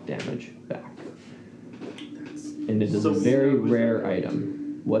 necrotic damage back. And it is a very rare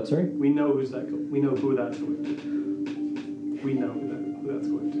item. What, sorry? We know who's that. We know who that's going to. We know who that's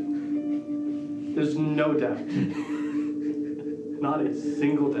going to. There's no doubt. Not a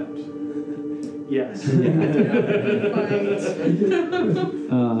single doubt. Yes.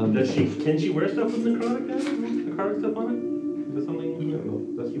 Can she wear stuff with necrotic stuff on it? Is that something? I don't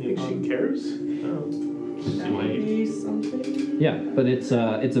know. That's You think she cares? That might be something. Yeah, but it's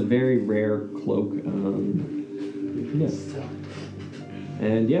a very rare cloak. Yes.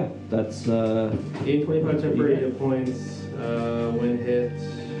 And yeah, that's Gain 25 temporary hit points when hit.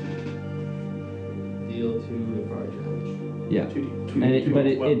 Deal 2 necrotic damage. yeah. 2D. And it, but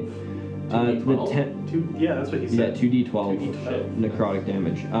it the 2d12? Yeah, that's what he yeah said. 2d12 2d12. necrotic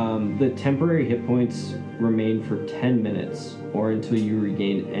damage. The temporary hit points remain for 10 minutes or until you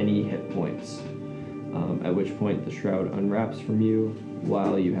regain any hit points. At which point the shroud unwraps from you.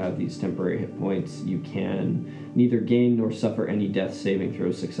 While you have these temporary hit points, you can neither gain nor suffer any death saving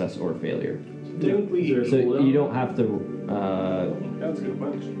throws, success or failure. Technically, So you don't have to. that's a good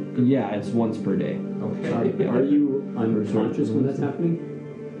bunch. Yeah, it's once per day. Okay. Are you unconscious when that's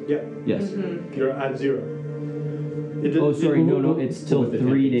happening? Yeah, Yes. you're at 0. Oh, sorry. No. It's till With the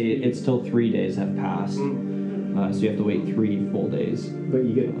 3 temp days. HP. It's till 3 days have passed. So you have to wait 3 full days. But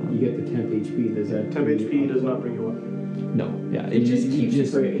you get the temp HP. Does that? Temp HP does not bring you up. No. Yeah. It just keeps you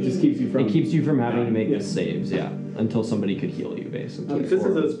from It just keeps you from. It keeps you from having to make Yeah. the saves. Yeah. Until somebody could heal you, basically. This is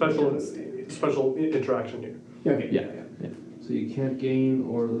a special interaction here. Okay. Yeah. So you can't gain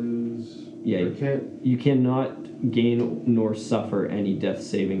or lose. Yeah. Or can't. You cannot gain nor suffer any death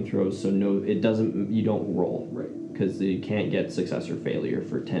saving throws. So no, it doesn't. You don't roll. Right. Because you can't get success or failure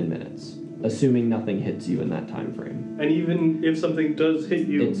for 10 minutes, assuming nothing hits you in that time frame. And even if something does hit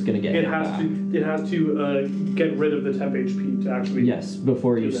you, It's gonna get it hit has back. it has to get rid of the temp HP to actually. Yes,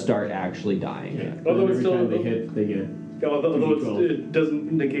 before you Do that. start actually dying. Yeah. Although Every it's still- time they hit, they get. Yeah, although D12. it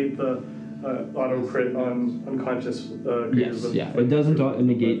doesn't negate the auto crit on unconscious creatures. Yes, with- yeah. It doesn't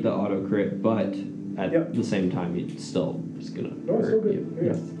negate the auto crit, but at Yep. the same time, it's still just gonna No, it's hurt still good. you.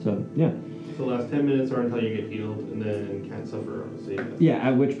 Yeah. So yeah, So the last 10 minutes or until you get healed, and then can't suffer on a save. yeah.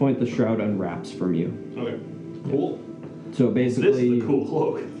 At which point the shroud unwraps from you. Okay. Cool. So This basically, is a cool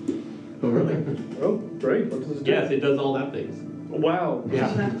cloak. Oh really? Oh, great. What does it do? Yes, it does all that things. Wow.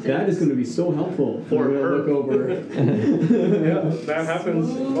 Yeah. That is going to be so helpful For when we her. look over. Yeah, that happens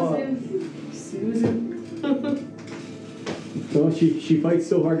a lot. Susan. Well, she fights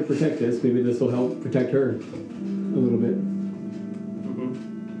so hard to protect us. Maybe this will help protect her a little bit.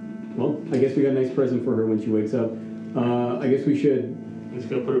 Well, I guess we got a nice present for her when she wakes up. I guess we should. I'm just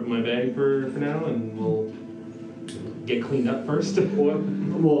gonna put it in my bag for now, and we'll get cleaned up first.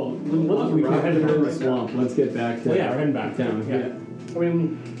 Well, we can't head her in the swamp. Let's get back to. Oh, yeah, we're heading back down. yeah. I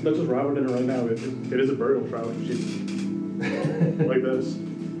mean, let's just wrap it in her right now. It is a burial shroud. She's like this.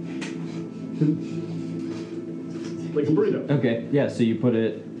 Like a burrito. okay, yeah. So you put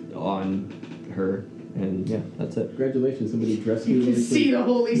it on her, and yeah, that's it. Congratulations, somebody dressed you. You can see the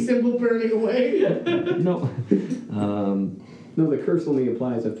holy symbol burning away. No. No, the curse only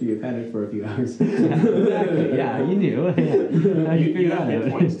applies after you've had it for a few hours. Exactly. Yeah, you knew. Yeah. How'd you figure have that hit out?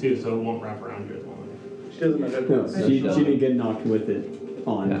 points too, so it won't wrap around you as long. She doesn't have No, headphones. she didn't get knocked with it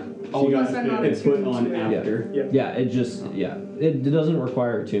on. Yeah. She got Unless I'm not it put on attuned to it. after. Yeah. Yeah, it doesn't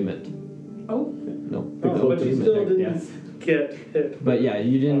require attunement. Oh. No. The Oh, cloak but you doesn't still protect didn't death. get hit. But yeah,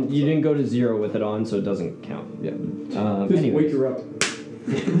 you didn't go to 0 with it on, so it doesn't count. Yeah. Just Anyways. wake her up.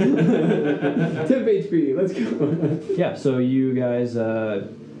 Temp HP, let's go. Yeah, so you guys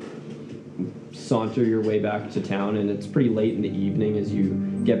saunter your way back to town, and it's pretty late in the evening as you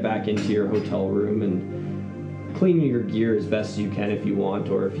get back into your hotel room and clean your gear as best as you can if you want,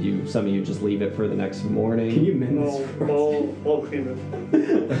 or if some of you just leave it for the next morning. Can you mend I'll, this for us? I'll clean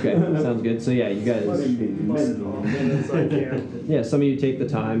it. Okay, sounds good. So yeah, you guys. I can. Yeah, some of you take the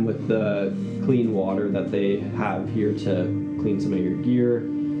time with the clean water that they have here to clean some of your gear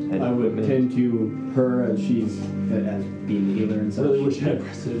and I would equipment. tend to her as she's as being the healer and I such. really wish I had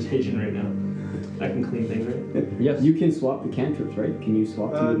prestidigitation right now. I can clean things, right? Yes. You can swap the cantrips, right? Can you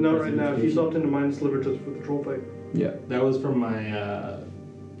swap? to Not right now. He prestidigitation? swapped into Mind Sliver just for the troll fight. Yeah. That was from my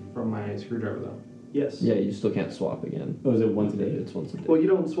screwdriver though. Yes. Yeah, you still can't swap again. Oh, is it once a day? It's once a day. Well, you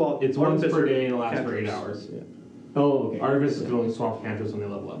don't swap. It's once Artificer per day and it lasts for 8 cantrips. hours. Oh, okay. Artificers can only swap cantrips when they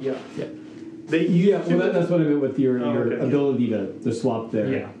level up. Yeah. Yeah. They Yeah, well, that's what I meant with your, Oh, your okay. ability to swap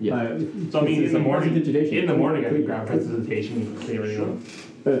there. Yeah. Yeah. So I mean, in the morning, I could could grab prestidigitation and clean everything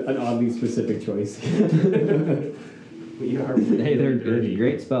up. An oddly specific choice. We are Hey, they're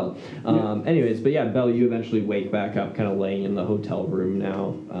great spell. Anyways, but yeah, Belle, you eventually wake back up, kind of laying in the hotel room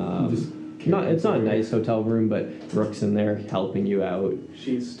now. It's not a nice hotel room, but Rook's in there helping you out.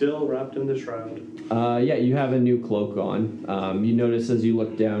 She's still wrapped in the shroud. Yeah, you have a new cloak on. You notice as you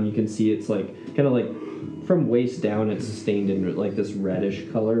look down, you can see it's like kind of like from waist down, it's stained in like this reddish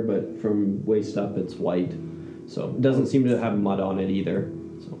color, but from waist up, it's white. So it doesn't seem to have mud on it either.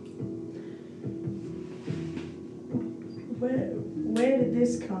 So Where did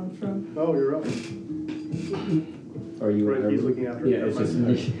this come from? Oh, you're up. Are you? Right, he's looking after her. Yeah, it's just.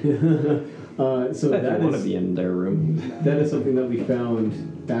 So if that you want to is be in their room. that is something that we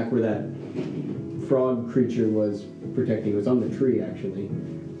found back where that frog creature was protecting. It was on the tree actually.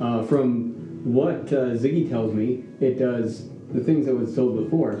 From what Ziggy tells me, it does the things that was told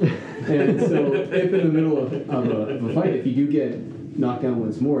before. And so, if in the middle of a fight, if you do get knocked down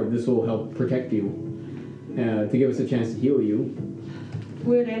once more, this will help protect you to give us a chance to heal you.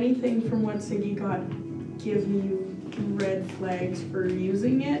 Would anything from what Siggy got give you red flags for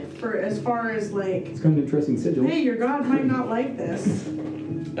using it? For as far as like, It's kind of an interesting sigil. hey, your god might not like this. You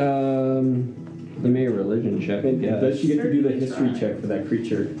made a religion check. And Yeah. does she get to do the Certainly history try. check for that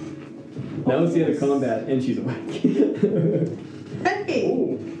creature? Now it's the end of combat, and she's awake. Hey,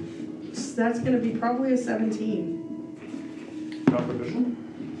 Oh, that's gonna be probably a 17 not proficient?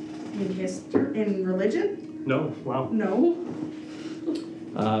 in history, in religion. No. Wow. No,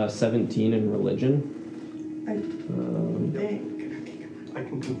 17 in religion. I think. I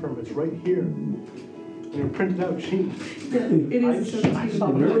can confirm it's right here. In your printed out sheet. Yeah, it is a I 17. saw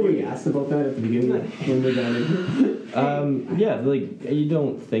Remember we asked about that at the beginning when we got in? Yeah, like you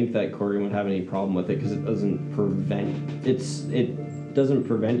don't think that Corrigan would have any problem with it because it doesn't prevent it doesn't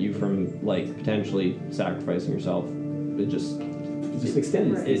prevent you from like potentially sacrificing yourself. It just It just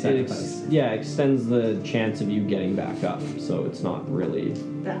extends the sacrifice. extends the chance of you getting back up. So it's not really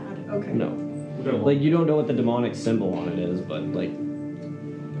Bad. Okay. no. Like you don't know what the demonic symbol on it is, but like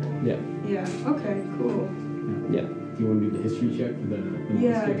yeah. Yeah. Okay. Cool. Yeah. Do you want to do the history check for the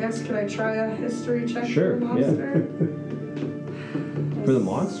Yeah. I monster? guess could I try a history check Sure, for the yeah. monster? For the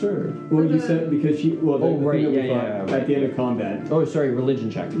monster? Well, you the- said because she. Well, the, Oh, the right, thing that we yeah, fought yeah, at the end of combat. Oh, sorry, religion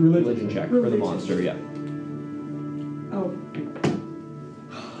check. Religion. check for the Religion. monster, yeah. Oh,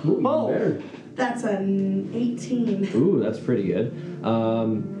 Ooh, even Oh. better. that's an 18. Ooh, that's pretty good.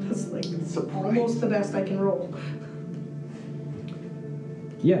 That's like almost the best I can roll.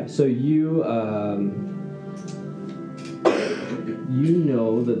 Yeah, so you you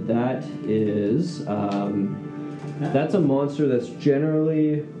know that is that's a monster that's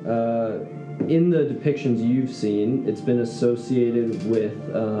generally in the depictions you've seen. It's been associated with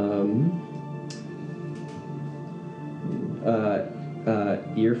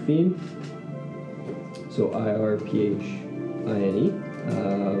Irfine, so Irphine.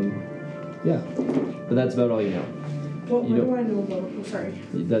 Yeah, but that's about all you know. What You do don't- I know about? Oh, sorry.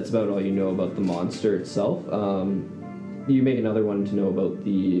 That's about all you know about the monster itself. You make another one to know about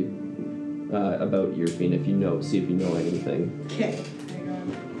the about Irfine if you know, see if you know anything. Okay.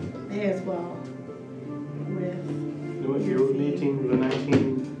 May as well. With You know what? You rolled an 18 with a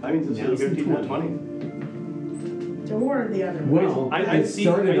 19. That means it's Now really it's good. a 18 to 20. or the other one. Well, I it see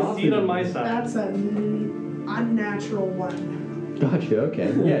started it off on my side. That's an unnatural one. Gotcha.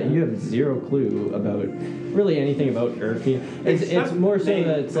 Okay. Yeah, you have zero clue about really anything about Irfine. It's Except more so name.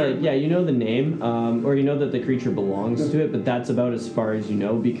 that it's like yeah, you know the name, or you know that the creature belongs to it, but that's about as far as you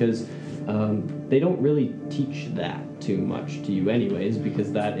know because they don't really teach that too much to you anyways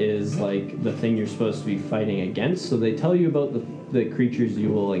because that is like the thing you're supposed to be fighting against. So they tell you about the creatures you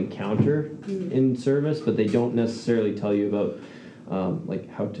will encounter in service, but they don't necessarily tell you about like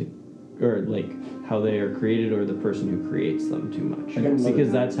how to or like how they are created or the person who creates them too much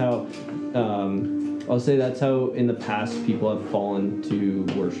because that's how I'll say that's how in the past people have fallen to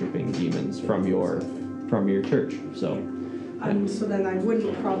worshiping demons from your church. So So then I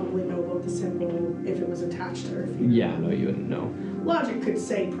wouldn't probably know about the symbol if it was attached to her feet. yeah, no, you wouldn't know. Logic could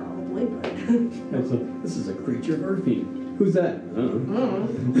say probably, but This is a creature of Irfine. Who's that?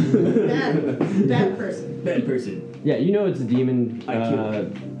 That person. Bad person. Yeah, you know it's a demon, I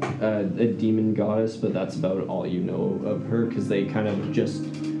a demon goddess, but that's about all you know of her because they kind of just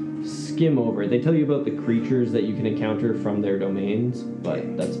skim over it. They tell you about the creatures that you can encounter from their domains,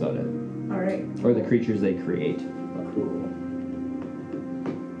 but that's about it. All right. Or the creatures they create. Cool.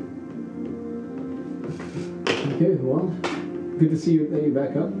 Okay, well, good to see you that you're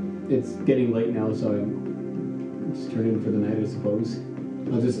back up. It's getting late now, so I'm just turning for the night, I suppose.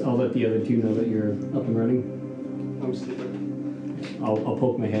 I'll let the other two know that you're up and running. I'm sleeping. I'll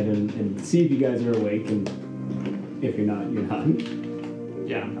poke my head and see if you guys are awake, and if you're not, you're not.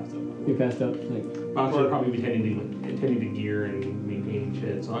 Yeah, I'm passed up. You're passed up. Like, I'll probably be tending to gear and maintaining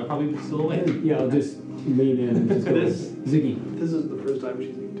shit, so I'll probably be still awake. yeah, I'll just lean in and just go. This- Ziggy. This is the first time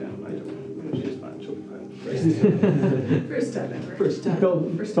she's in town. I don't know. She's fine. She'll be fine. First time ever. First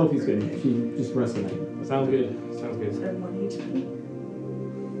time. Sophie's good. She just rests the night. Sounds good. Sounds good. Said 1 HP.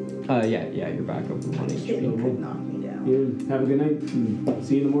 Yeah, you're back up from 1 Kid HP. could knock me down. You have a good night. And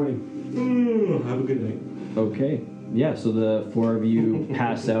see you in the morning. Have a good night. Okay. Yeah, so the four of you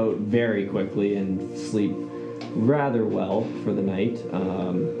pass out very quickly and sleep rather well for the night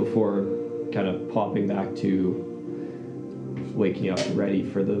before kind of popping back to waking up ready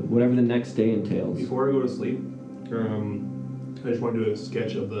for whatever the next day entails. Before I go to sleep, I just want to do a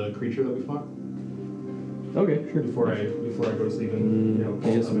sketch of the creature that we fought. Okay, sure. Before I go to sleep and I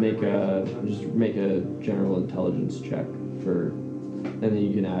guess make a general intelligence check and then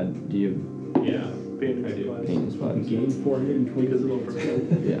you can add. Do you Yeah, Pain I do. supplies. pain spots? Gain 420 Visible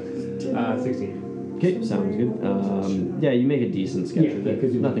percent. Yeah. 16. Okay, sounds good. Yeah, you make a decent sketch of Yeah, it.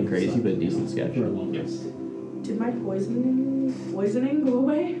 'cause you Nothing make crazy, some- but a decent sketch. for a long Yes. Did my poisoning go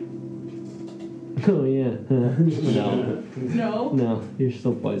away? Oh yeah. No, No. no, you're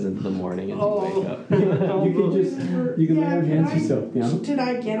still poisoned in the morning as you wake up. You can just you can Yeah, enhance can I- yourself. Yeah. Did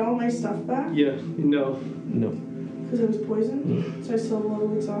I get all my stuff back? Yeah. No. No. Because it was poisoned? So I still have a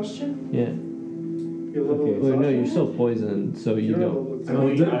little exhaustion? Yeah. You're level Okay. Well, no, you're exhaustion? still poisoned, so you You're don't. level I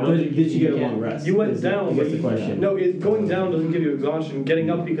don't exhaustion. think- Did you get a you long can. rest? You went Is- down, I guess but the you- question. No, going down doesn't give you exhaustion. Getting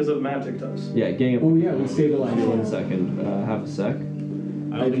up because of magic does. Yeah, getting up. Oh yeah, we stabilized 1 one second. Have a sec.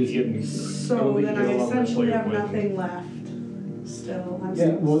 I don't think you get. So then I essentially have nothing left. Still. I'm Yeah.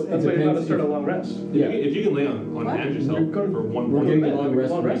 still well, sick. That's why you're about to depends start a if- long rest. Yeah. If you can lay on What? hand yourself You're going- for one We're more getting a bed. long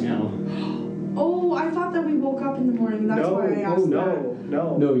rest Long right rest. now. Oh, I thought that we woke up in the morning. That's No. why I Oh asked that.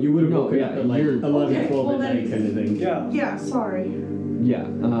 no. No, you would have No, woken yeah, up at like you're- 11, Okay, 12 well at then- night kind of thing. Yeah. Yeah, sorry. Yeah.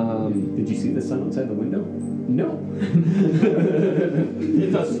 Did you see the sun outside the window? No.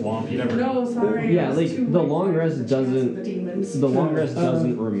 It's a swamp. You never. No, sorry. Yeah, I was like, too the late long for rest the chance doesn't- of The demons. The long rest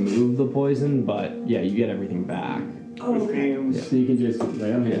doesn't remove the poison, but yeah, you get everything back. Oh, okay. So you can just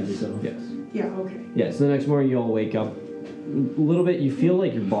lay on hands yourself. Yes. Yeah, okay. Yeah, so the next morning you all wake up a little bit. You feel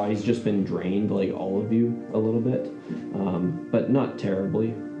like your body's just been drained, like all of you, a little bit, but not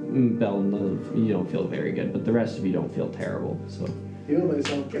terribly. Bell, you don't feel very good, but the rest of you don't feel terrible. So Heal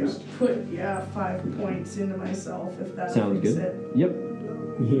myself Gonna first. put 5 points into myself if that sounds fix good. it. Yep.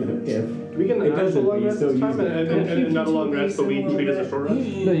 Yeah, if. We can It actual doesn't long be rest so this time, easy. and not a long rest, but we treat it as a short rest.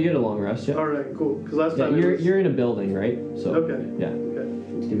 No, you get a long rest. Yeah. All right, cool. Because last Yeah, time it was- you're in a building, right? So. Okay. Yeah. Okay.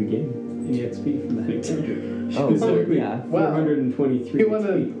 Did we gain any XP from that encounter? Oh, Specifically, yeah. Wow. 423 You want XP.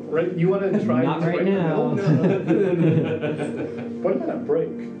 to You want to try? Not this right now. No. What about a break?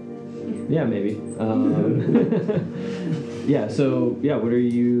 Yeah, maybe. Yeah. So yeah, what are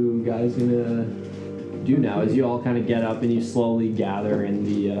you guys gonna do now? As you all kind of get up and you slowly gather in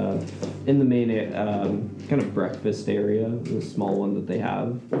the main kind of breakfast area, the small one that they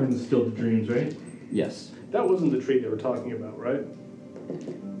have. We're in the Still the Dreams, right? Yes. That wasn't the tree they were talking about, right?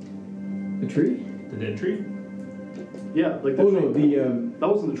 The tree? The dead tree. Yeah, like the Oh tree. no, That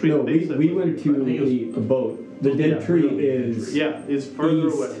wasn't the tree. no, that they we said we was went here, right? to a boat. The dead Yeah, tree really. is Yeah, it's further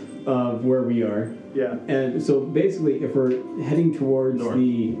east away. of where we are. Yeah. And so basically, if we're heading towards North.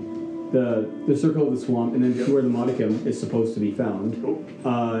 the circle of the swamp, and then to where the modicum is supposed to be found, Cool.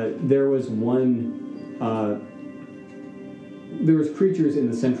 there was there was creatures in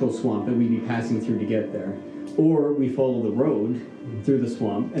the central swamp that we'd be passing through to get there, or we follow the road through the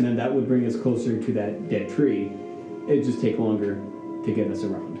swamp, and then that would bring us closer to that dead tree. It'd just take longer to get us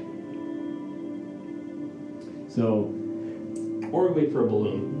around. So Or we wait for a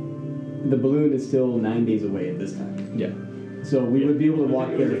balloon. the balloon is still 9 days away at this time. Yeah. So we would be able to walk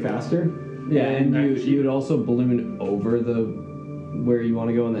there faster. Yeah, and you Actually- you would also balloon over where you want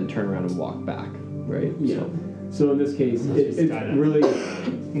to go and then turn around and walk back, right? Yeah. So in this case, Unless we it skydive. really,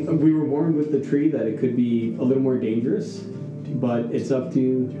 we were warned with the tree that it could be a little more dangerous, but it's up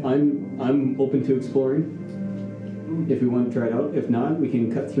to, I'm open to exploring. if we want to try it out. If not, we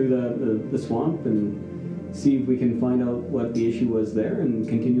can cut through the swamp and see if we can find out what the issue was there and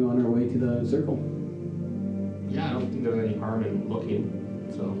continue on our way to the circle. Yeah, I don't think there's any harm in looking,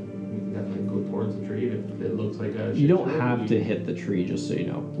 so we can definitely go towards the tree if it looks like a. You don't have to hit the tree, just so you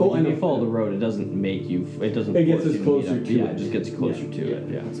know. Oh, Like, I if know. you follow the road, it doesn't make you. It doesn't. It gets force us you closer meet up. to Yeah, it. it just gets closer to it.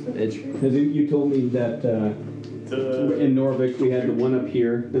 Yeah. It's Because you told me that in Norvik we had the one up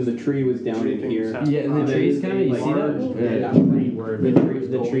here, then the tree was down in here. yeah. The trees kind of. You see that?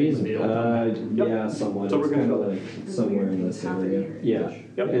 The trees. Yeah, somewhat. So we're It's gonna kind of go- like somewhere in this area. Yeah.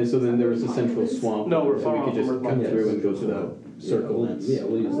 Yep. And so then there was a central swamp. No, we're that far we off could just from cut where through and go to the circle. That's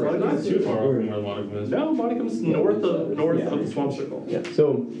We'll use Well, that. not too far off from where Lonicum is. No, Bonicum's north of the swamp circle. Yeah.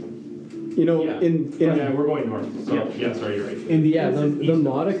 So, you know, Yeah. in Yeah, we're going north. So yeah, sorry, you're right. in the Yeah, the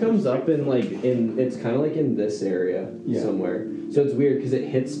modicum's up in it's kind of like in this area Yeah. somewhere. So it's weird because it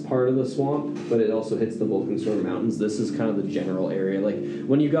hits part of the swamp, but it also hits the Vulcanstorm Mountains. This is kind of the general area. Like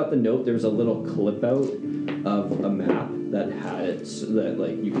when you got the note, there was a little clip out of a map that had it so that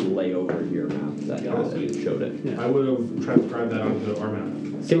like you could lay over your map that showed it. Yeah. I would have transcribed that onto our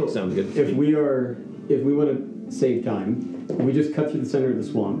map. So sounds good. if we want to save time, we just cut through the center of the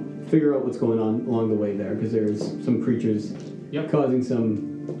swamp, figure out what's going on along the way there, because there's some creatures Yep. causing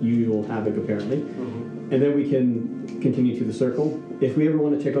some usual havoc apparently, and then we can continue to the circle. If we ever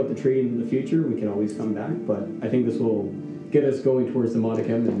want to check out the tree in the future, we can always come back. But I think this will get us going towards the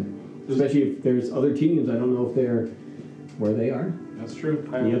modicum, and especially if there's other teams, I don't know if they're where they are. That's true.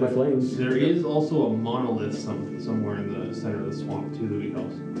 The other flames. There is also a monolith somewhere in the center of the swamp too that we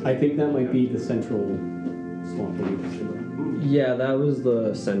helped. I think that might be the central swamp that we talked about. Yeah, that was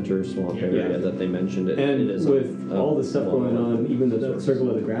the center swamp area Yeah. that they mentioned. It And is with a all the stuff going monolith. on, even the circle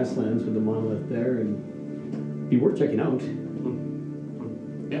of the grasslands with the monolith there, and be worth checking out.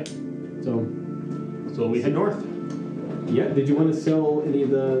 Yeah. So, So we head north. yeah, did you want to sell any of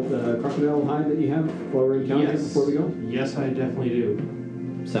the crocodile hide that you have while we're in town here before we go? Yes, I definitely do.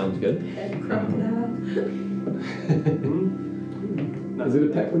 Sounds good. Head crocodile. Is it a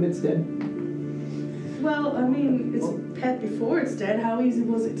pet when it's dead? Well, I mean, it's a pet before it's dead. How easy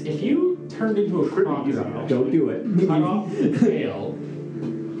was it to If kill? you turned into a crocodile, Don't do it. cut off the tail,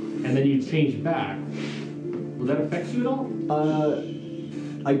 and then you change back, would that affect you at all?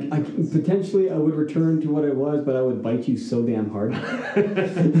 I potentially I would return to what I was, but I would bite you so damn hard.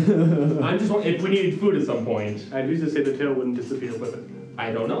 I'm just wondering if we needed food at some point. I'd used to say the tail wouldn't disappear with it.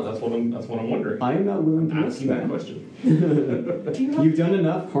 I don't know. That's what I'm wondering. I am not willing to risk Asking that that. question. Do you have You've done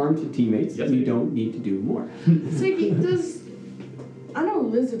enough harm to teammates. Yes, You I do. don't need to do more. Ziggy, I know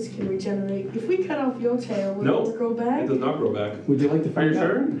lizards can regenerate. If we cut off your tail, would No. it grow back? It does not grow back. Would you like to Are you find out?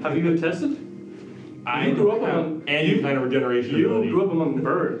 sure? Have you been tested? I You grew don't up have among- any kind of regeneration You ability. grew up among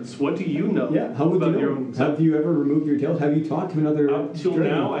birds. What do you know? Yeah, how would you about your know? own Have you ever removed your tail? Have you talked to another? Up till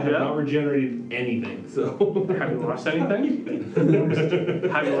dragon? now, I have Yeah. not regenerated anything. So Have you lost anything?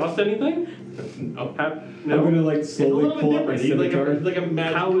 Have you lost anything? no. Have, I'm no. gonna like It's a slowly little pull bit up my different. He's scimitar. like a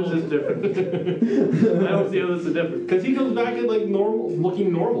magical. How is this different? I don't see how this is different. Because he comes back at like normal,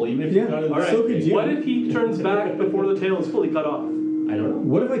 looking normal, even if Yeah. you got it. All right. So could you. What if he turns back before the tail is fully cut off? I don't know.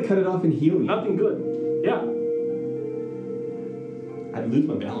 What if I cut it off and heal you? Nothing good. Yeah. I'd lose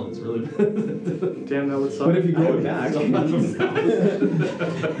my balance really. Damn, that would suck. What if you grow it back? Do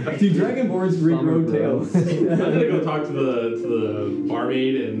dragonborns regrow tails? I'm gonna go talk to the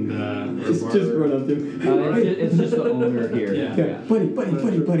barmaid and just run up to him. It's just the owner here. Yeah.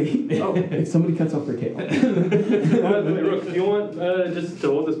 Buddy. Oh. If somebody cuts off their tail. Rook, do you want just to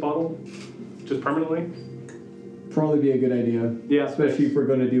hold this bottle? Just permanently? Probably be a good idea. Yeah. Especially if we're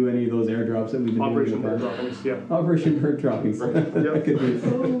going to do any of those airdrops that we've been Operation doing in Bird the past. Droppings, yeah. Operation Bird Droppings. That could be.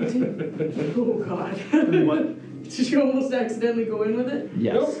 Oh, dude. Oh, God. What? Did you almost accidentally go in with it?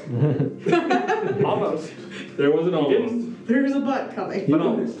 Yes. Almost. There was an You almost. didn't, There's a butt coming. but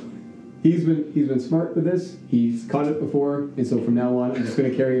almost. He's been smart with this. He's caught it before, and so from now on, I'm just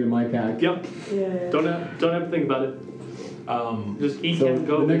going to carry it in my pack. Yep. Yeah. Don't have to think about it. Just he So can't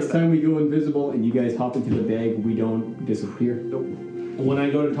go. the next into that. time we go invisible and you guys hop into the bag, we don't disappear. Nope. When I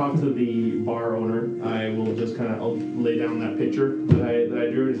go to talk to the bar owner, I will just kind of lay down that picture that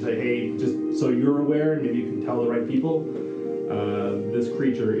I drew and say, hey, just so you're aware, and maybe you can tell the right people, this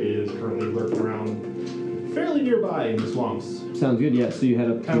creature is currently lurking around fairly nearby in the swamps, Sounds good. Yeah. So you head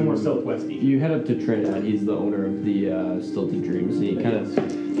up. kind of more to- southwesty. You head up to Trinidad. He's the owner of the Stilted Dreams,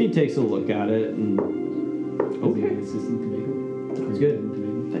 and he takes a look at it and Okay. Assistant tomato. it's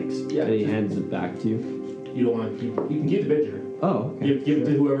good. Thanks. Yeah. And he hands it back to you. You don't want to keep. You can keep the picture. Oh. Okay. Give it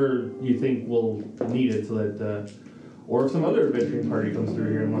to whoever you think will need it, so that, or if some other adventuring party comes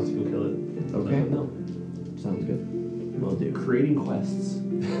through here and wants to go kill it. let Okay. them know. Sounds good. will do. Creating quests.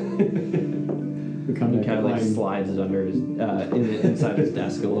 We come He back kind of to like find slides it under his inside his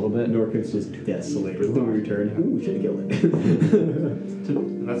desk a little bit. Norcut's just desolate when we return. Ooh, we should kill it.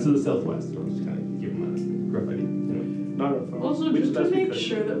 That's to the southwest. I'll just kind of give him a rough idea. Not a problem. Also, We just did the to best we make could.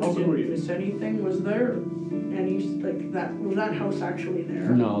 sure that we Also, didn't we- miss anything, was there any, like, was that house actually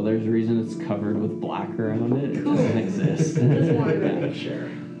there? No, there's a reason it's covered with black around it. It Cool. doesn't exist. Just wanted to make sure.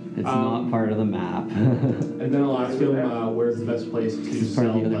 It's not part of the map. And then I'll ask him where's the best place to It's part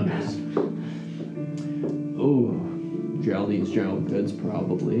of sell the other leathers. Oh, Geraldine's General Goods,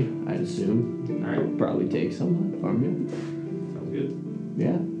 probably, I'd assume. Alright, Probably take some from you. sounds good.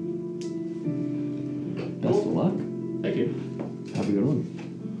 Yeah. Best of luck. Thank you. Have a good one.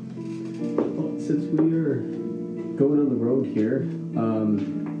 Well, since we are going on the road here,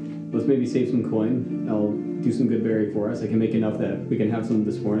 let's maybe save some coin. I'll do some good berry for us. I can make enough that we can have some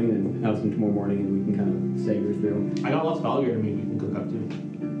this morning and have some tomorrow morning, and we can kind of stagger through. I got lots of alligator meat we can cook up too.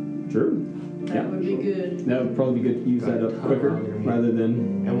 Sure. That Yeah. would be good. That would probably be good to use that up quicker rather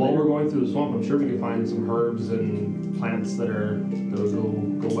than. And while we're going through the swamp, I'm sure we can find some herbs and plants that'll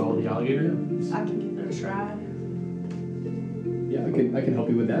go well with the alligator. I can give it a try. Yeah, I can help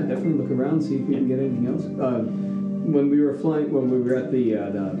you with that. Definitely look around, see if we can get anything else. When we were at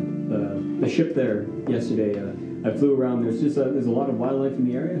the ship there yesterday, I flew around. There's a lot of wildlife in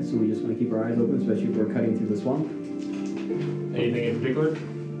the area, so we just want to keep our eyes open, especially if we're cutting through the swamp. Anything in particular?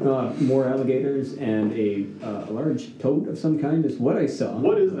 More alligators and a large toad of some kind is what I saw.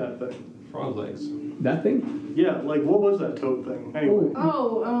 What is that thing? Frog legs. That thing? Yeah, like what was that toad thing? Anyway.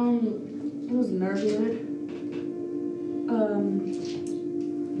 Oh, it was Nervioid.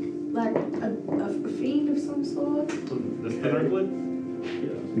 Like a fiend of some sort. The spinnerglet?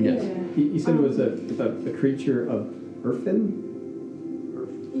 Yes. Yeah. You said it was a creature of Earthin?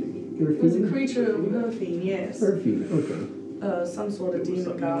 It was a creature of a fiend, yes. Earthin, okay. Some sort of demon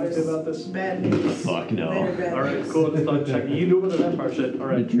Something goddess. to say about this? Bad news. Fuck no. Very bad All right, news. cool. Just thought checking. You knew about the vampire shit. All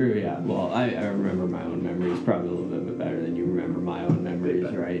right. True, yeah. Well, I remember my own memories probably a little bit better than you remember my own memories,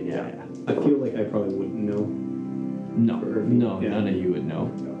 better. right? Yeah. I feel like I probably wouldn't know. No, Yeah. none of you would know.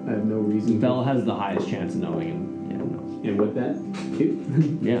 I have no reason. Belle has the highest chance of knowing, and yeah, no. And with that,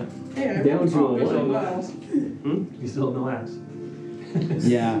 too. Yeah. Hey, I Down to rolled a really one. well. You still have no axe.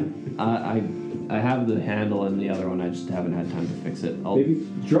 Yeah. I have the handle and the other one. I just haven't had time to fix it. Maybe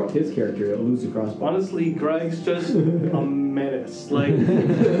drop his character, it'll lose the crossbow. Honestly, Greg's just a menace. Like,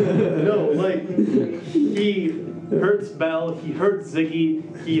 no, like, he hurts Belle, he hurts Ziggy,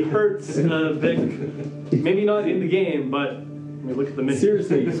 he hurts Vic. Maybe not in the game, but I mean, look at the menu.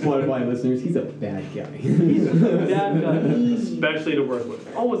 Seriously, Spotify listeners, he's a bad guy. He's a bad guy, especially to work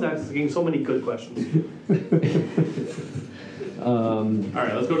with. Always asking so many good questions.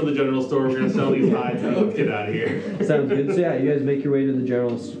 Alright, let's go to the general store. We're gonna sell these hides and let's get out of here. Sounds good. So yeah, you guys make your way to the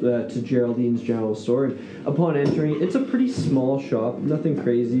to Geraldine's general store, and upon entering, it's a pretty small shop, nothing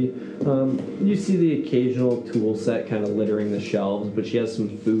crazy. You see the occasional tool set kind of littering the shelves, but she has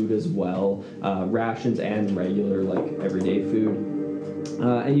some food as well, rations and regular like everyday food.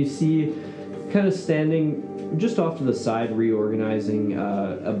 And you see, kind of standing just off to the side, reorganizing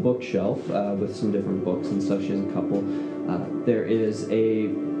a bookshelf with some different books and stuff. She has a couple. There is a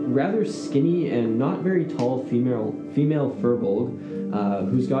rather skinny and not very tall female furbolg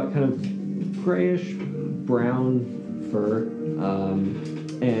who's got kind of grayish brown fur,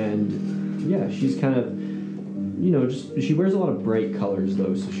 and yeah, she's kind of, you know, just she wears a lot of bright colors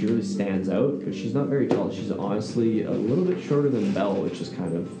though, so she really stands out because she's not very tall. She's honestly a little bit shorter than Belle, which is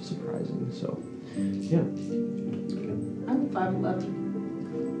kind of surprising. So yeah. I'm 5'11".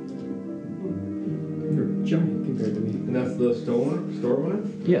 You're giant compared to me. And that's the store owner?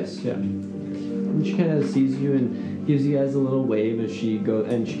 Yes, yeah. And she kind of sees you and gives you guys a little wave as she goes,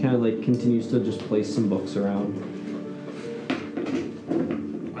 and she kind of like continues to just place some books around.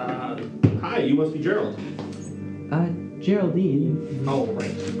 Hi, you must be Gerald. Geraldine. Oh,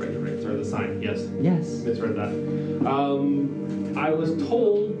 right. Sorry, the sign. Yes, Yes. misread that. I was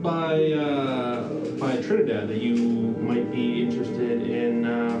told by Trinidad that you might be interested in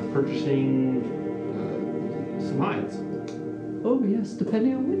purchasing some hides. Oh yes,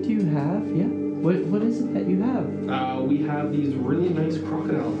 depending on what you have, yeah. What is it that you have? We have these really nice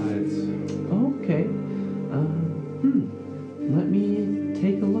crocodile hides. Okay. Let me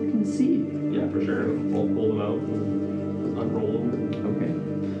take a look and see. Yeah, for sure. We'll pull them out and unroll them. Okay.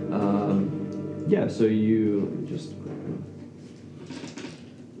 Yeah, so you just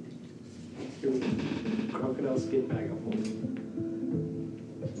Crocodile skin bag of holding.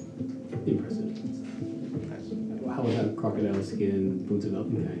 Impressive. How would that crocodile skin boots of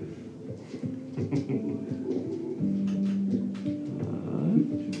elfin kind?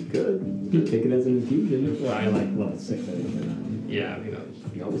 You take it as an infusion. Well, I like level 6, I think. Yeah, I think that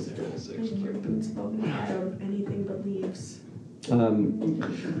would be almost level 6. Your boots about made out of anything but leaves.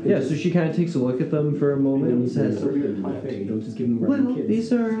 Yeah, so she kind of takes a look at them for a moment and says, Don't just give them "Well, random kids.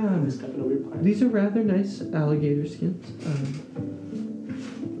 these are rather nice alligator skins.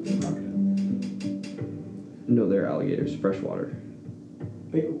 No, they're alligators, freshwater.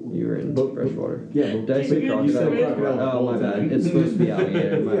 You were in freshwater. Yeah, Did I say you said crocodile? crocodile. Oh, my bad. It's supposed to be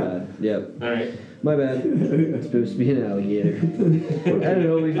alligator. My bad. Yep. All right. My bad. It's supposed to be an alligator. I don't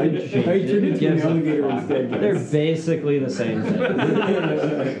know. We've been I turned into an alligator instead. They're basically the same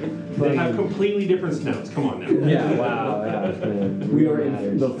thing. They have completely different snouts. Come on now. Yeah. Wow. Yeah. We are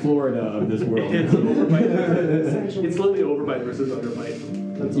in the Florida of this world. It's overbite. It's literally overbite versus underbite.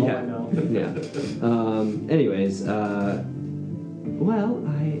 That's all I know. Yeah. Anyways, well,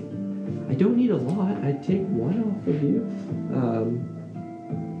 I don't need a lot. I'd take one off of you.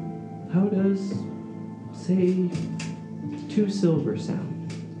 How does, say, 2 silver sound?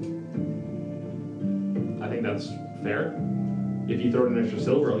 I think that's fair. If you throw in an extra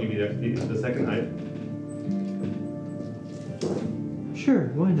silver, I'll give you the second height.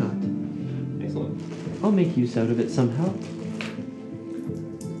 Sure, why not? Excellent. I'll make use out of it somehow. Do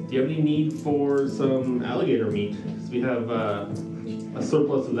you have any need for some alligator meat? Because we have a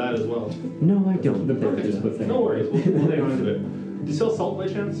surplus of that as well. No, I don't. The perfect thing. No worries, we'll hang on to it. Do you sell salt by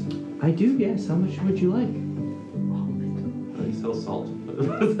chance? I do, yes. How much would you like? Oh, you sell salt?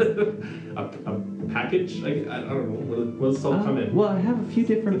 a package? I don't know. What does salt come in? Well, I have a few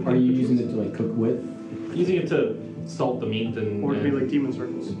different. Are you using it to like cook with? Using it to salt the meat and Or it could be like demon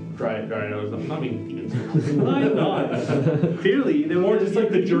circles. dry it. I'm not making demons. I'm not. Clearly, they More were just like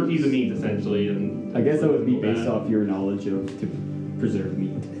the jerky the meat essentially, and I guess that would be Bad. based off your knowledge of to preserve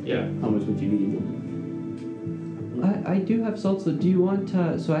meat. Yeah. How much would you need? I do have salts. So do you want?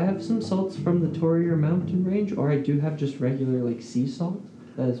 So I have some salts from the Torrier Mountain Range, or I do have just regular like sea salt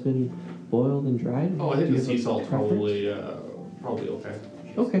that has been boiled and dried. Oh, I Do think you the have sea a salt's preference? probably okay.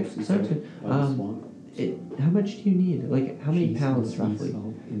 Okay, sounds good. How much do you need? Like how many pounds roughly,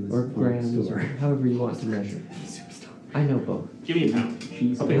 or grams, or however you want to measure? I know both. Give me a pound.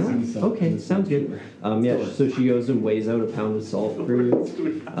 Okay, Okay, sounds good. Yeah, so she goes and weighs out a pound of salt for you.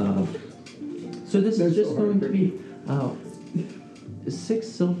 So this is just going to be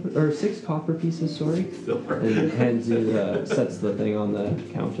 6 copper pieces. Sorry, Silver. and hands you sets the thing on the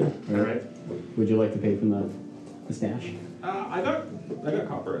counter. All right. Would you like to pay from the stash? I got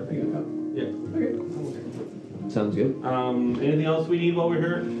copper. I think. Yeah. Okay. Sounds good. Anything else we need while we're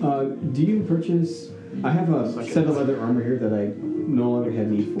here? Do you purchase? I have a set of leather armor here that I no longer have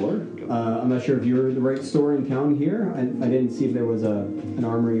need for. I'm not sure if you're the right store in town here. I didn't see if there was an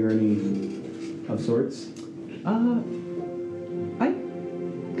armory or any of sorts. I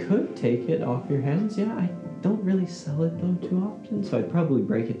could take it off your hands. Yeah, I don't really sell it though too often, so I'd probably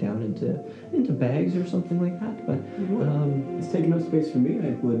break it down into bags or something like that. But It's taking up space for me.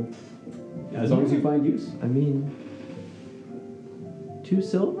 I would, as long as you find use. I mean, 2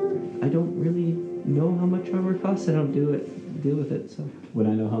 silver? I don't really know how much armor costs. I don't deal with it. So Would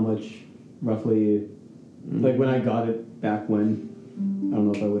I know how much roughly? Like when I got it back when. I don't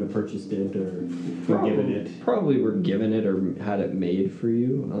know if I would have purchased it or given it. Probably were given it or had it made for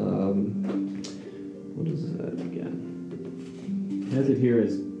you. What is that again? It has it here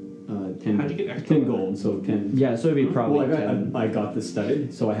as 10, How'd you get extra 10 gold, so 10. Yeah, so it'd be probably Well, 10. I got the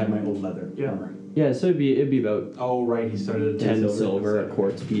studded, so I had my old leather Yeah. armor. Yeah, so it'd be about Oh right, he started at 10 silver, a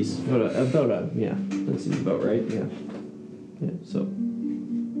quartz piece. About a yeah. That seems about right. Yeah. Yeah. So.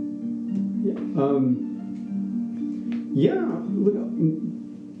 Yeah. Yeah. Look.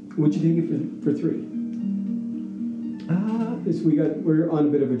 Would you take it for 3? We're on a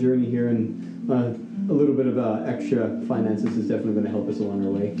bit of a journey here, and a little bit of extra finances is definitely going to help us along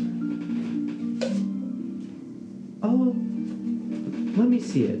our way. Oh, let me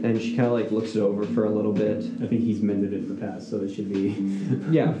see it. And she kind of like looks it over for a little bit. I think he's mended it in the past, so it should be.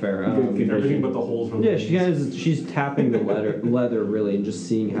 Yeah, fair. everything but the holes from Yeah, she's tapping the leather really and just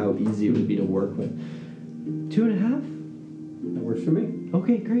seeing how easy it would be to work with. 2.5? That works for me.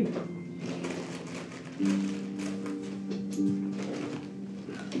 Okay, great.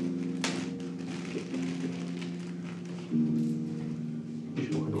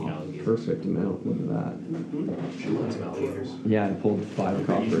 Perfect amount. Look at that. Should want some alligators. Yeah, I pulled 5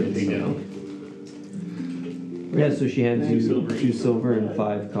 copper. Big down. Yeah, so she hands you Silver 2 each. silver and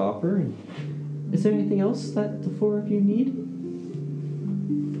 5 copper. Is there anything else that the 4 of you need?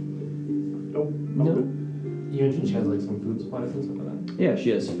 Nope. No? You mentioned she has like some food supplies and stuff like that. Yeah, she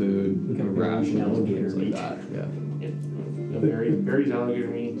has food, Okay, ration, alligator things like meat. that. Yeah. Yeah. Berries, alligator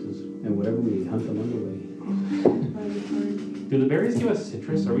meat is and whatever we hunt along the way. Do the berries give us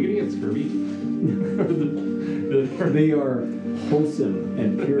citrus? Are we gonna get scurvy? They are wholesome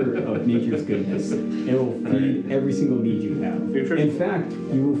and pure of nature's goodness. It will feed every single need you have. Nutrition. In fact,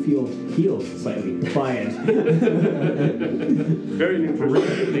 you will feel healed slightly by it. Very nutritious.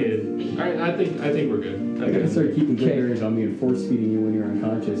 Rejuvenated. All right, I think we're good. I gotta start keeping good berries on me and force feeding you when you're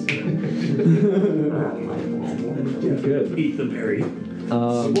unconscious. Good. Eat the berry.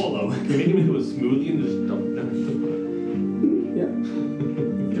 Swallow. Can you make him into a smoothie and just dump it down?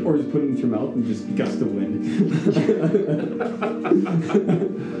 Yeah. Or just put it in your mouth and just gust of wind.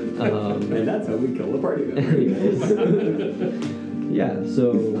 And that's how we kill a party member. Yeah,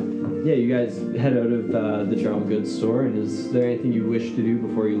 so yeah, you guys head out of the Drowned Goods store, and is there anything you wish to do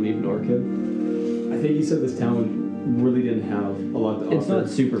before you leave Norkiv? I think you said this town really didn't have a lot to offer. It's not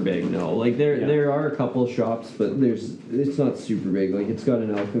super big, no. Like there are a couple shops, but it's not super big. Like it's got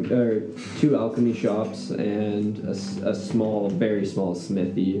two alchemy shops and a small, very small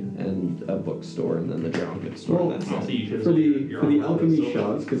smithy and a bookstore, and then the Drowned Goods store. Well, That's I'll it. see you For the alchemy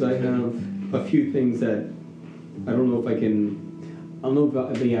shops, because I have a few things that I don't know if I don't know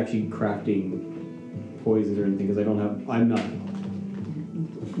about they actually crafting poisons or anything, because I'm not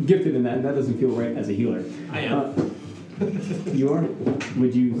gifted in that, and that doesn't feel right as a healer. I am. You are?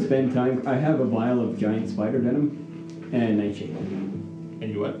 Would you spend time? I have a vial of giant spider venom and nightshade. And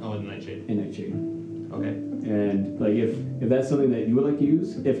you what? Oh, and nightshade. And nightshade. Okay. And like if that's something that you would like to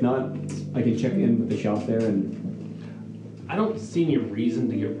use, if not, I can check in with the shop there and. I don't see any reason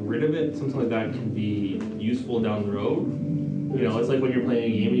to get rid of it. Something like that can be useful down the road. You know, it's like when you're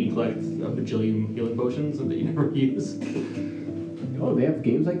playing a game and you collect a bajillion healing potions that you never use. Oh, they have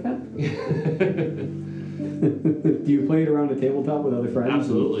games like that? Do you play it around a tabletop with other friends?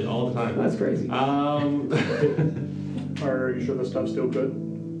 Absolutely, all the time. That's crazy. Are you sure the stuff's still good?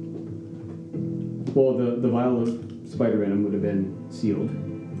 Well, the vial of spider venom would have been sealed,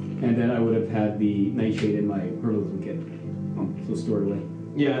 and then I would have had the nightshade in my herbalism kit, so stored away.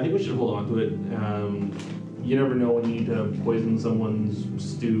 Yeah, I think we should hold on to it. You never know when you need to poison someone's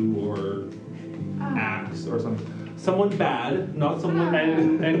stew or axe or something. Someone bad, not someone.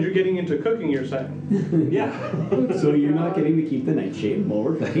 And you're getting into cooking, you're saying? Yeah. So you're not getting to keep the nightshade while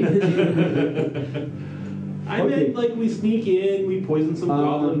we're cooking. I meant like we sneak in, we poison some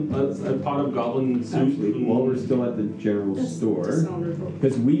goblin, a pot of goblin soup. Actually, while we're still at the general store,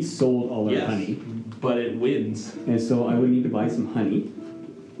 because we sold all our honey, but it wins. and so I would need to buy some honey.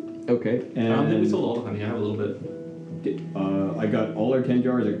 Okay. I don't think we And sold all the honey. I have a little bit. I got all our 10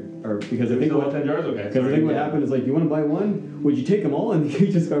 jars, or because I think Still have 10 jars? Okay. Because I think what happened is like, you want to buy one? Would you take them all? And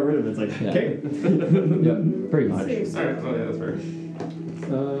you just got rid of it. It's like, Yeah. okay. Yeah, pretty much. Saves. All right. Oh yeah, that's fair.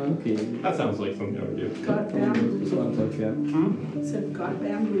 Okay. That sounds like something I would do. Got bamboozled. So I'll touch that. Said got Let me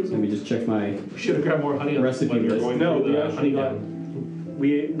bamboozled. just check my. We should have grabbed more honey on Recipe when we were list. going No, through we the actually honey got. gun.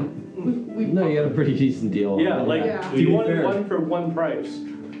 We No, you got a pretty decent deal. yeah, on like it. Yeah. you To be wanted fair. one for one price,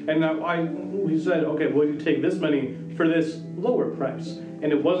 and now we said, okay, well you take this many for this lower price,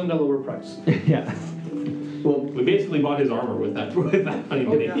 and it wasn't a lower price. Yeah. Well, We basically bought his armor with that honey Oh,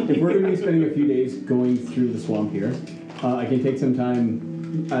 money. yeah. if we're going to be spending a few days going through the swamp here, I can take some time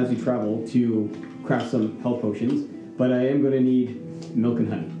as we travel to craft some health potions, but I am going to need milk and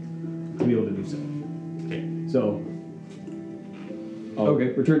honey to be able to do so. Okay. So, I'll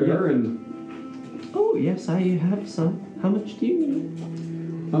Okay. return to her and Oh yes, I have some. How much do you need?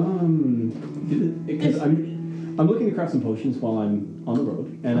 because I'm looking to craft some potions while I'm on the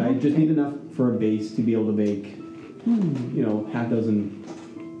road, and I just need enough for a base to be able to make, half dozen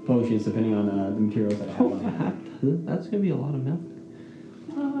potions depending on the materials that I have. Oh, on hand. that's gonna be a lot of milk.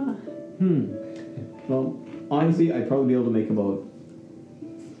 Well, honestly, I'd probably be able to make about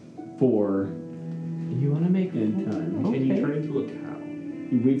 4 You want to make in time. Can you Okay. turn into a cow?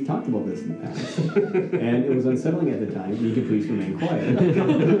 We've talked about this in the past, and it was unsettling at the time. You can please remain quiet.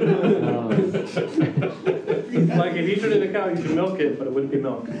 Like if you turned into a cow, you could milk it, but it wouldn't be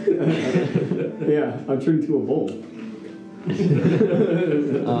milk. Yeah, I'm turned into a bull.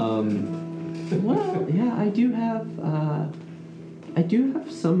 Well, yeah, I do have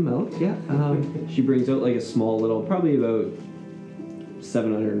some milk. Yeah. She brings out like a small little, probably about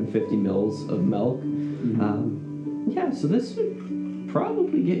 750 mils of milk. Yeah, so this would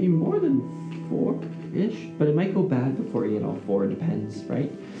probably get you more than 4-ish, but it might go bad before you get all 4. Depends, right?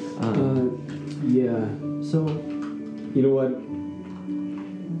 Yeah. So You know what?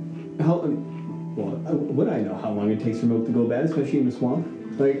 Would I know how long it takes for milk to go bad, especially in the swamp?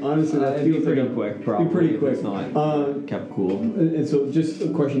 Like, honestly, that it'd be feels pretty like quick, probably. Be pretty if quick. It's not kept cool. And so, just a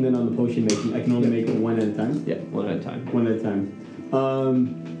question then on the potion making. I can only make it one at a time. Yeah, one at a time. One at a time.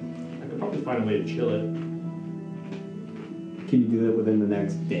 probably find a way to chill it. Can you do that within the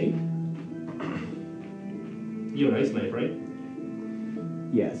next day? You have an ice knife, right?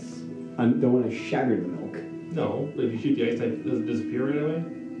 Yes. I don't want to shatter the milk. No, but if you shoot the ice knife, does it disappear right away?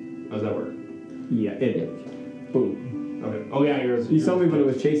 How does that work? Yeah, it. Boom. Okay. Oh yeah, yours. You saw me when I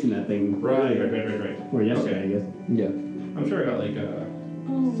was chasing that thing. Right. Or yesterday, I guess. Yeah. I'm sure I got like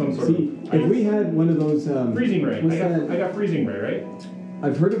some sort See, if we had one of those. freezing ray. What's I that? got freezing ray, right?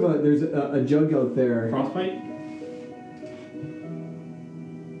 I've heard of there's a jug out there. Frostbite.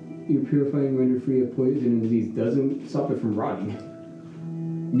 You're purifying render free of poison and disease doesn't stop it from rotting.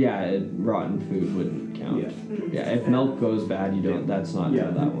 Yeah, rotten food wouldn't count. Yeah, if milk goes bad, you don't. That's not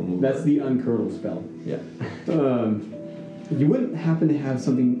how that one will That's work. the uncurdle spell. Yeah. You wouldn't happen to have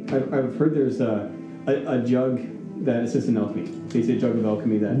something. I've heard there's a jug that assists in alchemy. So you say jug of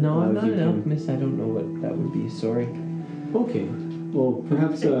alchemy that. No, I'm allows not you an to- alchemist. I don't know what that would be. Sorry. Okay. Well,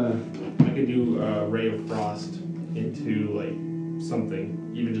 perhaps. I could do a ray of frost into like something,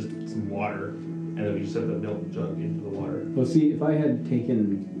 even just some water, and then we just set the milk jug into the water. Well, see, if I had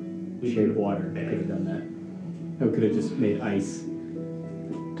taken We shade could- water, I could have done that. I could have just made ice.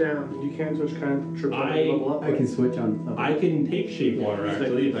 Damn, you can't switch kind of trip I- level up. I can switch on. I can take shape water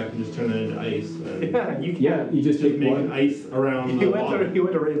actually if I can just turn it into ice. And Yeah, you can. Yeah, you just just take make water. ice around the You water. went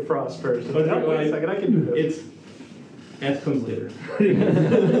to Ray of Frost first. Okay, No, wait well, a second, I can do this. It's S comes later. Yeah,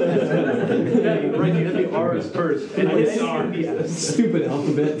 right, you hit the R's first. And I then hit you R. hit the S. Stupid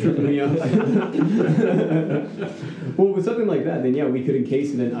alphabet tripping me up. Well, with something like that, then yeah, we could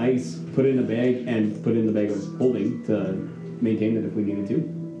encase it in ice, put it in a bag, and put it in the bag of holding to maintain it if we needed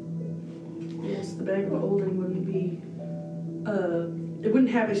to. Yes, the bag of holding wouldn't be. It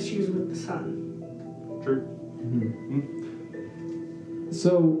wouldn't have issues with the sun. True.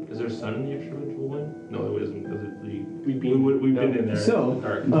 So, Is there sun in the extra-dimensional one? No, it isn't. Because We've we've been in there. So,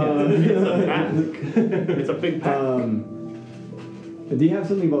 Alright. It's a big pack. do you have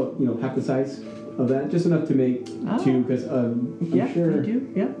something about half the size of that, just enough to make two? Because I'm sure. I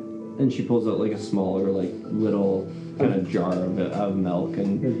do. Yeah. And she pulls out like a smaller, like little kind of jar of milk,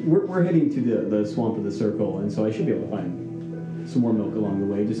 and We're heading to the swamp of the circle, and so I should be able to find some more milk along the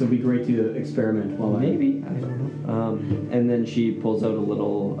way. Just it'll be great to experiment while maybe I don't know. And then she pulls out a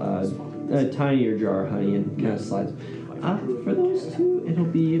little, a tinier jar of honey and kind of slides. For those two, it'll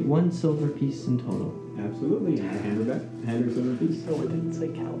be 1 silver piece in total. Absolutely, and hand her back, hand her silver piece. No, it didn't say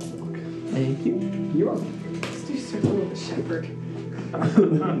cow milk. Thank you. You're welcome. Let's do circle of the shepherd. I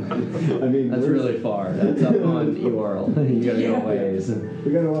mean, That's really far. That's up on Eorl. You gotta go ways.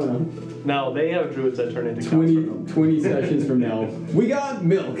 we got Now, they have druids that turn into cows. 20 sessions from now. We got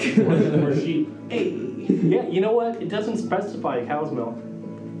milk. Or sheep. Hey. Yeah, you know what? It doesn't specify cow's milk.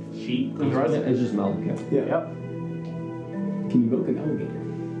 Sheep. In the rest of it. It's just milk. Yeah. Yeah. Yep. Can you milk an alligator?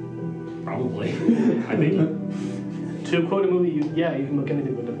 Probably. I think. To quote a movie, you can milk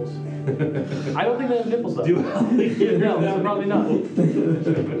anything with nipples. I don't think they have nipples though. Do No, probably not.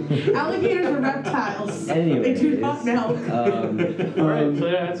 Alligators are reptiles. Anyway, They do not milk. Alright, so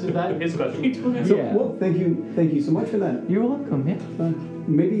that answers that. His question. So, Yeah. well, thank you so much for that. You're welcome. Yeah.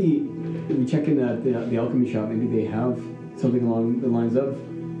 Maybe if we check in at the alchemy shop. Maybe they have something along the lines of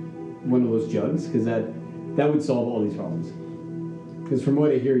one of those jugs, because that would solve all these problems. Because from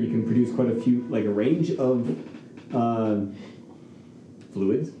what I hear, you can produce quite a few, like a range of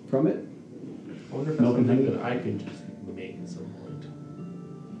fluids from it. I wonder if Milk that's and something honey. that I can just make at some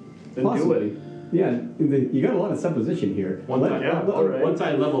point. Then Possibly. Yeah, you got a lot of supposition here. Once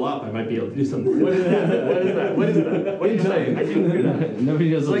I level up, I might be able to do something. What is that? What is that? What is that? What are you saying? I didn't hear that. Nobody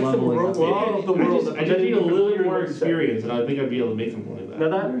does It's a like some leveling rogue up. law of the world. I just need a little bit more experience, and I think I'd be able to make something like that. Now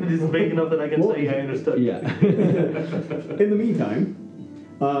that is vague enough that I can say I understood. Yeah. In the meantime,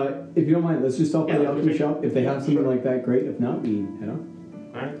 if you don't mind, let's just stop by the alchemy shop. If they have something like that, great. If not, we head on.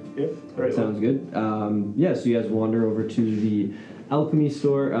 Alright. Yep. Right. Sounds good. Yeah, so you guys wander over to the alchemy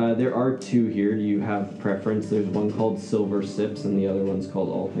store. There are two here. Do you have preference? There's one called Silver Sips, and the other one's called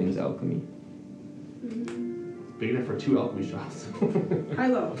All Things Alchemy. Big enough for 2 alchemy shops. Hi,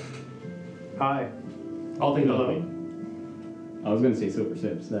 low. Hi. All things Hello. alchemy. I was going to say silver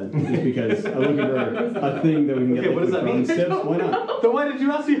sips, just because I'm looking for a thing that we can get. Okay, what does that from mean? Sips, why not? Then why did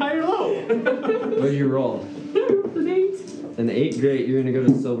you ask me high or low? What did you roll? The date. An 8, great. You're gonna go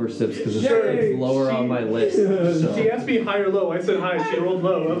to Silver Sips because it's lower on my list. She So. asked me high or low. I said high. She rolled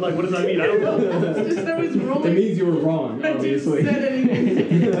low. I'm like, what does that mean? I don't know. It's just I was It rolling. means you were wrong, I didn't obviously. said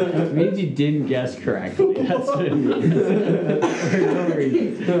anything. It means you didn't guess correctly. That's what it means. For no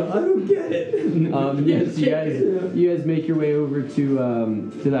reason. I don't get it. Yes, you guys make your way over to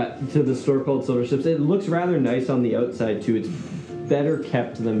the store called Silver Sips. It looks rather nice on the outside too. It's better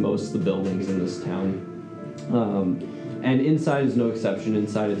kept than most of the buildings in this town. And inside is no exception.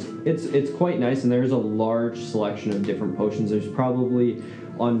 Inside it's quite nice, and there's a large selection of different potions. There's probably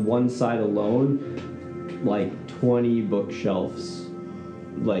on one side alone like 20 bookshelves,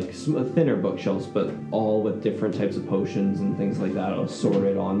 like thinner bookshelves, but all with different types of potions and things like that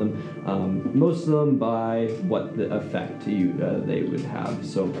assorted on them. Most of them by what the effect they would have.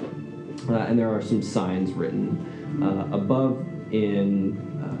 So, and there are some signs written above in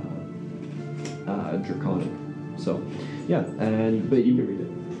Draconic. So, yeah, but you can read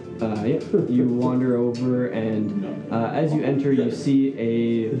it. You wander over, and as you enter, you see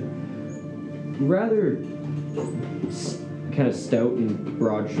a rather kind of stout and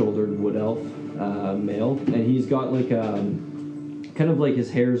broad-shouldered wood elf male, and he's got like kind of like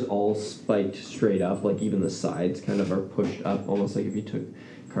his hair's all spiked straight up, like even the sides kind of are pushed up, almost like if you took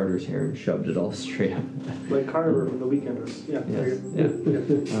Carter's hair and shoved it all straight up. Like Carter from The Weekenders. Yeah. Yes.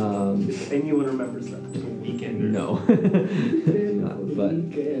 Yeah. If anyone remembers that. Weekenders. No. But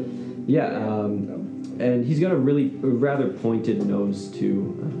yeah, and he's got a rather pointed nose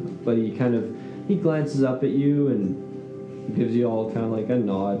too, but he glances up at you and gives you all kind of like a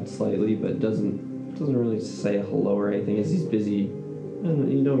nod slightly, but doesn't really say hello or anything as he's busy.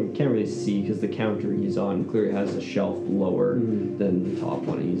 You can't really see because the counter he's on clearly has a shelf lower than the top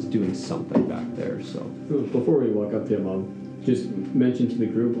one. He's doing something back there. So before we walk up to him, I'll just mention to the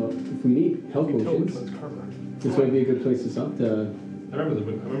group, if we need health potions, this might be a good place to stop. I remember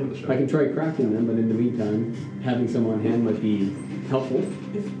the show. I can try crafting them, but in the meantime, having some on hand might be helpful.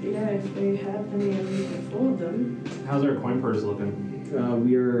 If they have any and we can afford them. How's our coin purse looking?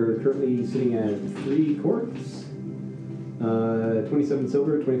 We are currently sitting at 3 quarts, 27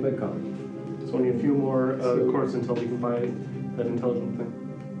 silver, 25 copper. It's only a few more quarters until we can buy that intelligent thing.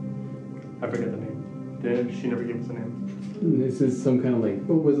 I forget the name. She never gave us a name. This is some kind of like,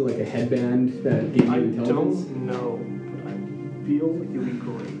 what was it, like a headband that gave you intelligence? I don't know, but I feel like it would be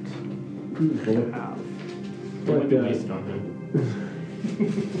great to have. It might be wasted on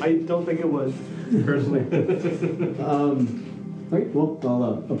him. I don't think it was, personally. Alright, well,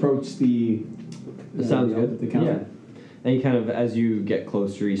 I'll approach the... sounds good. The counter. Yeah. And he kind of, as you get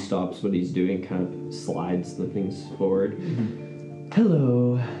closer, he stops what he's doing, kind of slides the things forward.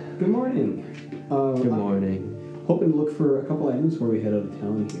 Hello. Good morning. Good morning. Hoping to look for a couple items before we head out of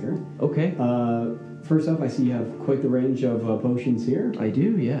town here. Okay. First off, I see you have quite the range of potions here. I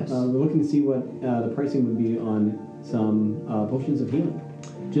do, yes. We're looking to see what the pricing would be on some potions of healing.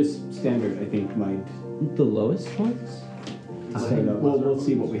 Just standard, I think, might... The lowest ones? We'll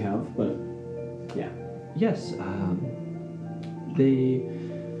see what we have, but yeah. Yes, they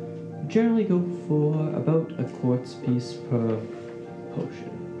generally go for about a quartz piece per potion.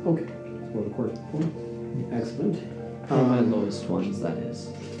 Okay, so a quartz. Excellent. For my lowest ones, that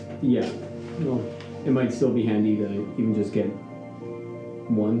is. Yeah. Well, it might still be handy to even just get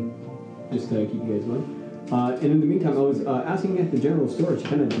one, just to keep you guys going. And in the meantime, I was asking at the general store. She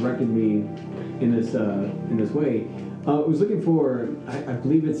kind of directed me in this way. I was looking for, I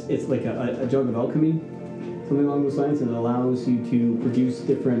believe it's like a jug of alchemy, something along those lines, and it allows you to produce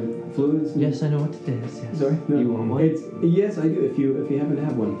different fluids. Yes, I know what it is. Yes. Sorry? No. You want one? Yes, I do, if you happen to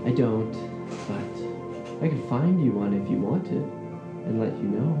have one. I don't, but I can find you one if you want it, and let you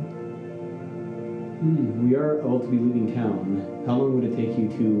know. We are about to be leaving town. How long would it take you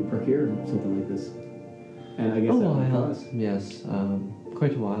to procure something like this? And I guess a that would while. cost. Yes,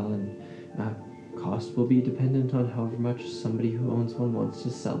 quite a while, and cost will be dependent on however much somebody who owns one wants to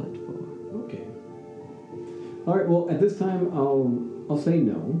sell it for. Okay. All right. Well, at this time, I'll say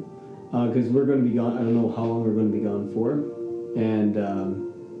no, because we're going to be gone. I don't know how long we're going to be gone for, and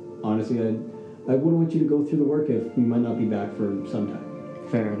honestly, I wouldn't want you to go through the work if we might not be back for some time.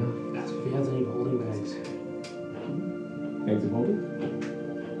 Fair enough. Ask if he has any holding bags. Bags of holding.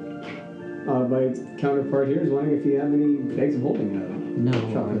 My counterpart here is wondering if you have any bags of holding. No,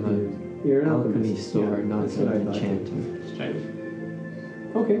 chocolate. I'm You're an an alchemy alchemist. store, Yeah, not that's what I an thought. enchanter. Just checking.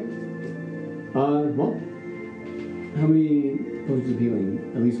 Okay. Well, how many potions of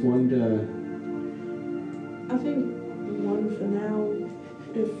healing? At least one to... I think one for now,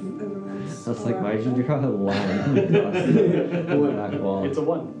 if everyone's. That's like, why alright did you with draw a line across the back wall? It's a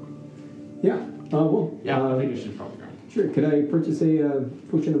 1. Yeah. Well. Yeah, I think we should probably grab it. Sure. Could I purchase a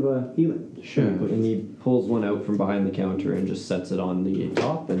potion of healing? Sure. And he pulls one out from behind the counter and just sets it on the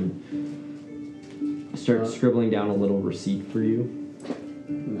top and starts scribbling down a little receipt for you.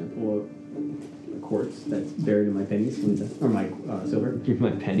 And I pull out a quartz that's buried in my pennies, or my silver. Give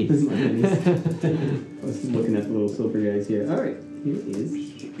my pennies. My pennies. I was looking at the little silver guys here. All right. Here is.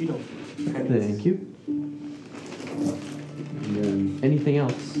 We don't. Thank you. And then Anything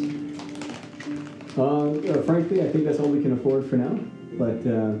else? Frankly, I think that's all we can afford for now. But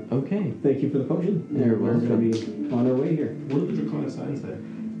Okay. thank you for the potion. You're We're going to be on our way here. What do the draconic signs say?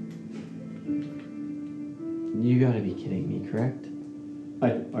 You gotta be kidding me, correct?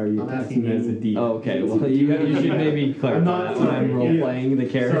 Are you I'm asking asking me as a you. D? Oh, okay. Well, you should maybe clarify not- that when I'm role playing the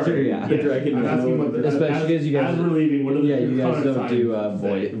character. Sorry. Yeah. The dragon I'm knows asking what the, Especially as, because you guys- as we're leaving, what are the Yeah, you guys draconic don't do signs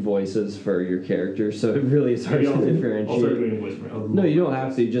say? voices for your characters, so it really is hard Maybe to I'll start differentiate. doing voice for it. No, you don't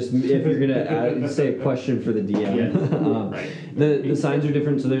have to. Just if you're gonna say a question for the DM. Yeah. Right. The signs are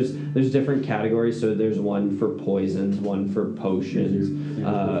different. So there's different categories. So there's one for poisons, one for potions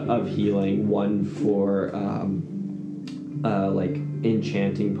of healing, one for like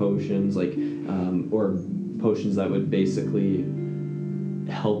enchanting potions, like or potions that would basically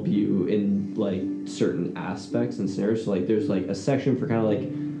help you in like certain aspects and scenarios. So like there's like a section for kind of like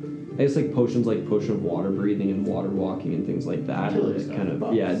I guess like potions like potion of water breathing and water walking and things like that. Utility Like, kind of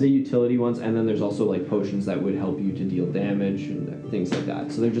stuff. the utility ones, and then there's also like potions that would help you to deal damage and things like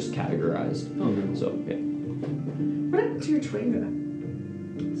that. So they're just categorized. Okay. So yeah. What happened to your Chwinga?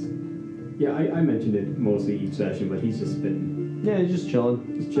 Yeah, I mentioned it mostly each session, but he's just been Yeah, he's just chilling.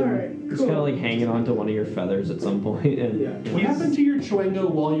 just chilling. Alright, Just cool. kind of like hanging on to one of your feathers at some point. And Yeah. What happened to your Chwenga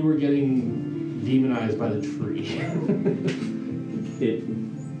while you were getting demonized by the tree?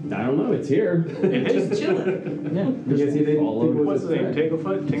 I don't know. It's here. Just chilling. yeah, I guess just he didn't followed. think it What's his name?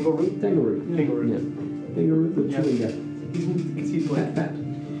 Tanglefoot? Tangleroot? Tangleroot. Tangleroot. Yeah. Tangleroot the Yeah. chewing guy. He's like, Fat.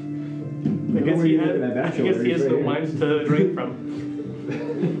 I guess he has no mind. mind to drink from.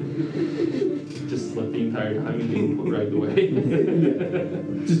 Just slept the entire time and being dragged away.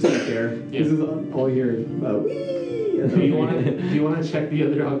 Just don't care. Yeah. This is all here. Wee! Do you want to check the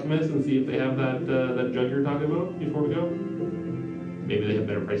other alchemists and see if they have that jug you're talking about before we go? Maybe they have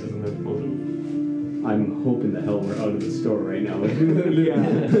better prices than their potions. I'm hoping the hell we're out of the store right now.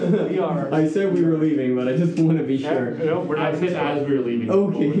 Yeah, we are. I said we were leaving, but I just want to be sure. No, we're not. I said as we were leaving.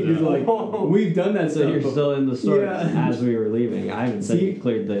 Okay, What was he's that? like, we've done that So stuff. you're before. still in the store Yeah. as we were leaving. I haven't said See, you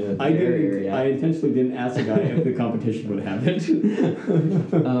cleared the I area didn't. yet. I intentionally didn't ask the guy if the competition would have it.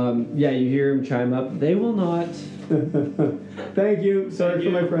 Yeah, you hear him chime up. They will not. Thank you. Sorry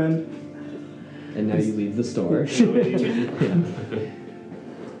for my friend. And now you leave the store.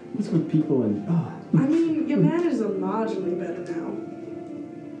 What's with people and I mean, your manners are marginally better now.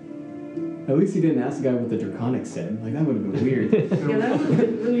 at least he didn't ask the guy what the Draconic said. Like that would have been weird. Yeah, that would have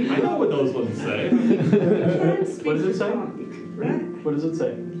been really I know what those ones say. Can't speak What does it say? Draconic, right? What does it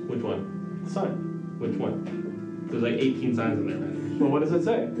say? Which one? The sign. Which one? There's like 18 signs in there, man. Well, what does it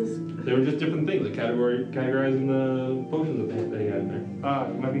say? They were just different things, like categorizing the potions that they had in there.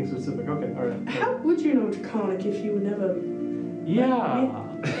 Am I being specific? Okay, all right. How would you know Draconic if you never... Yeah.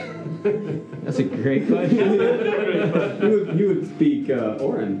 That's a great question. you would speak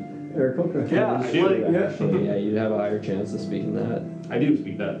Orin or Kokra. Yeah, Actually, yeah, you'd have a higher chance of speaking that. I do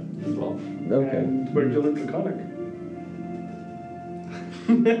speak that as well. Okay. And where did you learn Draconic?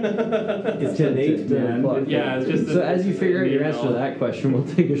 It's 10-8, man. Yeah, it's just So as you figure out your answer to that question, we'll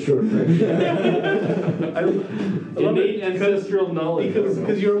take a short break. I love Innate it ancestral knowledge.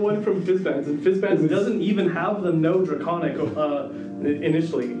 because you're one from Fizzbands, and Fizzbands doesn't even have them know Draconic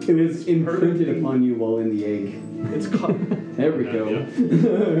initially. It was imprinted upon you while in the egg. It's called. There we go. Yeah.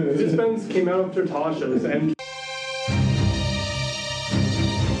 Fizzbands came out after Tasha's, and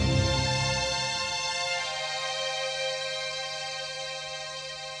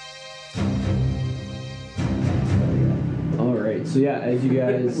All right. So yeah, as you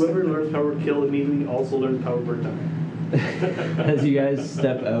guys whoever learns Power Kill immediately also learns Power Burn Down. as you guys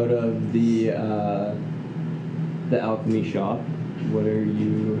step out of the alchemy shop, where are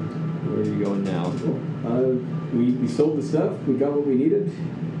you going now? We sold the stuff. We got what we needed.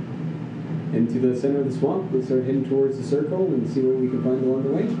 Into the center of the swamp. Let's start heading towards the circle and see what we can find along the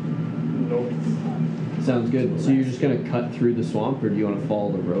way. Nope. Sounds good. So you're just gonna cut through the swamp, or do you want to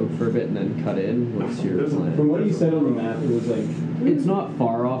follow the road for a bit and then cut in? What's your plan? From what you said on the map, it was like, It's not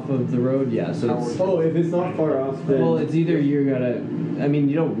far off of the road, yeah. So it's oh, if it's not far off, then well, it's either you're gonna. I mean,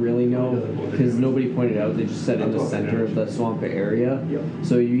 you don't really know because nobody pointed out. They just said in the center of the swamp area. Yep.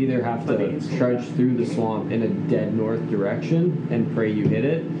 So you either have to trudge through the swamp in a dead north direction and pray you hit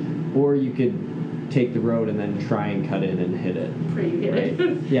it, or you could take the road and then try and cut in and hit it. Pray you hit Right?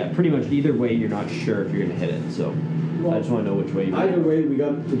 it. Yeah, pretty much either way, you're not sure if you're gonna hit it. So I just want to know which way you. either way, we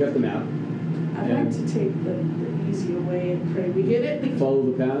got the map. I'd like to take the easier way and pray we hit it. Follow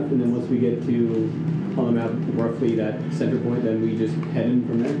the path, and then once we get to on the map roughly that center point, then we just head in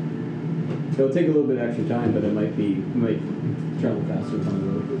from there. It'll take a little bit extra time, but it might travel faster on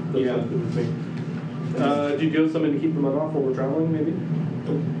the road. Yeah. Do you have something to keep the mud off while we're traveling, maybe?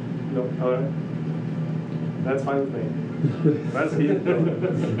 No. All right. That's fine with me. That's me.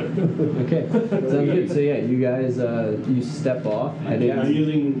 Okay, sounds good. So yeah, you guys, you step off. I'm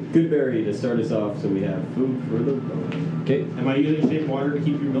using Goodberry to start us off, so we have food for the road. Okay. Am I using shape water to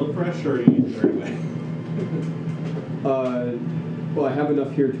keep your milk fresh, or are you using it right away? Well, I have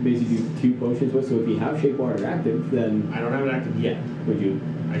enough here to basically do 2 potions with, so if you have shape water active, then I don't have it active yet. would you?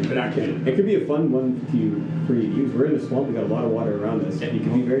 I could activate it. It could be a fun one for you to use. We're in a swamp, we got a lot of water around us. Yeah. You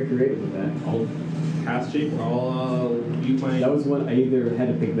can be very creative with that. I'll cast shape. I'll use my. That was one I either had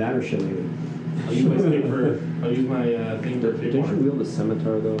to pick that or Shillelagh. I'll use my stick for. I'll use my thing for shape Didn't you water. wield a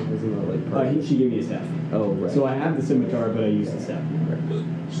scimitar though? Isn't that like part of it? She gave me a staff. Oh right. So I have the scimitar, but I use the staff.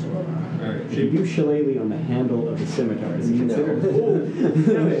 Alright, If you use Shillelagh on the handle of the scimitar, is it No.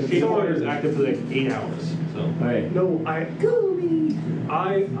 considered? shape water is active for like 8 hours. So. Alright. No, I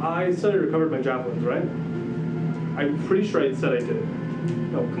said I recovered my javelins, right? I'm pretty sure I said I did.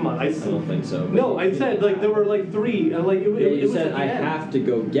 No, come on. I don't think so. but No, you- I said like there were like 3, and like it, Yeah, it you was said at the I end. have to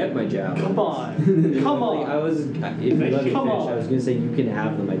go get my javelin. Come on, come Like, I on. was, if you let me finish, Come I on. was gonna say you can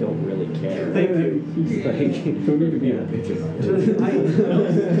have them. I don't really care. Thank you. Like, Don't need to be a bitch about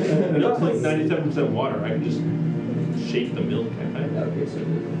it. Milk's like 97% water. I can just shake the milk, can't I? Okay, so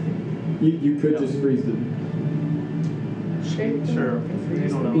You could just freeze them. Shape them Sure. up and freeze You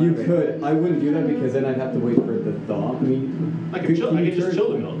don't them. know. You could. I wouldn't do that because then I'd have to wait for the thaw. I mean, I could chill. I you could just turn-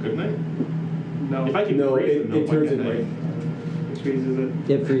 chill the milk, couldn't I? No, If I can No, freeze it the milk, turns why it can't I? right. it freezes it.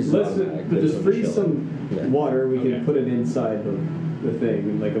 it freezes. Let's automatically, just so freeze chill. some Yeah. water. We Okay. can put it inside the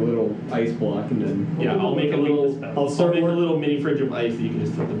thing, like a little ice block, and then Yeah, I'll make a little. I'll start make a work- little mini fridge of ice that you can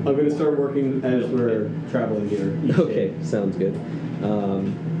just put them. I'm gonna start working as we're traveling here. each Okay, day. sounds good.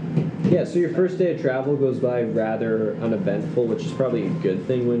 Yeah, so your first day of travel goes by rather uneventful, which is probably a good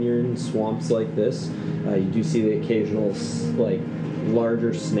thing when you're in swamps like this. You do see the occasional, like,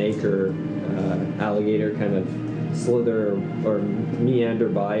 larger snake or alligator kind of slither or meander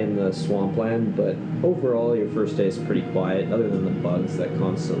by in the swampland, but overall, your first day is pretty quiet, other than the bugs that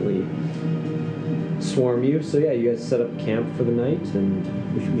constantly swarm you. So yeah, you guys set up camp for the night, and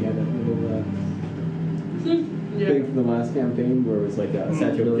Wish we had that little thing from the last campaign where it was like a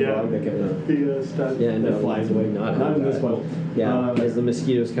statue of the Yeah. dog that kept The stat. yeah, no, that flies away. Not Not in that. this one. Yeah, as the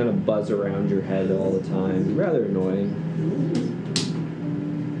mosquitoes kind of buzz around your head all the time. Rather annoying.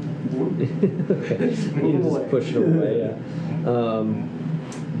 Okay. You just push it away, yeah.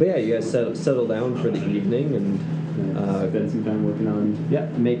 But yeah, you guys settle down for the evening and spend some time working on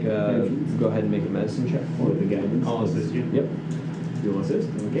make a go ahead and make a medicine check for with the guidance. I'll assist you. Yep. You'll assist.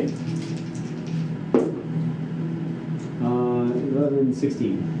 Okay. 11,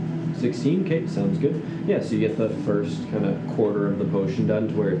 16. 16, okay, sounds good. Yeah, so you get the first kind of quarter of the potion done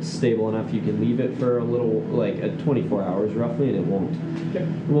to where it's stable enough you can leave it for a little, like 24 hours roughly, and it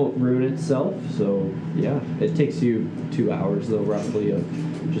won't ruin itself. So yeah, it takes you 2 hours though roughly of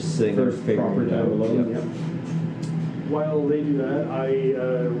just sitting there First figuring proper it time out. alone. Yep. Yep. While they do that, I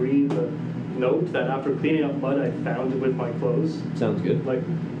read the note that after cleaning up mud, I found with my clothes. Sounds good. Like,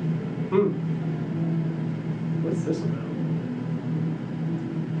 what's this about?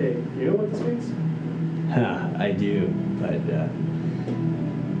 Hey, you know what this means? I do, but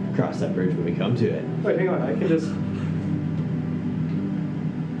cross that bridge when we come to it. Wait, hang on. I can just.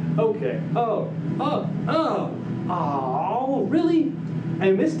 Okay. Oh, really?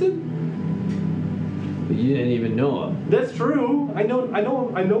 I missed it. But you didn't even know him. That's true. I know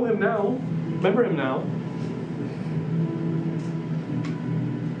him now. Remember him now.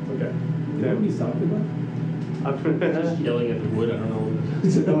 Okay. Is that what he's talking about? Just yelling at the wood. I don't know.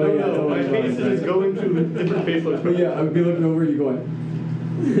 No, my face is going to the different facial But yeah, I would be looking over and you going.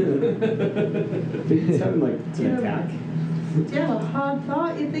 It's having like an Yeah. attack. Do you have a hard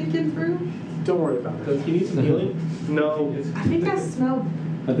thought you're thinking through? Don't worry about it. Does he need some healing? No. I think I smell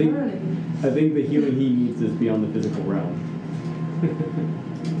I think burning. the healing he needs is beyond the physical realm.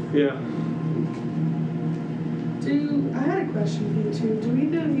 Yeah. I had a question for you too. Do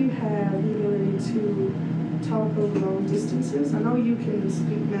either of you have the ability to talk over long distances? I know you can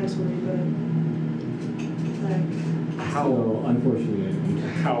speak mentally, but like So, unfortunately, I don't.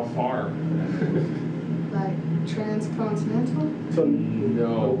 How far? like transcontinental? So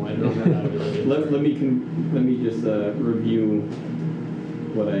No, I don't know how to do it. Let me just review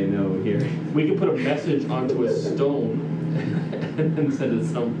what I know here. We can put a message onto a stone and send it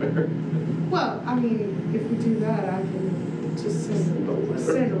somewhere. Well, I mean, if we do that, I can just send a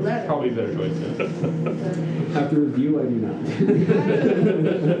letter. Probably a better choice, yeah. After review, I do not.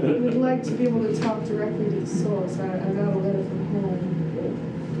 I would like to be able to talk directly to the source. I got a letter from home.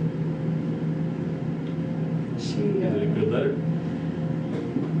 She, Is it a good letter?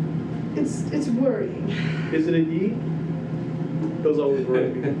 it's worrying. Is it a E? Those always worry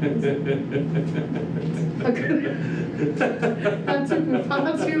me. That took me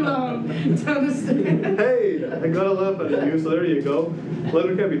far too long to understand. Hey, I got a laugh out of you, so there you go.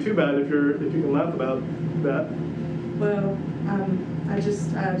 Letter can't be too bad if you can laugh about that. Well, I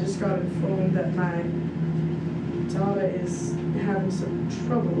just got informed that my daughter is having some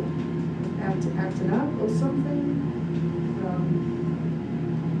trouble acting up or something.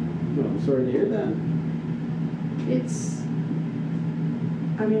 Well, I'm sorry to hear that.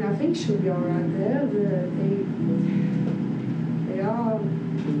 I mean, I think she'll be all right there. They are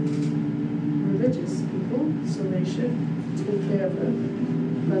religious people, so they should take care of her.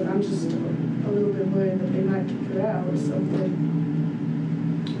 But I'm just a little bit worried that they might kick her out or something.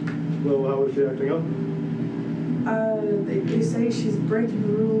 Well, how is she acting up? They say she's breaking the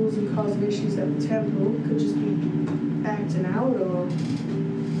rules and causing issues at the temple. Could just be acting out, or I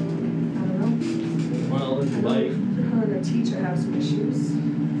don't know. Well, if I you know like, her and her teacher have some issues. if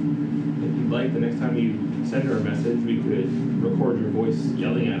you'd like, the next time you send her a message, we could record your voice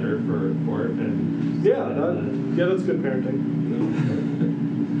yelling at her for it, and Yeah, that's good parenting.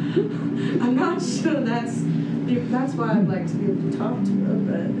 I'm not sure that's why I'd like to be able to talk to her,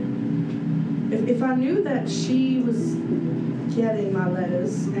 but if I knew that she was getting my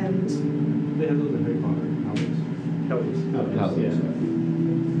letters and they have those in Harry Potter albums. Yeah.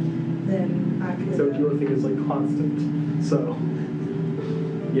 then I could. So your thing is like constant. So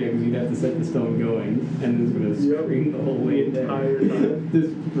Yeah, because you'd have to set the stone going, and it's going to scream the whole way the down. entire time.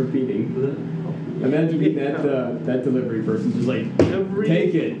 Just repeating. Imagine being that delivery person, just like, Every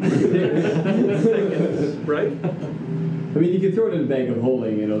take it. seconds, right? I mean, you could throw it in a bag of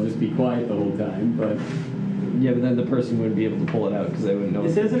holding, and it'll just be quiet the whole time, but Yeah, but then the person wouldn't be able to pull it out because they wouldn't know. It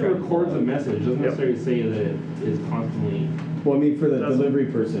if says to it try to pull records a out. message. It doesn't necessarily say that it is constantly. well, I mean, for the That's- delivery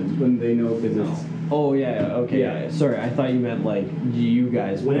person, when they know, because it's Oh yeah, okay. Yeah. Yeah. Sorry, I thought you meant like you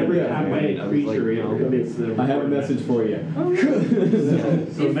guys. Whenever you Yeah, have right. any creature, no. it makes the. I have a message for you.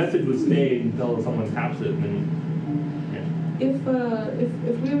 So a message would stay until someone taps it, and then.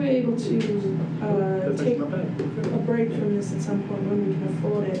 If we were able to That's take not bad. a break from this at some point when we can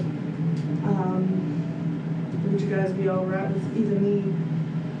afford it, would you guys be all right with either me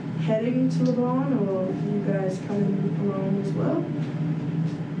heading to Levon or you guys coming along as well?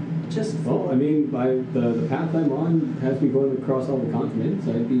 Just for, Well, I mean, the path I'm on has me going across all the continents.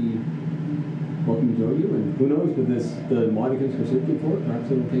 I'd be welcome to join you, and who knows, with the modicums we're searching for, perhaps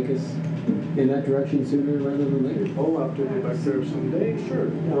it'll take us in that direction sooner rather than later. I'll have to go back there someday. Sure.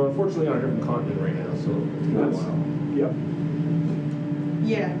 Well, unfortunately, on a different continent right now, so. That's, yep.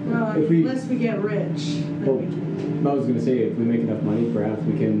 yeah, well, If we- unless we get rich, then Well, we can. I was going to say, if we make enough money, perhaps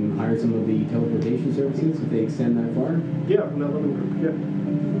we can hire some of the teleportation services if they extend that far. Yeah, from that living group. Yeah.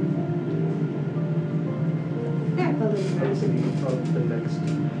 Yeah, other I than was that. thinking of the next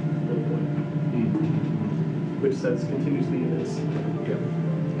bullet point, which says continuously is. Yeah,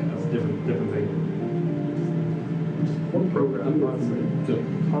 that's a different thing. One program, honestly.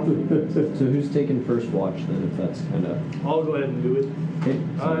 So who's taking first watch then? If that's kind of I'll go ahead and do it.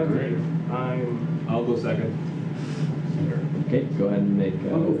 okay. I'm I'll go second. Okay, go ahead and make.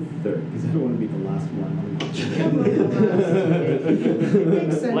 I'll go third, because I don't want to be the last one. It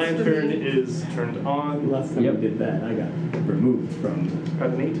makes sense to Lantern me. is turned on. Last time Yep. we did that, I got removed from.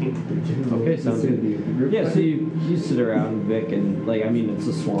 Got an 18. Okay, sounds Soon good. to be a group Yeah, fight. so you sit around, Vic, and like I mean, it's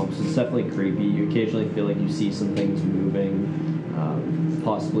a swamp, so it's definitely creepy. You occasionally feel like you see some things moving,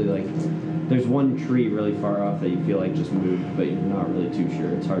 possibly like there's one tree really far off that you feel like just moved, but you're not really too sure.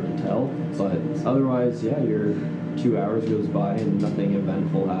 It's hard to tell, but otherwise, yeah, your 2 hours goes by and nothing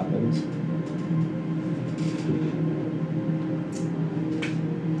eventful happens.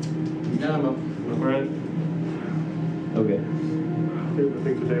 Yeah, I'm up. Alright. Okay. Favorite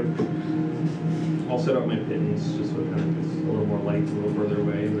thing to do. I'll set up my pittance just so it kind of gets a little more light, a little further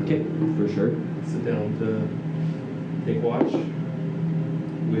away. And then Okay, for sure. sit down to take watch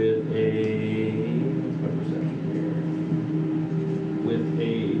with a. What's my perception here? With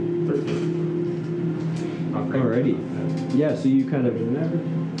a 13. Not great. Alrighty. Yeah, so you kind of Better than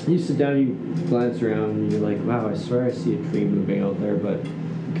average. you sit down, you glance around, and you're like, wow, I swear I see a tree moving out there, but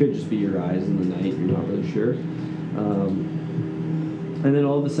it could just be your eyes in the night. You're not really sure. And then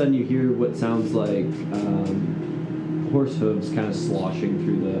all of a sudden you hear what sounds like horse hooves kind of sloshing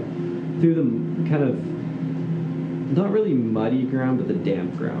through the kind of not really muddy ground, but the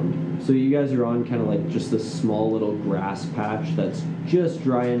damp ground. So you guys are on kind of like just this small little grass patch that's just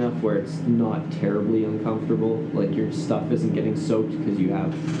dry enough where it's not terribly uncomfortable. Like your stuff isn't getting soaked because you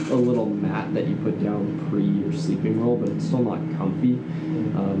have a little mat that you put down pre your sleeping roll, but it's still not comfy.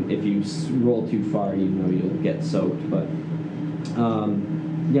 If you roll too far, you know you'll get soaked. But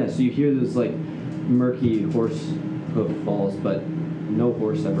yeah, so you hear this like murky horse hoof falls, but no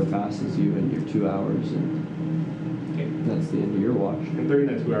horse ever passes you in your 2 hours, and that's the end of your watch. And during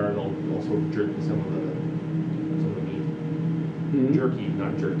that 2 hours, I'll also jerk some of the meat. Mhm. Jerky,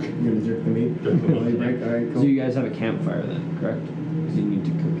 not jerk. You're gonna jerk the meat? Jerk the meat, Right, yeah. all right, So cool. you guys have a campfire then, correct? Because you need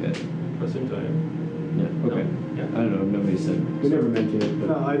to cook it. Assume so, yeah. Yeah. Okay. Yeah. I don't know. Nobody said. We never mentioned it, No,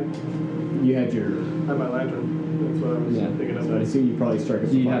 but I you had your. have my lantern. That's what I was Yeah. thinking of. So I assume you probably strike up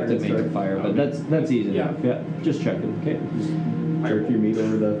So a you fire. have to and make a start- fire, but that's easy Yeah. enough. Yeah. Just checking. Okay. Jerk your meat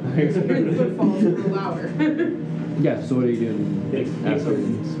over the. Footfalls grew louder. Yeah. So what are you doing Make after?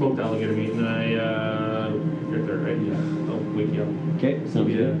 some smoked alligator meat, and then you're there, right? Yeah. I'll wake you up. Okay. Sounds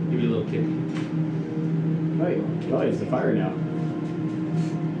Give you good. a little kick. Right. Oh, it's a fire now.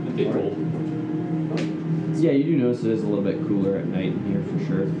 It'll get cold. Yeah, you do notice it is a little bit cooler at night in here for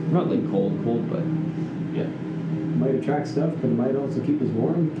sure. Not like cold, but Yeah. Might attract stuff, but it might also keep us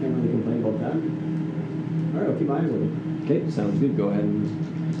warm. Can't really complain about that. All right, I'll keep my eyes open. okay. Sounds good. Go ahead and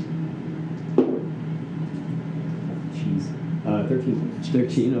Jeez. 13.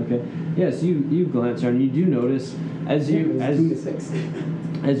 13. Okay. Yeah. So you glance around. And you do notice as you Yeah, as 2 to 6.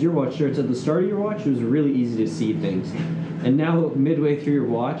 As your watch starts, at the start of your watch, it was really easy to see things. And now, midway through your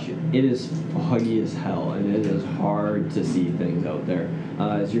watch, it is foggy as hell, and it is hard to see things out there.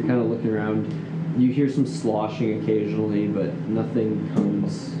 As you're kind of looking around, you hear some sloshing occasionally, but nothing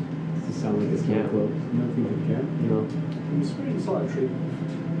comes. Does it sound like it's Yeah. camp close? Nothing to camp? You know, I'm just pretty saw a tree.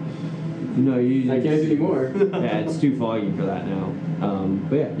 no, you. I can't anymore. Yeah, it's too foggy for that now.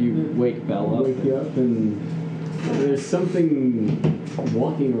 But yeah, you wake Belle up. Wake you up, and there's something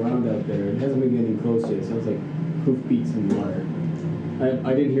walking around out there. It hasn't been getting close yet. It sounds like hoof beats in water.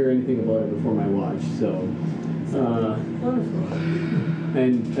 I didn't hear anything about it before my watch, so. Wonderful.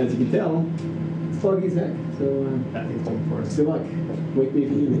 And as you can tell, it's foggy as heck. So That thing's coming for us. good luck. Wake me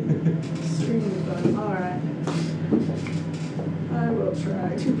if you need me. Extremely fun. Alright. I will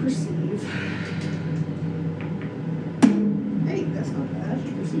try to perceive. Hey, that's not bad.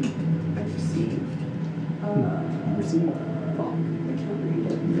 Proceed. I perceive. Receive. Fuck. I can't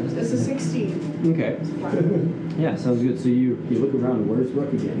read. It's a 16. Okay. Wow. Yeah, sounds good. So you. You look around. Where's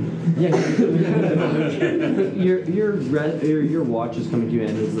Rook again? Yeah. your watch is coming to an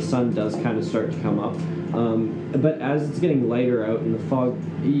end as the sun does kind of start to come up. But as it's getting lighter out in the fog,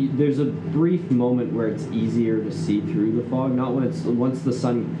 there's a brief moment where it's easier to see through the fog. Not when it's once the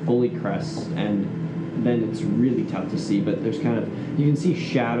sun fully crests, and then it's really tough to see. But there's kind of you can see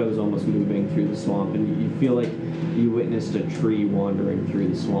shadows almost moving through the swamp, and you feel like you witnessed a tree wandering through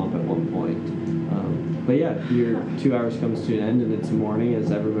the swamp at one point. But yeah, your 2 hours comes to an end, and it's morning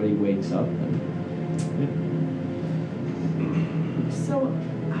as everybody wakes up. And, So,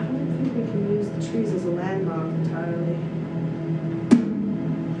 I don't think we can use the trees as a landmark entirely.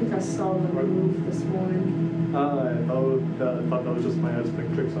 I think I saw them move this morning. I thought that was just my eyes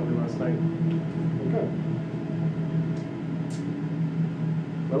playing tricks on me last night. Okay.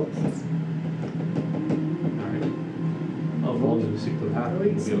 Well, Alright. Oh, as long as we stick to the path, I'll we'll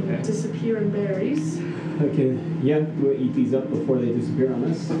eat be some okay. disappearing berries. okay. Yeah, we'll eat these up before they disappear on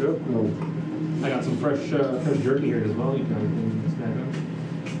us. Sure. Oh. I got some fresh jerky here as well. You can snack on.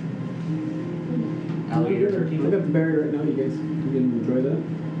 Alligator jerky. I got the berry right now. You guys can enjoy that.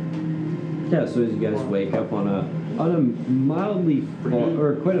 Yeah, so as you guys wake up on a mildly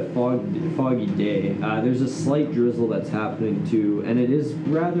or quite a foggy day, there's a slight drizzle that's happening too, and it is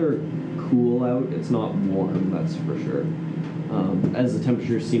rather cool out. It's not warm, that's for sure. As the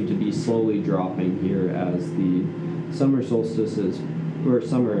temperatures seem to be slowly dropping here as the summer solstice is, or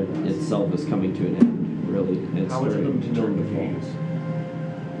summer itself is coming to an end. Really, it's How much of starting them to turn to did you fall. use?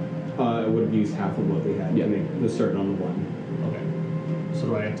 I would have used half of what they had Yeah. to make the start on the one. Okay. So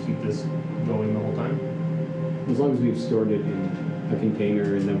do I have to keep this going the whole time? As long as we've stored it in a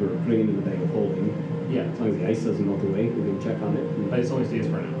container and then we're putting it in the bag of holding, Yeah. as long as the ice doesn't melt away, we can check on it. But it only stays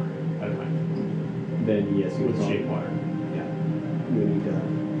for an hour at a time. Then yes, you With would shake water. Yeah. We need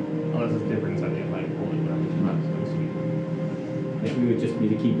Unless it's different inside the bag of holding, but I'm not so sweet. yeah, we would just need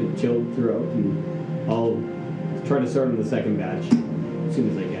to keep it chilled throughout, and I'll try to start on the second batch as soon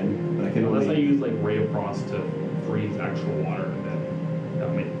as I can. But I can Unless I only. use like ray of frost to freeze actual water, then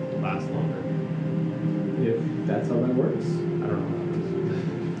that'll make it last longer. If that's how that works. I don't know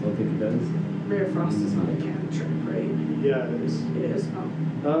how that I'll think it does. Rare frost is not a cantrip, right? Yeah, it is. It is.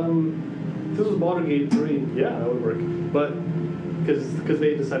 Oh. If this was Watergate 3, yeah, that would work. But because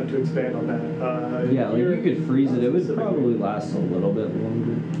they decided to expand on that. Yeah, like you could freeze it. It would probably last a little bit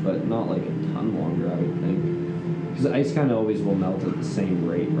longer, but not like a ton longer, I would think. Because ice kind of always will melt at the same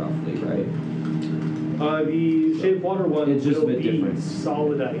rate, roughly, right? The shade water one It's just a will bit be different.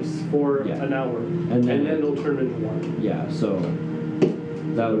 solid ice for Yeah. an hour, And then it'll turn into water. Yeah, so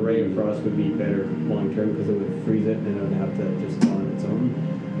that The would ray be of frost would be better long term because it would freeze it and it would have to just thaw on its own.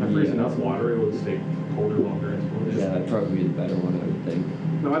 If I freeze enough water, it will stay colder longer, I suppose. Yeah, that'd probably be the better one, I would think.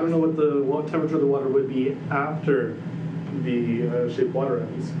 Now I don't know what temperature the water would be after the shaped water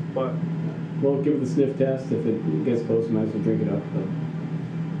ends, but Well, give it a sniff test. If it gets close, might as well drink it up. But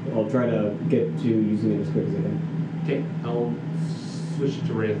I'll try to get to using it as quick as I can. Okay, I'll switch it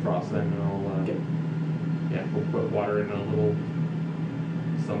to ray of frost then, and I'll Okay. yeah, we'll put water in a little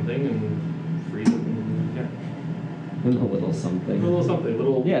something and freeze it. And, yeah, And a little something. a little something,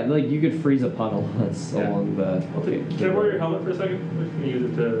 little. Yeah, like you could freeze a puddle that's Yeah. along the. Can I borrow your helmet for a second? We're just gonna use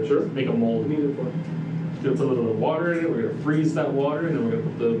it to just make a mold. need it for. Just gonna put a little bit of water in it. We're gonna freeze that water, and then we're gonna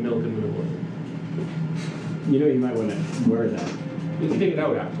put the milk in the middle of it. You know, you might want to wear that. You can take it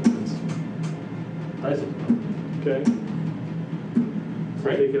out afterwards. Try some. Okay. So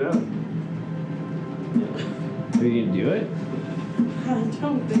Right. take it out. Are you gonna do it? I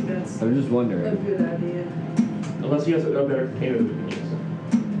don't think that's I was just a wondering. good idea. Unless you have a better container that we can use.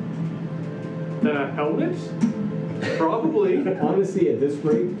 The helmet? Probably. Honestly, at this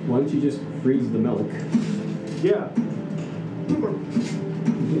rate, why don't you just freeze the milk? Yeah.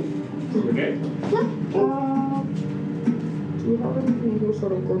 Okay. Do you have anything here so I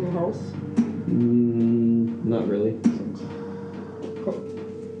don't go in your house? Not really.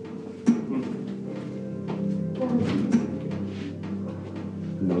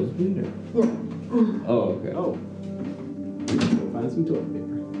 Nosebleed or? Yeah. Oh, okay. Oh. Go find some toilet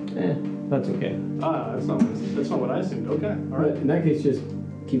paper. That's okay. That's not what I assumed. Okay. All But right. in that case, just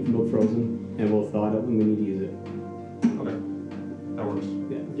keep the milk frozen, and we'll thaw it out when we need to use it. Okay. That works.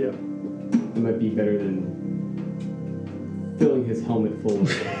 Yeah. It might be better than filling his helmet full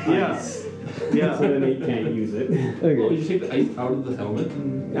of Yeah. ice. Yeah. So then he can't use it. Well, you just take the ice out of the helmet,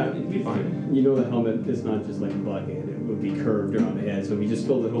 and yeah, it'd be fine. You know the helmet is not just like bucket, it would be curved around the head, so if you just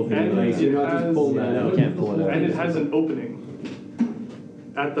fill the whole thing And with ice, it you're not has- just pulling that You out. can't pull it out. And it has an opening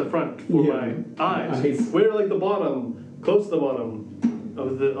at the front for Yeah. my eyes, Eyes. where like the bottom, close to the bottom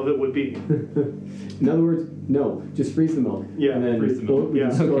of it would be. In other words, no, just freeze the milk. Yeah, and then freeze the milk. we can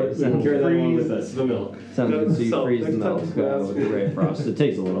Yeah. store Okay, it, we can so carry that along freeze with us. The milk. Sounds good. So you So, freeze the next time milk it's glass. with the ray of frost. It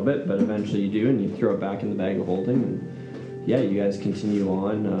takes a little bit, but eventually you do, and you throw it back in the bag of holding. And yeah, you guys continue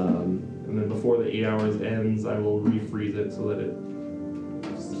on. And then before the 8 hours ends, I will refreeze it so that it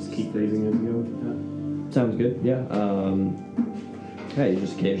Just keep freezing as you go. Sounds good. Yeah. Yeah, you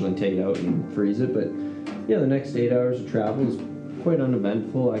just occasionally take it out and freeze it, but yeah, the next 8 hours of travel is quite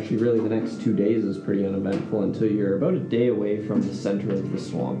uneventful. Actually, really, the next 2 days is pretty uneventful until you're about a day away from the center of the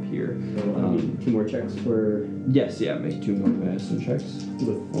swamp here. So I need 2 more checks for Yes, yeah, make 2 more medicine checks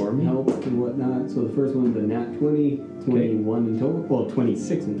with for me. help and whatnot. So the first one's a nat 20, 21 in total. Well,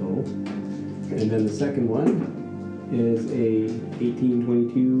 26 in total. And then the second one is a 18,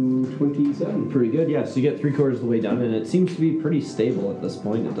 22, 27. Pretty good, yeah. So you get 3/4 of the way done, and it seems to be pretty stable at this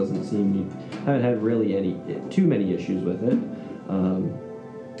point. It doesn't seem you haven't had really too many issues with it.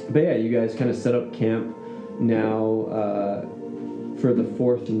 But yeah, you guys kind of set up camp now for the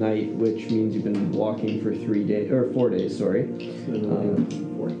 4th night, which means you've been walking for 4 days. Sorry. So then we'll do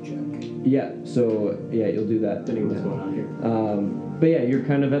a fourth check. Yeah. So yeah, you'll do that. Depending on what's going on here. But yeah, you're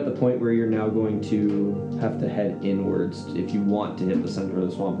kind of at the point where you're now going to have to head inwards if you want to hit the center of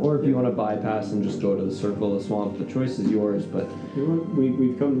the swamp, or if you want to bypass and just go to the circle of the swamp. The choice is yours, but You know what?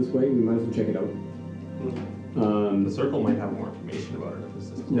 We've come this way. We might as well check it out. The circle might have more information about it if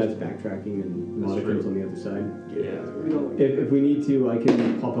this is close. That's backtracking and That's monikers true. on the other side. Yeah. If we need to, I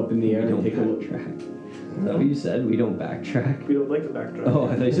can pop up in the air we and don't take a look. backtrack. Is that what you said? We don't backtrack? We don't like to backtrack. Oh,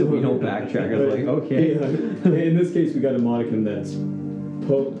 I thought you said we don't backtrack. I was like, okay. Yeah. In this case, we got a modicum that's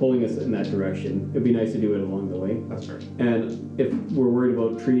pulling us in that direction. It'd be nice to do it along the way. That's fair. And if we're worried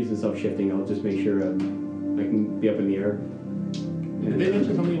about trees and stuff shifting, I'll just make sure I can be up in the air. Did they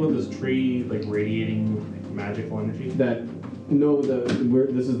mention something about this tree like radiating magical energy?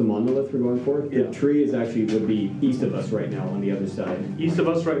 This is the monolith we're going for. The Yeah. tree is actually would be east of us right now on the other side. East of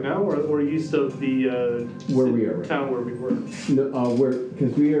us right now, or east of the Where we are right town where we were. No,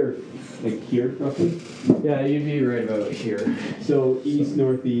 because we are like here roughly. Yeah, you'd be right about here. So east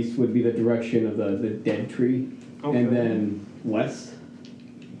northeast would be the direction of the dead tree, Okay. and then west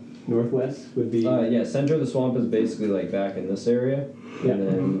northwest would be. Yeah, center of the swamp is basically like back in this area, Yeah.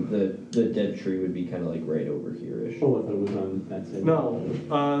 and then the dead tree would be kind of like right over here-ish. Oh, I thought it was on that side. No,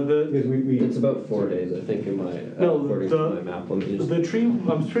 Because we It's about 4 days, I think, in my No, according the- to my map. Let me just. the tree.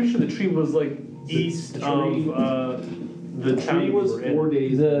 I'm pretty sure the tree was like east of the town Tree we was were in. 4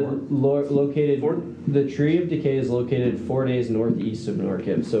 days. Located. Four- The tree of decay is located 4 days northeast of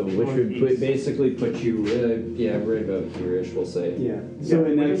Norkip, so which would Northeast. basically put you, right about here-ish, we'll say. yeah. So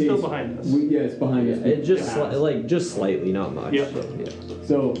in that it's case, still behind us. yeah, it's behind us. It just just slightly, not much. Yep. So, yeah.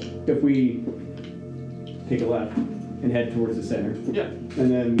 So if we take a left and head towards the center, Yeah. and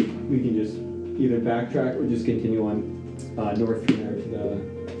then we can just either backtrack or just continue on north from there to the.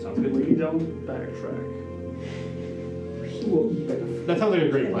 Sounds good. We don't backtrack. Well, That sounds like a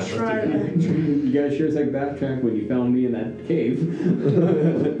great plan. Let's do Try that. that. you guys sure as heck backtrack when you found me in that cave.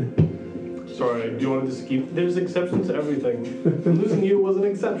 Sorry, do you want to just keep? There's exceptions to everything. Losing you was an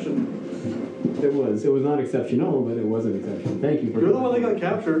exception. It was not exceptional, but it was an exception. Thank you for. You're the one that got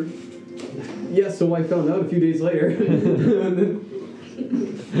captured. Yes, so I found out a few days later.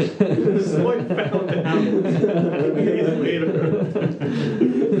 So I found out days later.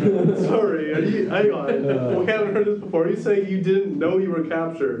 Sorry, hang on. We haven't heard this before. You saying you didn't know you were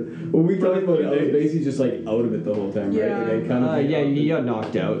captured? When we talked about it, I was Days? basically just like out of it the whole time, right? Yeah. Like I kind of. Yeah, you got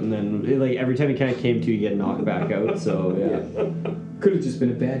knocked out, and then like every time you kind of came to, you get knocked back out. So yeah. Could have just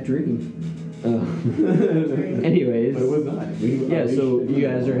been a bad dream. Anyways. But it was not. Yeah, so you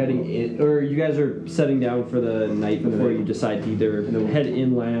guys are heading in, or you guys are setting down for the night before you decide to either head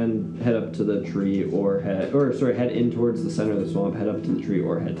inland, head up to the tree, or head in towards the center of the swamp, head up to the tree,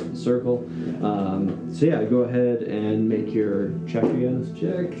 or head to the circle. So yeah, go ahead and make your check again.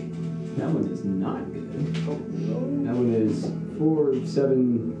 Check. That one is not good. That one is 4,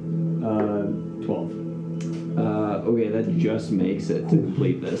 7, 12. Okay, that just makes it to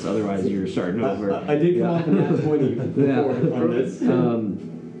complete this. Otherwise, you're starting over. I did come off an ass 20 before on this.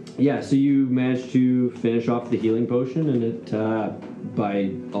 Yeah, so you managed to finish off the healing potion, and it,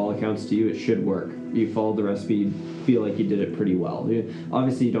 by all accounts to you, it should work. You followed the recipe, feel like you did it pretty well.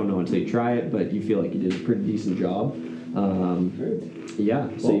 Obviously, you don't know until you try it, but you feel like you did a pretty decent job. Great. Yeah,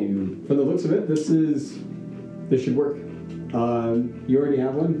 so Well, you. from the looks of it, this should work. You already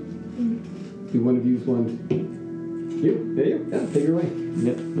have one. If you want to use one, there you go. Yeah, take her away.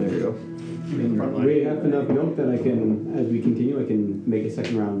 Yep, there you go. We have enough milk that I can, as we continue, I can make a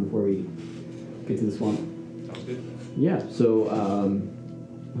second round before we get to the swamp. Sounds good. Yeah, so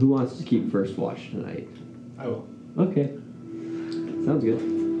who wants to keep first watch tonight? I will. Okay, sounds good.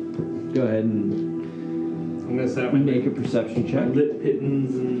 Go ahead and I'm gonna set up my make a perception check. lit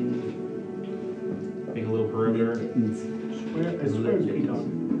pittons and make a little perimeter. I swear it's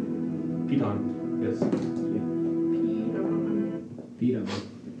Peton. Piton. Yes. Beat him.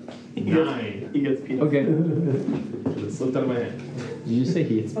 9. He gets Peton. Okay. It slipped out of my hand. Did you say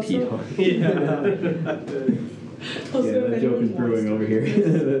he hits Also- Pete hard? Also, Yeah, if that joke anyone is brewing wants over to here. do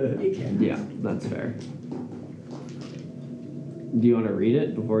this, you can. Yeah, that's fair. Do you want to read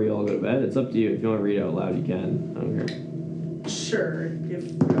it before you all go to bed? It's up to you. If you want to read it out loud, you can. I don't care. Sure, if,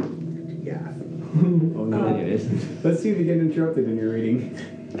 yeah. Oh no. Anyways. Let's see if you get interrupted in your reading.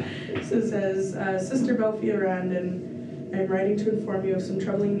 So it says, Sister Belfia Randon, I am writing to inform you of some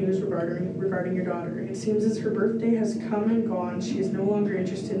troubling news regarding your daughter. It seems as her birthday has come and gone, she is no longer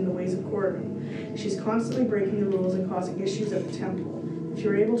interested in the ways of Corvin. She's constantly breaking the rules and causing issues at the temple. If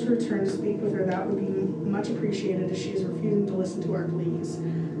you're able to return to speak with her, that would be much appreciated, as she is refusing to listen to our pleas.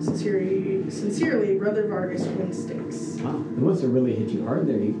 Sincerely, Brother Vargas Windsticks. Wow, it must have really hit you hard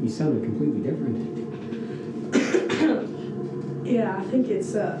there. You sounded completely different. Yeah, I think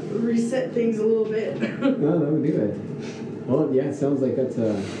it's reset things a little bit. No, that would do it. Well, yeah, it sounds like it's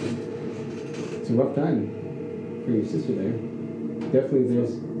a rough time for your sister there. Definitely,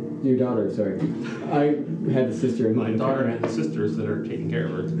 there's your daughter. Sorry, I had a sister in My mind. daughter and the sisters that are taking care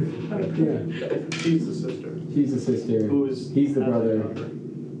of her. Yeah, She's the sister. she's the sister. Who is? He's the has a brother. daughter.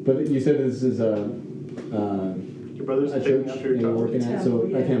 But you said this is Your brother's a taking church after that your you're daughter. working at, so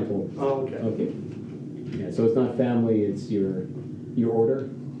Temple, a yeah. temple. Oh, okay. Okay. Yeah, so it's not family; it's your order,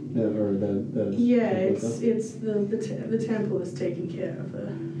 or the. Yeah, temple itself? it's the temple is taking care of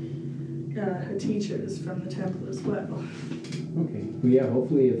her teachers from the temple as well. Okay. Well, yeah.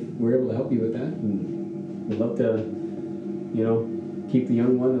 Hopefully, if we're able to help you with that, and we'd love to, keep the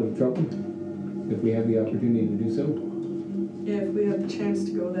young one out of trouble, if we have the opportunity to do so, Yeah, if we have the chance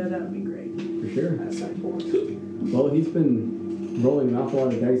to go there, that would be great. for sure. At some point. Well, he's been rolling an awful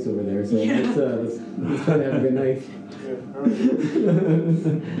lot of dice over there, so Yeah. let's try to have a good night. Yeah,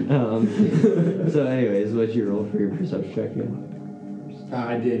 all right. So anyways, what's your roll for your perception check again?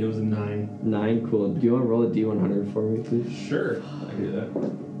 I did. It was a 9. 9, cool. Do you want to roll a D100 for me, please? Sure. I can do that.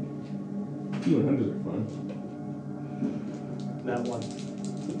 D100s are fun. That one.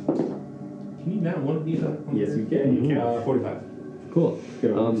 Can you not one of these? Yes, you can. You can. 45. Cool.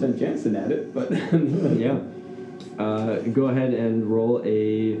 Got a 1% chance at it, but Yeah. Go ahead and roll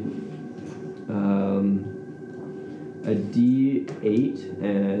a D8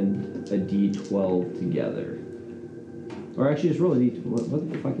 and a D12 together. Or actually, just roll a D12. What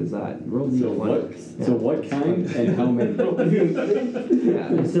the fuck is that? Roll a D20. so what? Yeah. So what kind and how many?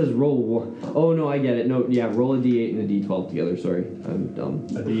 Yeah, it says roll one. Oh no, I get it. No, yeah, roll a D8 and a D12 together. Sorry, I'm dumb.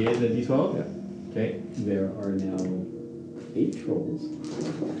 A D8 and a D12? Yeah. Okay. There are now 8 trolls.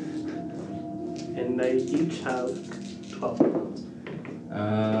 And they each have 12.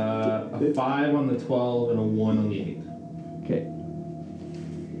 A 5 on the 12 and a 1 on the 8. Okay.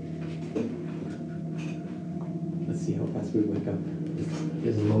 Let's see how fast we wake up.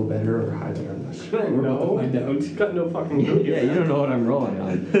 Is low better or high better? No, I don't. You've got no fucking clue. Yeah, you don't know what I'm rolling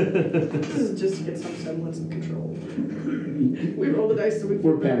on. This is just to get some semblance of control. We roll the dice so we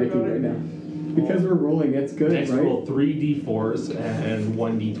We're feel better panicking about right it. now. Because we're rolling, it's good, Next right? roll 3 D4s and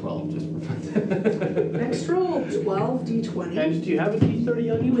 1 D12 just for fun. Next roll 12 d20 And do you have a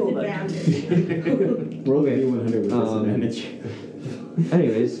D30 on you? with Roll that. advantage. Roll Okay. a D100 with disadvantage.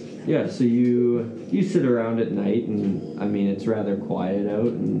 Anyways, yeah. So you sit around at night, and I mean it's rather quiet out,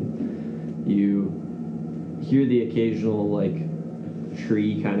 and you hear the occasional like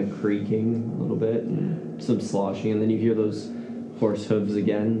tree kind of creaking a little bit, and some sloshing, and then you hear those horse hooves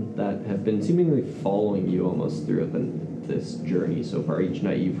again that have been seemingly following you almost throughout this journey so far. Each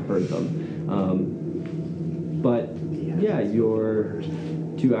night you've heard them. But yeah, your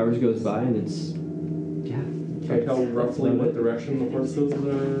 2 hours goes by and it's, yeah. Can I tell roughly what direction the horses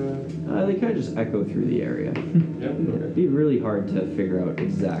are? They kind of just echo through the area. Yeah, okay. It'd be really hard to figure out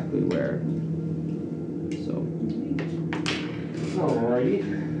exactly where. So, Alrighty.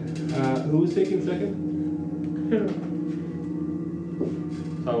 Who's taking second?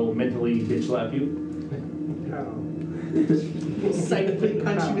 I'll mentally bitch slap you. Psychically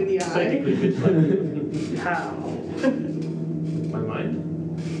punch you in the eye. Psychically bitch slap you. How? My mind?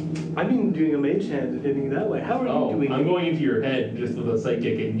 I mean, doing a mage hand and hitting you that way. How are you doing? I'm going into your head just with a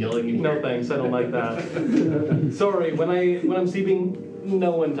psychic and yelling at you. No thanks, I don't like that. Sorry, when I'm sleeping,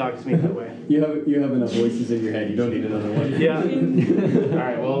 no one talks to me that way. You have enough voices in your head. You don't need another one. Yeah.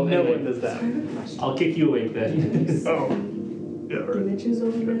 Alright, well, No anyway, one does that. I'll kick you awake then. Oh. Yeah, right. Images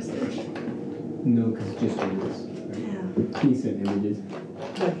over message. No, because it's just images. Yeah. He sent images.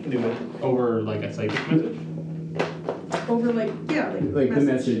 I can do it. Over like a psychic message? Over like Like the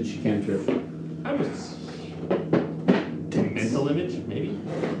message cantrip. I was. Mental image, maybe?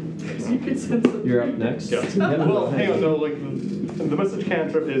 You could send some. you're up next. Yeah. Well, hang on, no, like, the message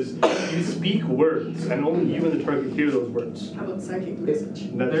cantrip is you speak words, and only you and the target hear those words. How about psychic message?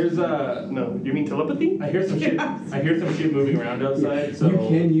 There's No, you mean telepathy? I hear some shit. I hear some shit moving around outside. So You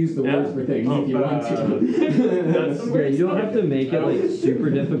can use the Yeah. words for things if you want to. That's, Yeah, you don't have to make it like super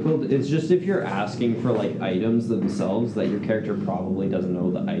difficult. It's just if you're asking for like items themselves that your character probably doesn't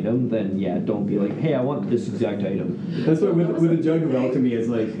know the item, then yeah, don't be like, hey, I want this exact item. That's what with a jug of alchemy is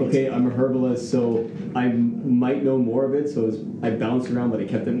like. Okay, I'm a herbalist, so I might know more of it. So I bounced around, but I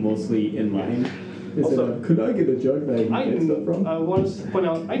kept it mostly in line. Also- Could I get a jug that I can I get stuff from? want to point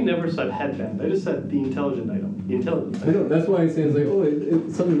out, I never said headband. I just said the intelligent item. The intelligent I know, that's why I say it's like, oh,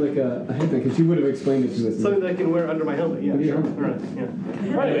 it's something like a headband, because she would have explained it to us. Something that I can wear under my helmet. Yeah, Yeah. sure. All right, yeah.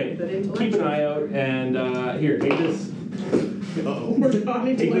 anyway, keep an eye out and here, take this. We're not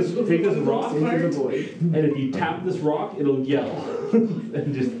Take this rock, Into the void. and if you tap this rock, it'll yell,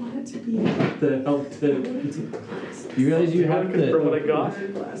 and just want it to be to help to. You realize you You want have to confirm what I to. got?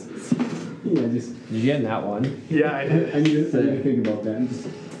 glasses. Yeah, just Did you get that one? Yeah, I did. I need to think about that. Just,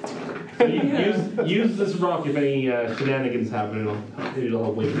 Use this rock if any shenanigans happen. It'll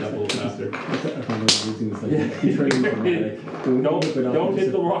help wake it up a little faster. I found out using this like betraying dramatic. Don't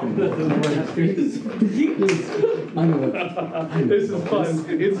hit the rock. I know what. This is fun.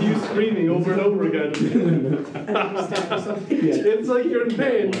 It's you screaming over and over again. It's like you're in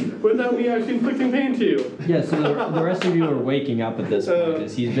pain without me actually inflicting pain to you. Yeah, so the rest of you are waking up at this point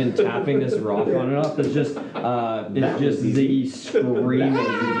as he's been tapping this rock on and off. It's just Ziggy screaming.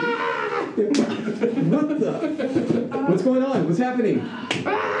 What the? What's going on? What's happening?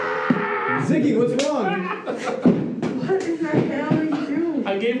 Ziggy, what's wrong? What in the hell are you doing?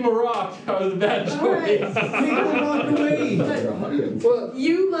 I gave gave him a rock. That was a bad choice. All right. Take the rock away! Well,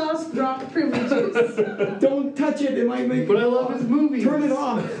 you lost rock privileges. Don't touch it, it might make But I love his movies. Turn it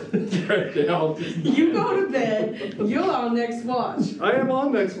off! You go to bed. You're on next watch. I am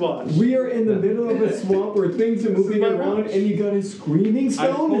on next watch. We are in the middle of a swamp where things are moving my around watch. and you got a screaming I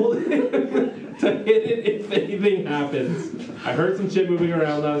stone? told him to hit it if anything happens. I heard some shit moving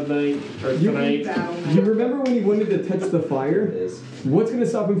around last night, or tonight. You remember when he wanted to touch the fire? What's going to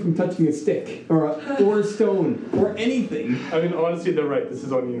stop him from touching a stick? Or a stone? Or anything? I mean, honestly, they're right. This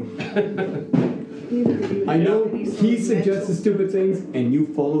is on you. I know he suggests the stupid things and you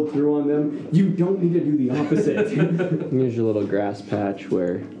follow through on them. You don't need to do the opposite. Here's your little grass patch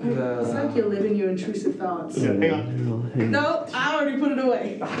where. It's like you live in your intrusive thoughts. Yeah, hang on. No, I already put it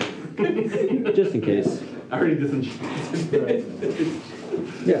away. Just in case. I already disenchanted.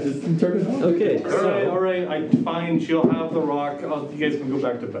 Yeah, just turn it off. Okay, All right. Fine. She'll have the rock. You guys can go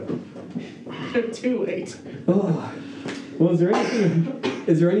back to bed. Too late. Oh. Well, is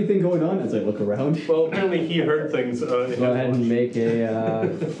there anything going on as I look around? Well, apparently he heard things. Go ahead and make a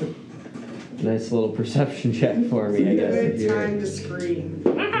nice little perception check for me, I guess. Good if you're- time to scream.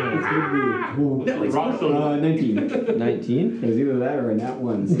 Ooh, Rock stone. 19. 19? It was either that or a nat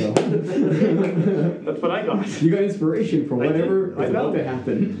 1, so. That's what I got. You got inspiration for I did. whatever I is know. about to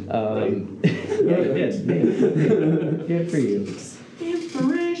happen. Yeah, you did. Good for you.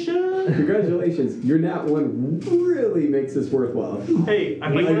 Inspiration. Congratulations. Your nat 1 really makes this worthwhile. Hey, if I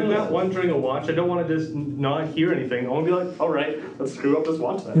learn that one during a watch, I don't want to just not hear anything. I want to be like, all right, let's screw up this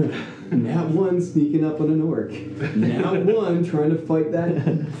watch then. Nat 1 sneaking up on an orc. Nat 1 trying to fight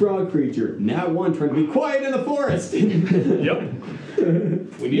that frog creature. Nat 1 trying to be quiet in the forest. Yep. We need,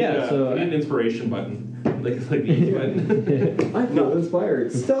 we need an inspiration button. Like the easy button. I feel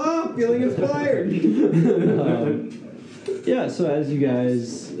inspired. Stop feeling inspired. Yeah, so as you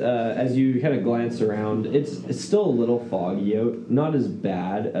guys, as you kind of glance around, it's still a little foggy out. Not as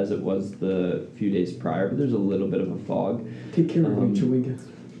bad as it was the few days prior, but there's a little bit of a fog. Take care of me, Chewinga.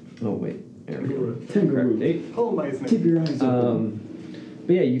 Oh, wait. There we go. Kangaroo. Correct. Hold my name. Keep your eyes open.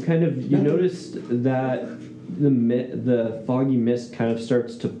 But yeah, you noticed that the foggy mist kind of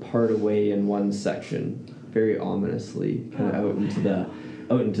starts to part away in one section, very ominously, kind of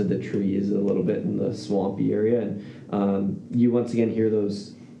out into the trees a little bit in the swampy area, and you once again hear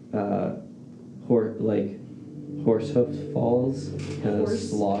those horse hoof falls, kind of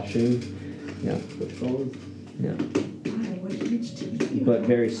sloshing. Yeah. Which falls? Yeah. But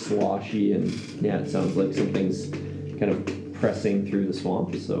very sloshy, and yeah, it sounds like something's kind of pressing through the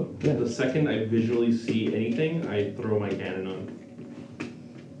swamp. So yeah. The second I visually see anything, I throw my cannon on.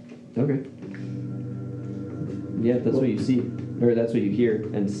 Okay. Yeah, that's what you see, or that's what you hear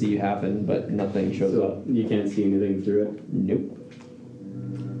and see happen, but nothing shows up. You can't see anything through it? Nope.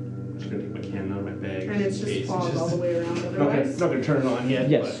 I'm just gonna take my cannon out of my bag. And it's just fog all the way around Okay, otherwise. not gonna turn it on yet.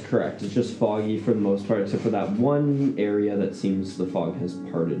 Yes, correct. It's just foggy for the most part, except for that one area that seems the fog has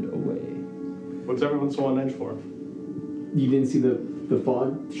parted away. What's everyone so on edge for? You didn't see the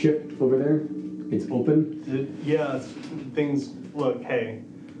fog shift over there? It's open? Yeah, things look, hey.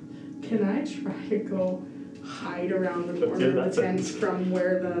 Can I try to go hide around the Let's corner hear of that the tent from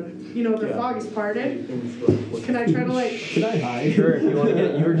where the Yeah. fog is parted? Things look Can I try to Can I hide? Sure, if you want to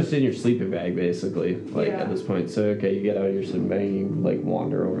get, you were just in your sleeping bag basically, Yeah. at this point. So okay, you get out of your sleeping bag and you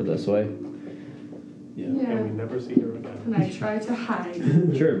wander over this way. And we never see her again. And I try to hide.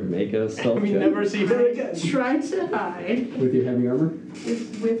 Sure, make a stealth We check. never see her I again. try to hide With your heavy armor?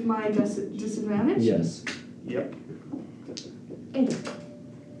 with my disadvantage. Yes. Yep. 8.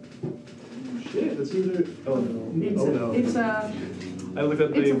 Shit, it's either. Oh no. It's a I looked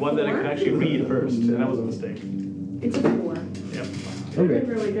at it's the a one that I 4. could actually read first, and that was a mistake. It's a 4. Yep. Okay.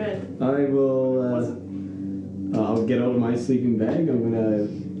 Really good. I will. Was it? I'll get out of my sleeping bag. I'm gonna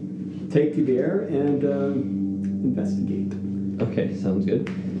take to the air and investigate. Okay, sounds good.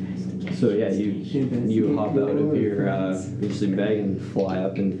 So yeah, you hop out of your sleeping bag and fly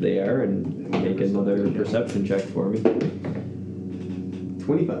up into the air and make another perception check for me.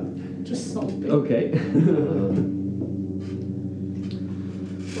 25. Just salty. Okay.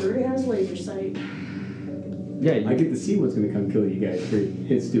 Rory has laser sight. Yeah, I get to see what's gonna come kill you guys for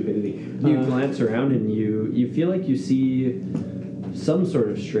his stupidity. You glance around and you feel like you see some sort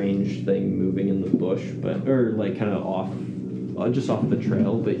of strange thing moving in the bush, but or kind of off, just off the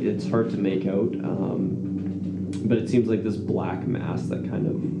trail, but it's hard to make out. But it seems like this black mass that kind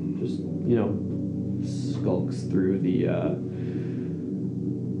of just skulks through the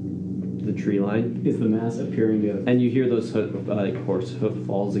tree line. Is the mass appearing to? And you hear those horse hoof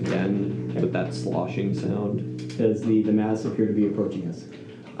falls again with that sloshing sound. Does the mass appear to be approaching us?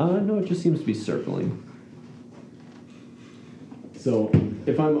 No, it just seems to be circling. So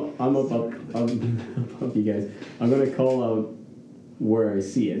if I'm up you guys, I'm gonna call out where I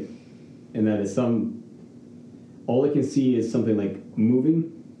see it, and that is all I can see is something like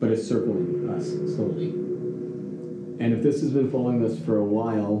moving, but it's circling us slowly. And if this has been following us for a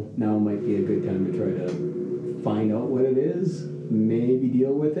while, now might be a good time to try to find out what it is, maybe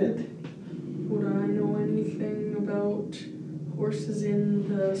deal with it. Would I know anything about horses in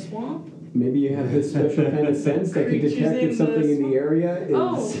the swamp? Maybe you have this special kind of sense that could Creatures detect if in something the in the area is...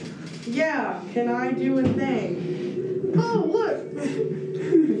 Oh, yeah. Can I do a thing? Oh, look.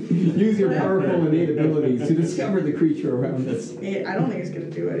 Use your powerful innate abilities to discover the creature around us. I don't think it's going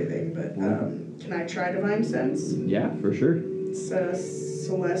to do anything, but can I try Divine Sense? Yeah, for sure. It's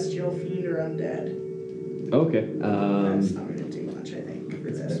celestial, fiend, or undead. Okay. That's not going to do much, I think, for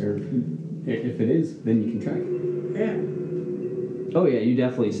this. If it is, then you can try. Yeah. Oh yeah, you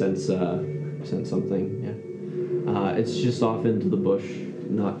definitely sense something. Yeah. It's just off into the bush,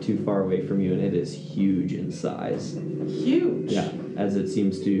 not too far away from you, and it is huge in size. Huge. Yeah, as it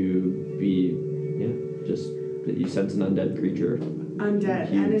seems to be. Yeah, just that you sense an undead creature. Undead.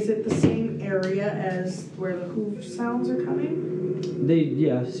 Huge. And is it the same area as where the hoof sounds are coming? They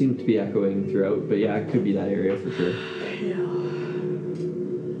seem to be echoing throughout, but yeah, it could be that area for sure. Yeah.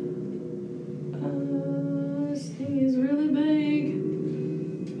 This thing is really big.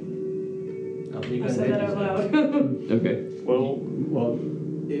 I said that out loud. Okay. Well,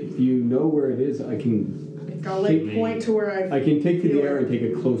 if you know where it is, I can I'll like point to where I can take to the air and take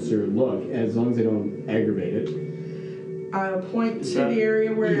a closer look, as long as I don't aggravate it. I'll point Is to that the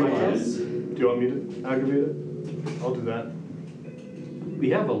area where it light? is. Do you want me to aggravate it? I'll do that. We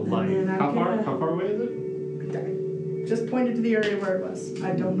have a light. And then How I'm far away is it? just pointed to the area where it was.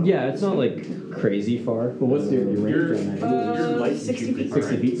 I don't know. Yeah, it's not like crazy far. Well, what's your range on that? Your light 60 feet.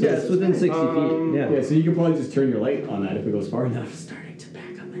 60 feet? Yeah, it's within 60 feet. Yeah. Yeah, so you can probably just turn your light on that if it goes far enough. Starting to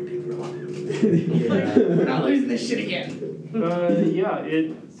back up my big roll. Yeah. We're not losing this shit again. Yeah,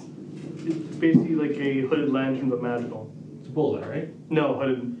 it's basically like a hooded lantern but magical. It's a bullseye, right? No,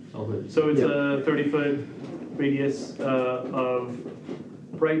 hooded. Oh, hood. So it's Yeah. a 30-foot radius of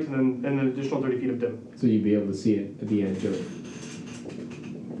bright and then an additional 30 feet of dim. So you'd be able to see it at the edge of it.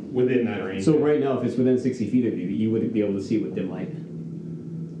 Within that range. So right now, if it's within 60 feet of you, you wouldn't be able to see it with dim light.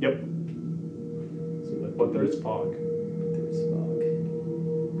 Yep. So But there's fog. there's fog.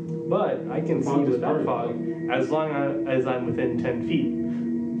 But I can see Fog is with part that of fog as long as I'm within 10 feet.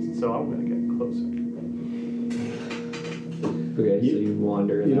 So I'm going to get closer. Okay, so you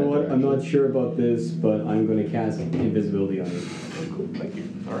wander in You know that what? I'm direction. not sure about this, but I'm going to cast invisibility on you. Cool, thank you.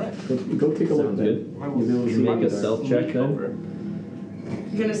 All right. Go take a look Sounds then. good. I You'll be able to will see Make what a it is. stealth check then.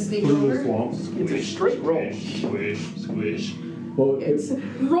 You gonna sneak Through the over? swamps. It's a straight roll. Squish, squish. Well, It's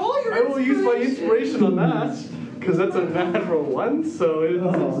roll your I will use my inspiration on that because that's a natural one. So it is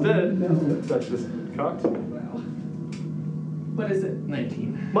instead. no. That's just cocked. What is it?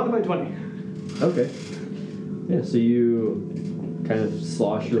 19. Modified 20. Okay. Yeah, so you kind of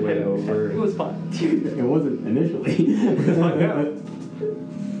slosh your way It over was fun. It wasn't initially.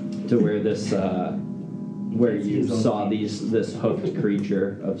 to where this, where you His own saw feet. this hoofed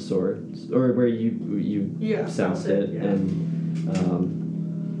creature of sorts, or where you Yeah, sensed felt it, it, yeah.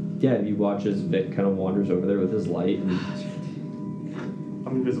 and yeah, you watch as Vic kind of wanders over there with his light. And,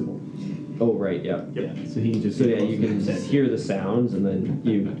 I'm invisible. oh right, yeah. Yep. So he can just. So yeah, you can hear the sounds, and then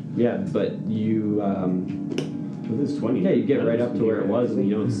but you. With his 20. Yeah, you get right up to where it was, and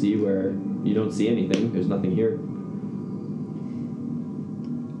you don't see anything. There's nothing here.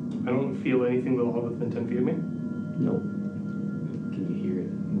 I don't feel anything within 10 feet of me. No, Can you hear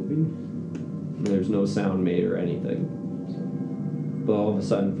it moving? there's no sound made or anything. So. But all of a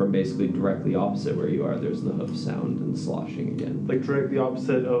sudden, from basically directly opposite where you are, there's the hoof sound and sloshing again. Like directly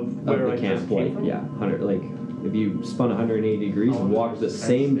opposite of where Of I the just camp came point, from. yeah, 100. Like if you spun 180 degrees and walked the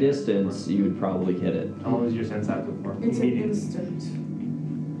same distance, you would probably hit it. How long was your sense active for? It's an Immediate. instant.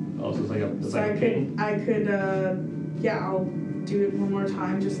 Oh, so it's like a, it's So like a ping? I could, I'll do it one more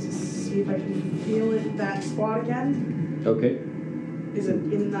time just to see if I can feel it that spot again. Okay. Is it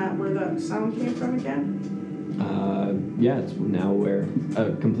in that where the sound came from again? Yeah, it's now where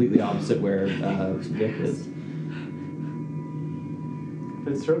completely opposite where Vic is. If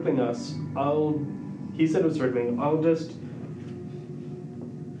it's circling us, he said it was circling. I'll just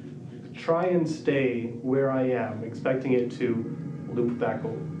try and stay where I am, expecting it to loop back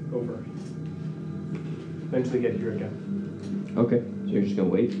over. Eventually get here again. Okay, so you're just gonna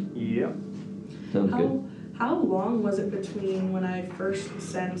wait. Yeah. Sounds good. How long was it between when I first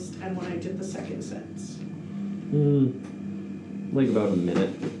sensed and when I did the second sense? Like about a minute.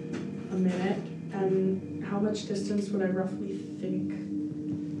 A minute. And how much distance would I roughly think?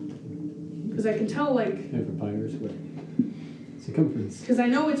 Because I can tell, like, And for Pyre's what? Circumference. because I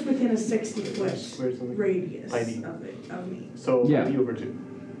know it's within a 60-foot Where's the radius ID? of me. So Yeah. ID over 2.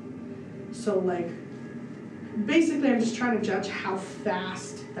 So, like, basically, I'm just trying to judge how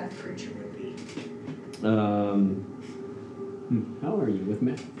fast that creature would be. How are you with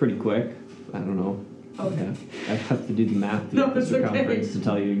math? Pretty quick. I don't know. Okay. I have to do the math to No, get the it's okay. circumference to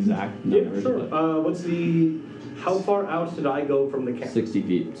tell you exact Yeah, numbers. sure. But What's the... How far out did I go from the camp? 60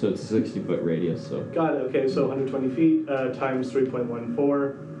 feet, so it's a 60-foot radius. So Got it. Okay, so 120 feet times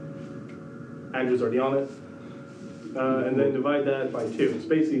 3.14. Andrew's already on it. And then divide that by 2. So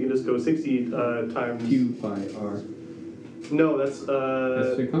basically, you can just go 60 times... Q pi r. No, that's...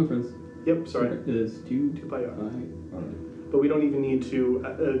 That's circumference. Yep, sorry. It is 2 2 pi r. pi r. But we don't even need to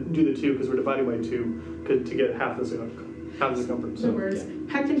do the 2 because we're dividing by 2 to get half the circumference. So words.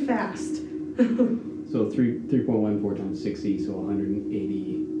 Heckin' fast. So 3.14 times 60, so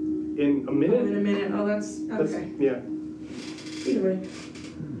 180. In a minute? In a minute. Oh, that's okay. Yeah. Either way.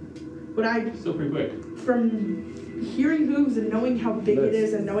 Would I, Still pretty quick. from hearing hooves and knowing how big it That's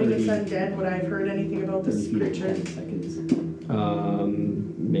is and knowing it's 30 undead, would I have heard anything about 30 this feet in creature? 10 seconds.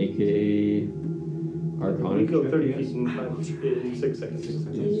 make a Arcana We go check, 30 I feet guess. in 6 seconds.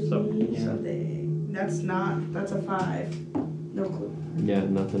 So, Something. That's a 5. No clue. Yeah,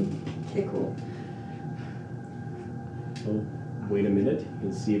 nothing. Okay, cool. So wait a minute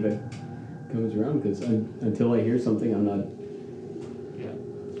and see if it comes around, because until I hear something, I'm not. Yeah.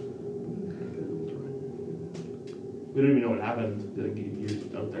 We don't even know what happened. Like,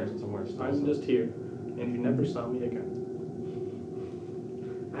 you're out there somewhere. I'm just here, and you never saw me again.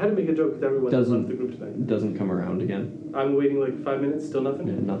 I had to make a joke with everyone that left the group tonight. Doesn't come around again. I'm waiting like 5 minutes, still nothing?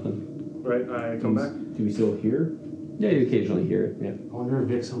 Yeah, nothing. Right, I come back. Do we still hear? Yeah, you occasionally hear it. Yeah. I wonder if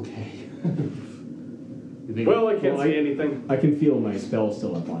Vic's okay. You think- Well, I can't Well, see anything. I can feel my spell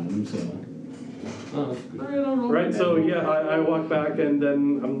still up on him, so. Oh, I don't know. Right, so yeah, I walk back and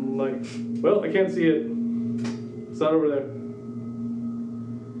then I'm like, well, I can't see it. It's not over there.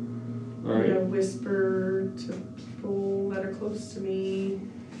 I'm gonna whisper to people that are close to me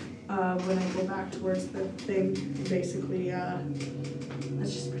when I go back towards the thing. Basically,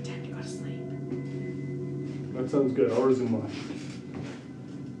 let's just pretend to go to sleep. That sounds good. I'll resume watch.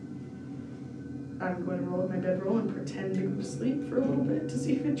 I'm going to roll at my bedroll and pretend to go to sleep for a little bit to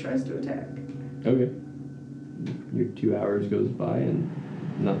see if it tries to attack. Okay. Your 2 hours goes by and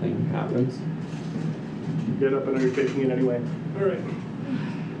nothing happens. Get up and are you taking it anyway? All right.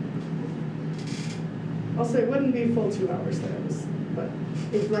 I'll say it wouldn't be full 2 hours that I was, but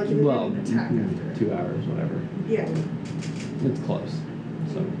if like it Well, didn't attack after. 2 hours, whatever. Yeah. It's close.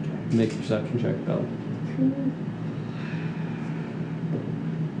 So make a perception check, Bella.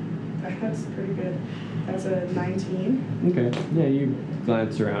 That's pretty good. That's a 19. Okay. Yeah, you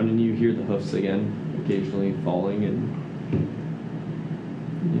glance around and you hear the hoofs again, occasionally falling, and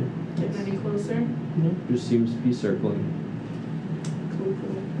yeah, Getting any closer? just seems to be circling. Cool,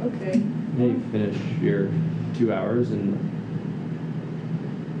 cool. Okay. Yeah, you finish your 2 hours and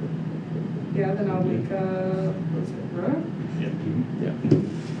Yeah, then I'll make what's it, right? yeah.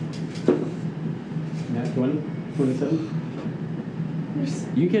 Nat 20? 27?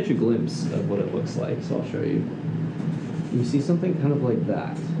 You catch a glimpse of what it looks like, so I'll show you. You see something kind of like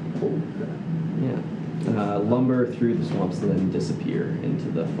that. Yeah. Lumber through the swamps and then disappear into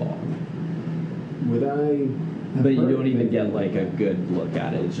the fog. Would I. But you don't even get like a good look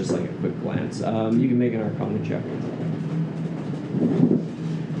at it. It's just like a quick glance. You can make an Arcana check.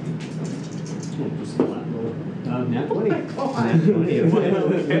 Just flat roll. Nat 20. Oh my god. Nat 20.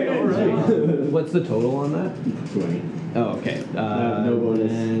 Okay, all right. What's the total on that? 20. Oh, okay. No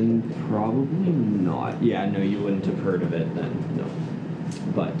bonus. And probably not. Yeah, no, you wouldn't have heard of it then. No.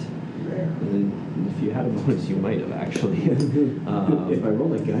 But if you had a bonus, you might have actually. If I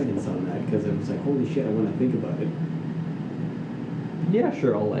roll a guidance on that, because I was like, holy shit, I want to think about it. Yeah,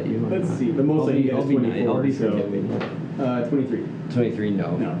 sure, I'll let you. Let's see. The most I can get is 24. I'll be so, forgiving. 23. 23,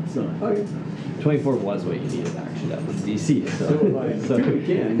 no. No, it's not. Okay. 24 was what you needed, actually. That was DC. So if I do it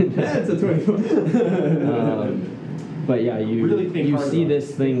again, that's a 24. But yeah, you Really think you hard see about it.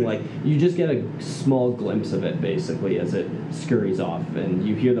 this thing, like, you just get a small glimpse of it, basically, as it scurries off. And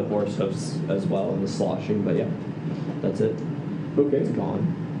you hear the horse hoofs as well and the sloshing, but yeah, that's it. Okay. It's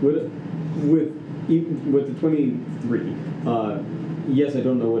gone. With the 23, yes, I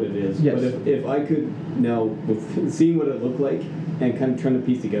don't know what it is. Yes. But if I could now, with seeing what it looked like and kind of trying to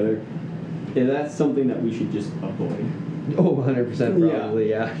piece together, is that something that we should just avoid? Oh, 100% probably,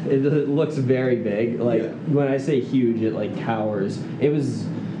 yeah. It looks very big. Like, Yeah. when I say huge, it, like, towers. It was,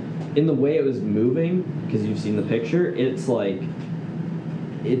 in the way it was moving, because you've seen the picture, it's like,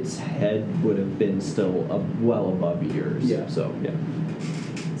 its head would have been still well above yours. Yeah. So, yeah.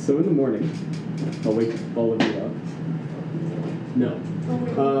 So in the morning, I'll wake all of you up. No.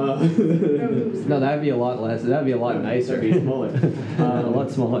 No, that'd be a lot less. That'd be a lot nicer. That'd be smaller. A lot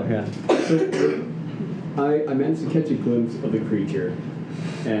smaller, yeah. So I managed to catch a glimpse of the creature,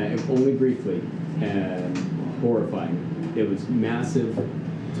 if only briefly, and horrifying. It was massive,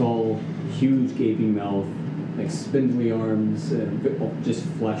 tall, huge gaping mouth, like spindly arms, just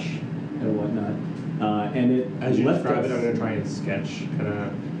flesh and whatnot. And it As you left describe us. it, I'm going to try and sketch kind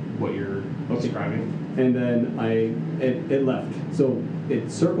of what you're describing. And then it left. So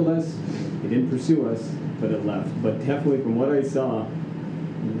it circled us, it didn't pursue us, but it left. But definitely from what I saw,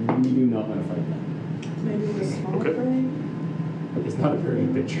 we do not want to fight that. Maybe it was small Okay. prey. It's not a very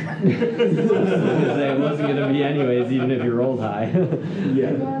good picture. I was gonna say, it wasn't going to be anyways, even if you rolled high. I got a,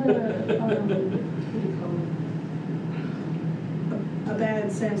 what do you call A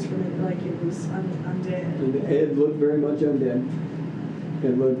bad sense from it, like it was undead. And it looked very much undead.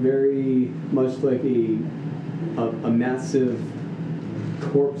 It looked very much like a massive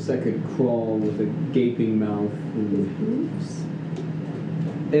corpse that could crawl with a gaping mouth. Hooves?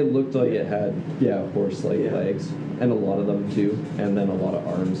 It looked like it had, horse-like Yeah. legs, and a lot of them too, and then a lot of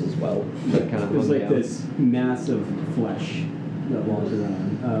arms as well. That kind of It was hung like down. this massive flesh that walked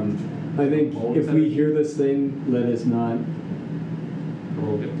around. I think What was if that we again? hear this thing, let us not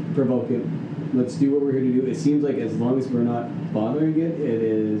provoke it. Let's do what we're here to do. It seems like as long as we're not bothering it, it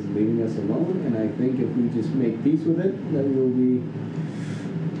is leaving us alone. And I think if we just make peace with it, then we'll be.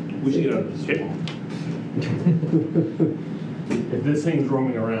 We should get out of this shit. If this thing's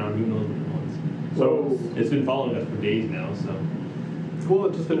roaming around, who knows what it wants. So it's been following us for days now, so. Cool,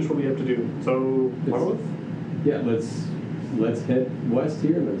 let's just finish what we have to do. So, Marlowe? Yeah, let's head west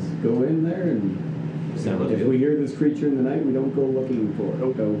here. Let's go in there, and Sounds if good. we hear this creature in the night, we don't go looking for it.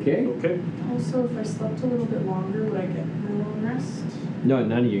 Okay? Okay. Also, if I slept a little bit longer, would I get my long rest? No,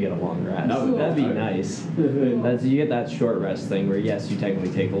 none of you get a long rest. No, That'd be I- nice. That's you get that short rest thing where yes, you technically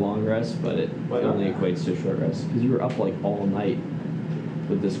take a long rest, but it Why not? only equates to a short rest because you were up like all night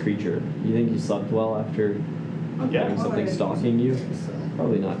with this creature. You think you slept well after Yeah. having something stalking you? So.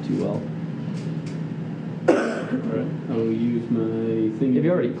 Probably not too well. Alright. I'll use my thing. If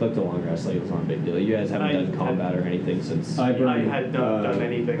you already clicked a long rest, like it's not a big deal. You guys haven't I done had- combat or anything since. I burned, I had not done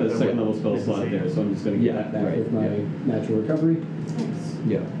anything A that second would level spell slot necessitate- there, so I'm just going to get Yeah, that back right, with my yeah. natural recovery. Thanks.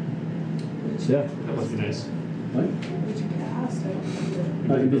 Yeah. So yeah. That must be nice. What? What did you cast? I don't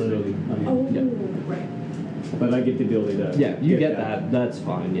remember. Invisibility. Oh, Yeah. right. But I get the ability to. Yeah, you get that. That's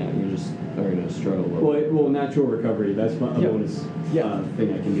fine. Yeah, you just are gonna struggle a little. Well, natural recovery. That's a Yeah. bonus Yeah.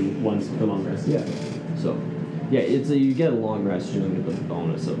 thing I can do once per long rest. Yeah. So, yeah, you get a long rest. You don't get the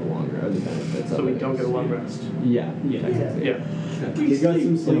bonus of a long rest. The benefits. So of we it. don't get a long rest. Yeah. Yeah. technically. Yeah. We got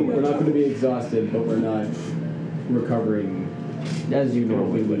some sleep. We're not going to be exhausted, but we're not recovering As you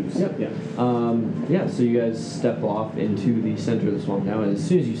normally would. Yep. Yeah. Yeah, so you guys step off into the center of the swamp now, and as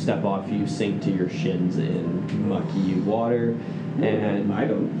soon as you step off, you sink to your shins in mucky water. And I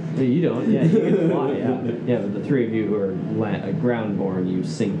don't. You don't, yeah, you can fly, yeah. Yeah, but the three of you who are ground-born, you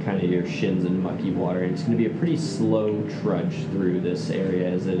sink kind of your shins in mucky water, and it's going to be a pretty slow trudge through this area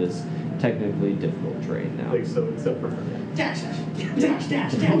as it is technically difficult terrain now. Like so, except for her. Dash, dash,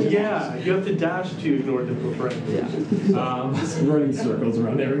 dash, dash. Oh yeah, you have to dash to ignore difficult terrain. Yeah. Just running circles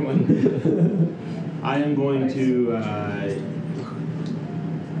around everyone. I am going to.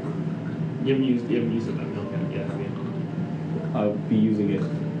 You haven't used that milk yet, have you? I'll be using it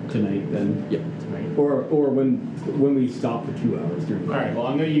tonight then. Yeah. Tonight. Or when we stop for 2 hours during the All right. Well,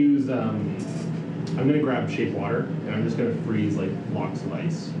 I'm gonna use. I'm gonna grab shape water, and I'm just gonna freeze like blocks of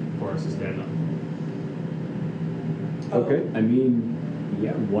ice for us to stand on. Okay. I mean,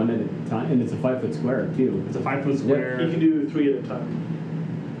 yeah, one at a time, and it's a 5-foot square too. It's a 5-foot square. You can do 3 at a time.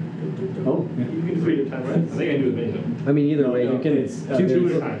 Oh, yeah. You can do 3 at a time, right? I think I do as many of them. I mean, either No, way, no, you can. it's, Two two people,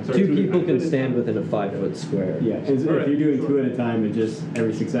 at a time. Sorry, two two at a people time. can stand within a 5-foot square. Yeah, and if Alright, you're doing sure. 2 at a time and just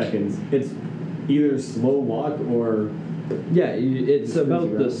every 6 seconds, it's either slow walk or Yeah, it's Just about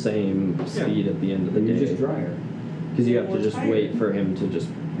cruising the around. same speed at the end of the you're day. just drier. Because you have to More just tired. wait for him to just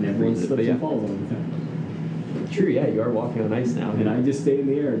And everyone freeze it. slips But yeah, and falls all the time. true. Yeah, you are walking on ice now. And I just stay in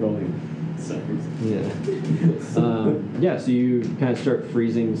the air going, suckers. Yeah. Yeah, so you kind of start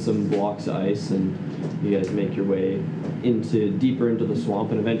freezing some blocks of ice, and you guys make your way deeper into the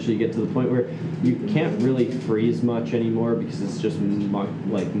swamp, and eventually you get to the point where you can't really freeze much anymore because it's just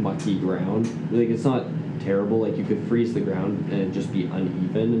mucky ground. Like it's not terrible. Like you could freeze the ground and it'd just be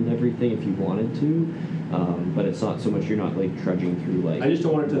uneven and everything if you wanted to, but it's not so much. You're not like trudging through like. I just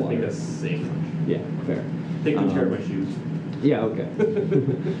don't want it to water. make us sink. Yeah, fair. Take good care of my shoes. Yeah, okay.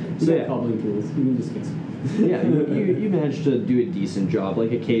 So yeah, cobbling tools. You can just get some. Yeah, you managed to do a decent job.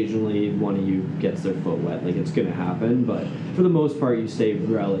 Like occasionally one of you gets their foot wet, like it's gonna happen, but for the most part you stay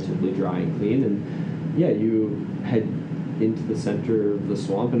relatively dry and clean, and yeah, you head into the center of the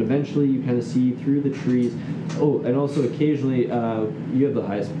swamp, and eventually you kind of see through the trees. Oh, and also occasionally you have the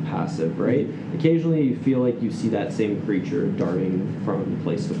highest passive, right? Occasionally you feel like you see that same creature darting from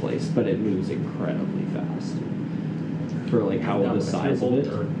place to place, but it moves incredibly fast for like how the size of it.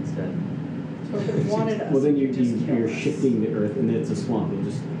 Instead. So if it wanted us, Well, then it would just kill you're us. shifting the earth, and then it's a swamp. It'll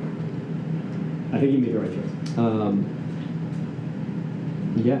just. I think you made the right choice.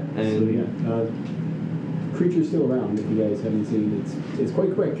 Yeah, So and yeah, creature's still around. If you guys haven't seen, it's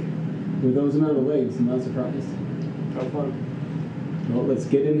quite quick. With those amount of legs, I'm not surprised. How fun. Well, let's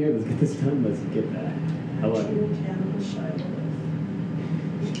get in here. Let's get this done. Let's get that. Hello. True cannibal Shiloh.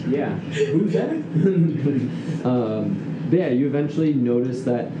 Yeah. Who's that? but yeah, you eventually notice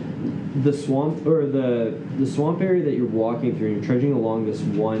that the swamp or the swamp area that you're walking through, and you're trudging along this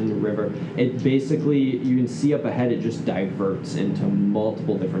one river. It basically, you can see up ahead, it just diverts into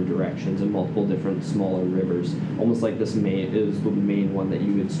multiple different directions and multiple different smaller rivers. Almost like this main is the main one that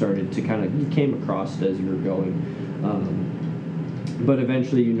you had started to you came across as you were going. But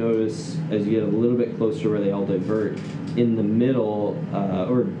eventually you notice as you get a little bit closer where they all divert, in the middle,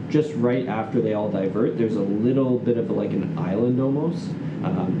 or just right after they all divert, there's a little bit of like an island almost,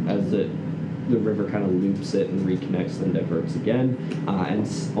 as the river kind of loops it and reconnects and diverts again. And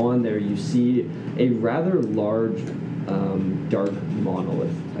on there you see a rather large, dark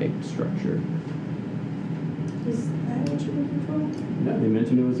monolith type structure. Is that what you're looking for? Yeah, they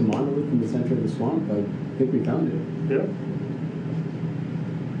mentioned it was a monolith in the center of the swamp. I think we found it. Yeah.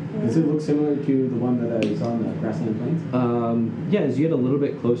 Does it look similar to the one that I saw on the grassland plains? Yeah, as you get a little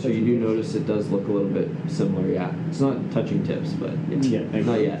bit closer, you do notice it does look a little bit similar. Yeah, it's not touching tips, but yeah,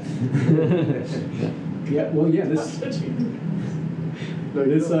 not yet. Yeah. Well, yeah. This. No,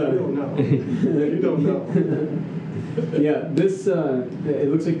 you don't know. You don't know. Yeah. This. It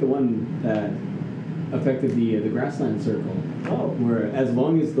looks like the one that affected the grassland circle. Oh. Where as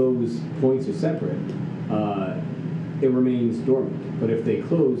long as those points are separate, it remains dormant. But if they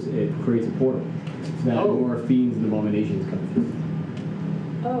close, it creates a portal so that more fiends and abominations come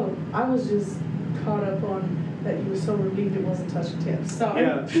through. Oh, I was just caught up on that you were so relieved it wasn't touching tips. Sorry.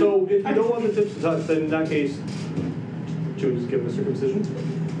 Yeah, so if you don't want the tips to touch, then in that case, should we just give him a circumcision?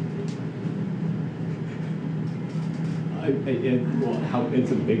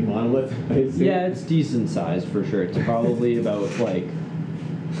 It's a big monolith. I assume. Yeah, it's decent size for sure. It's probably about like,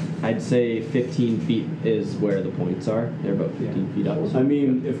 I'd say 15 feet is where the points are. They're about 15 feet up. I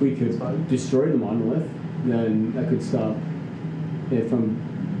mean, if we could destroy the monolith, then that could stop it from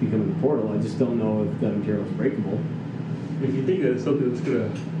becoming a portal. I just don't know if that material is breakable. If you think that it's something that's gonna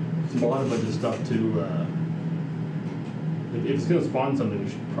spawn a bunch of stuff to, if it's gonna spawn something, we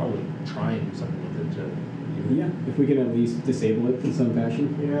should probably try and do something with it. Yeah, if we can at least disable it in some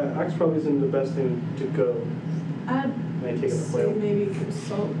fashion. Yeah, axe probably isn't the best thing to go. I'd May take a say flail. maybe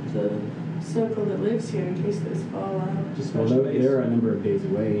consult the circle that lives here in case this fall out. Just Well, smash the base. they're a number of days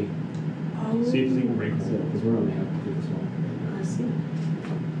away, Oh, See if it's even breakable. because we're only halfway through this one. I see.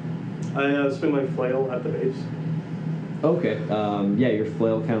 I swing my flail at the base. Okay. Yeah, your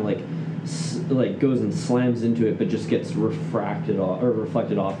flail kind of like goes and slams into it, but just gets refracted off or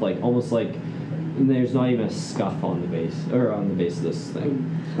reflected off, like almost like there's not even a scuff on the base or on the base of this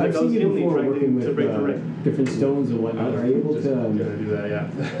thing. I've I seen was you only before trying working to with break the ring. different stones and whatnot. Are you able Just gonna to? do that,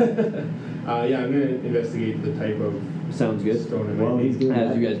 yeah. Yeah, I'm gonna investigate the type of Sounds good. stone it While might he's be. doing As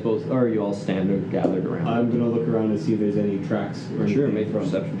that, you guys both, or you all stand or gathered around. I'm gonna look around and see if there's any tracks. Or Sure, anything make a from-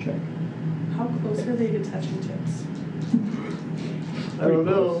 perception check. How close are they to touching tips? I don't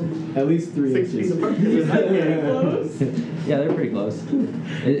know. At least 3 6 feet inches. apart. Very close. Yeah, they're pretty close. Isn't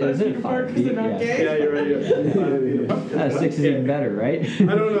feet it apart 'cause 5 feet? they're not Yeah. gay? Yeah, you're right. Yeah. 6 is even better, right? I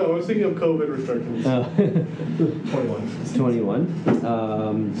don't know. I was thinking of COVID restrictions. 21.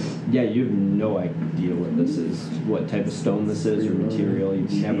 21. Yeah, you have no idea what this is, what type of stone this is, or material.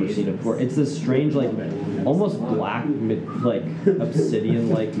 You've never seen it before. It's this strange, like, almost black, like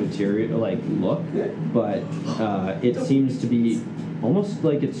obsidian-like material, like look, but it seems to be almost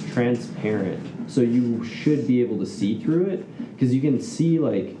like it's transparent. So you should be able to see through it, because you can see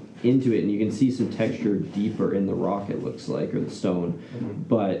like into it, and you can see some texture deeper in the rock, it looks like, or the stone,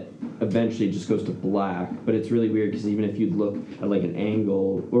 but eventually it just goes to black. But it's really weird because even if you look at like an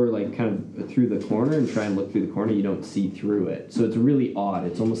angle or like kind of through the corner and try and look through the corner, you don't see through it. So it's really odd.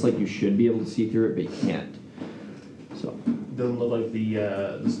 It's almost like you should be able to see through it, but you can't. So Doesn't look like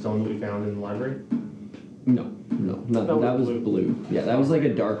the stone that we found in the library. no, that was blue. Yeah, that was like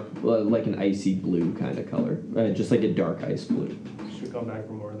a dark, like an icy blue kind of color, just like a dark ice blue. Should come back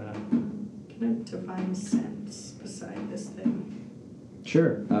for more of that. Can I divine sense beside this thing?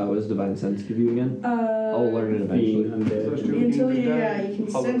 Sure. What does divine sense give you again? I'll learn it eventually. Until you can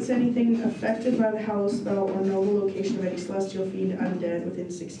sense anything affected by the house, spell, or know the location of any celestial fiend undead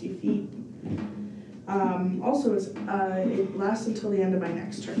within 60 feet. Also, it lasts until the end of my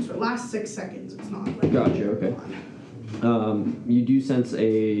next turn, so it lasts 6 seconds. It's not like Gotcha. Okay. You do sense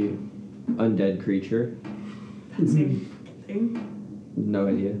a undead creature. That same thing. No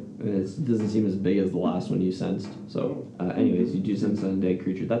idea. It doesn't seem as big as the last one you sensed. So, anyways, you do sense an undead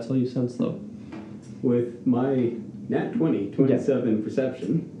creature. That's all you sense, though. With my nat 27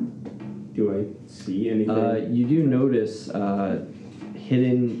 perception, do I see anything? You do notice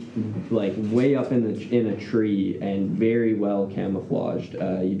hidden, like way up in a tree and very well camouflaged.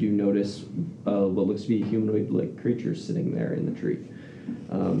 You do notice what looks to be a humanoid-like creature sitting there in the tree.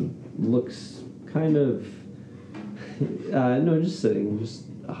 Looks kind of no, just sitting, just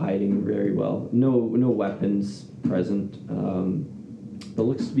hiding very well. No weapons present, but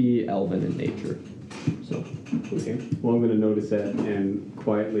looks to be elven in nature. So Okay. Well, I'm going to notice that and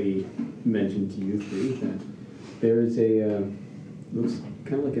quietly mention to you three that there is a looks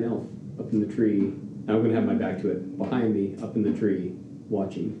kind of like an elf up in the tree. I'm going to have my back to it, behind me, up in the tree,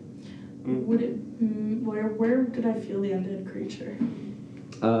 watching. Would it? Where did I feel the undead creature?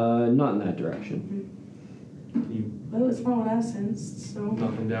 not in that direction. Well, it's not what I sensed, so.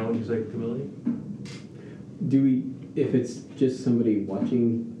 Knock him down with your psychic ability. Do we? If it's just somebody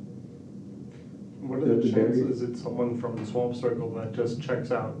watching. What are the chances it's someone from the swamp circle that just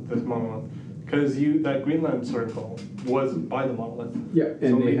checks out this monolith? Because that Greenland circle was by the monolith. Yeah,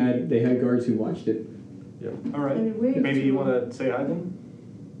 and So they had guards who watched it. Yeah. All right. Anyway, Maybe you want to say hi then?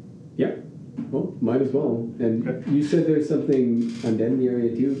 Yeah. Well, might as well. And Okay. you said there's something undead in the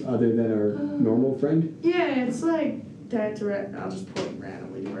area too, other than our normal friend? Yeah, it's like that direct. I'll just point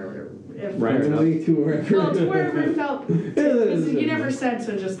randomly to wherever. Randomly to wherever. Well, to wherever it felt. You never said,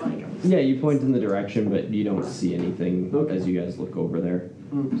 so just like. Yeah, you point in the direction, but you don't see anything Okay. as you guys look over there.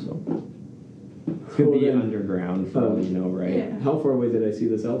 So it's Cool, gonna be then. underground for all you know, right? Yeah. How far away did I see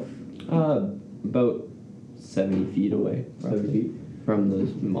this elf? About 70 feet away, 7 feet. from the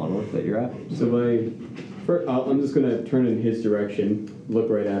monolith that you're at. So I'm just gonna turn in his direction, look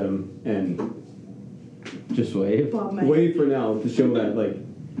right at him, and Just wave. Bob my wave for now to show that like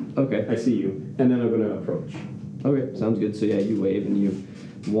Okay. I see you, and then I'm gonna approach. Okay, sounds good. So yeah, you wave and you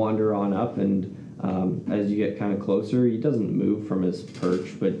wander on up, and as you get kind of closer, he doesn't move from his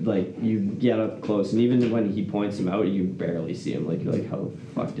perch, but like you get up close, and even when he points him out, you barely see him. Like you're like, how the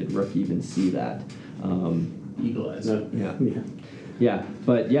fuck did Rook even see that? Eagle eyes. Yeah. Yeah. Yeah,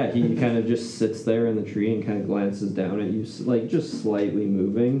 but yeah, he kind of just sits there in the tree and kind of glances down at you, like just slightly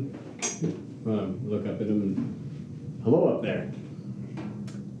moving. Look up at him and hello up there.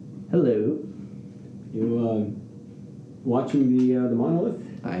 Hello. You watching the monolith?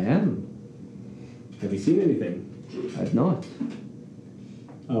 I am. Have you seen anything? I've not.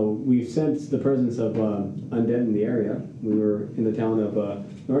 We've sensed the presence of undead in the area. We were in the town of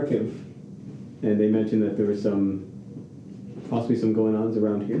Norkiv, and they mentioned that there was possibly some going-ons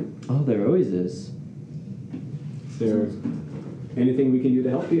around here. Oh, there always is. Is there anything we can do to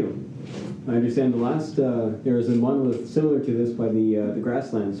help you? I understand there was a monolith similar to this by the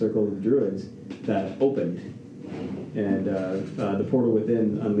grassland circle of the druids that opened, and the portal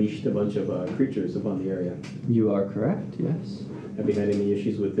within unleashed a bunch of creatures upon the area. You are correct, yes. Have you had any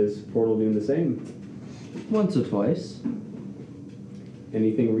issues with this portal doing the same? Once or twice.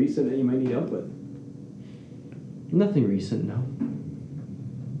 Anything recent that you might need help with? Nothing recent, no.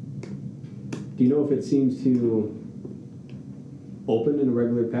 Do you know if it seems to open in a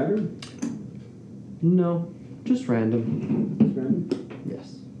regular pattern? No, just random. Just random?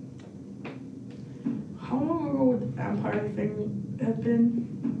 Yes. How long ago would the vampire thing have been?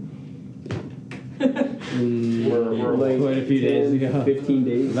 We're like quite a few days ago. 15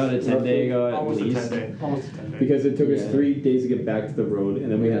 days. About a 10-day ago at Almost least. a 10-day. Almost a 10-day. Because it took us Yeah. 3 days to get back to the road,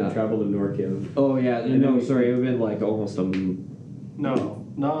 and then we had Yeah. to travel to Norkiv. Oh yeah, And no, then we- sorry, it would have been like almost a No,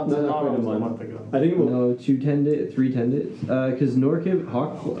 Not quite a almost month. a month ago. I think about No, 3 10 days. Because Norkiv,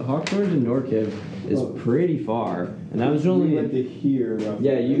 Hawthorne to Norkiv is pretty far, and that was we only. went to here. Roughly.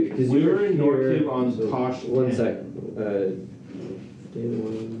 Yeah, you because We you were in here- Norkiv on Tosh 10. 1 sec. Day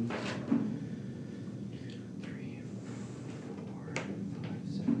 1. 3, 4, 5,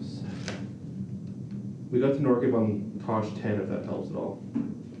 6, 7. We got to Norkiv on Tosh 10, if that helps at all.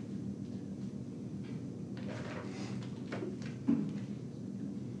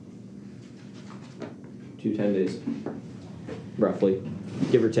 10 days, roughly,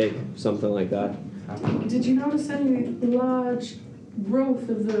 give or take, something like that. Did you notice any large growth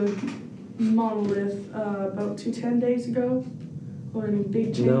of the monolith about 10 days ago? Or any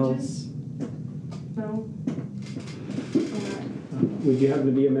big No. changes? No? Okay. Would you happen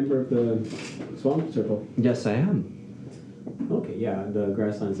to be a member of the Swamp Circle? Yes, I am. Okay, yeah, the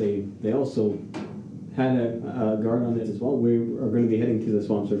Grasslands, they also had a guard on it as well. We are going to be heading to the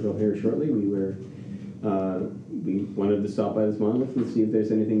Swamp Circle here shortly. We wanted to stop by this monolith and see if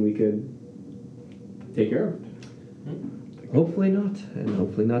there's anything we could take care of. Hopefully not, and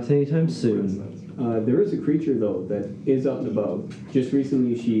hopefully not anytime soon. There is a creature, though, that is up and about. Just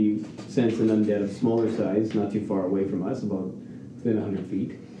recently she sensed an undead of smaller size, not too far away from us, about within 100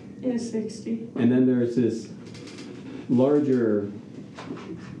 feet. Yeah, 60. And then there's this larger,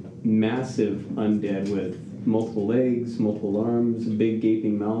 massive undead with multiple legs, multiple arms, a big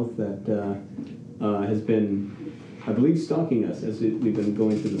gaping mouth that has been, I believe, stalking us as we've been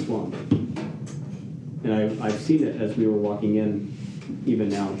going through the swamp. And I've seen it as we were walking in, even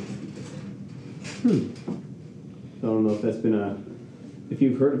now. I don't know if that's been if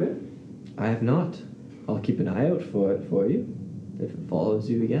you've heard of it. I have not. I'll keep an eye out for it for you, if it follows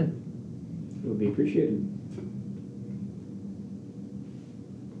you again. It would be appreciated.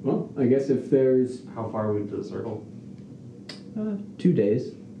 Well, I guess if there's How far are we to the circle? 2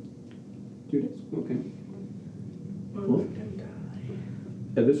 days. 2 days, okay. Well,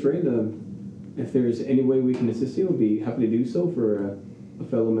 at this rate, if there's any way we can assist you, we'll be happy to do so for a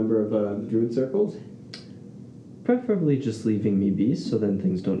fellow member of the Druid Circles. Preferably just leaving me be, so then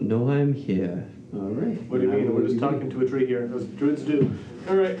things don't know I'm here. All right. What do you mean? We're just talking to a tree here, as druids do.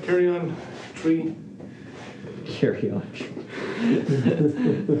 All right, carry on, tree. Carry on.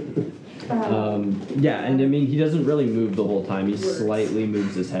 Yeah, and I mean, he doesn't really move the whole time. He slightly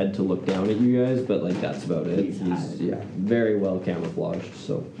moves his head to look down at you guys, but like that's about it. He's very well camouflaged.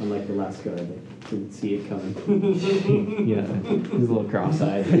 So Unlike the last guy that didn't see it coming. yeah, he's a little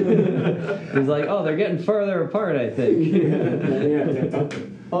cross-eyed. He's like, oh, they're getting further apart, I think. Yeah.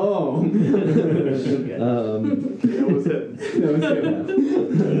 Oh. That was it. That was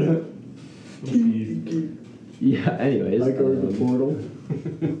it. Yeah. Anyways. I go to the portal.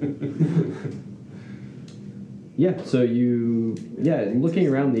 Yeah, so looking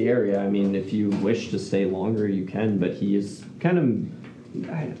around the area, I mean, if you wish to stay longer, you can, but he is kind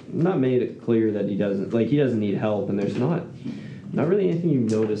of not made it clear that he doesn't need help, and there's not really anything you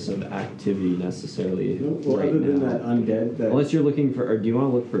notice of activity necessarily Well, right other than now. that undead, Unless you're looking for, or do you want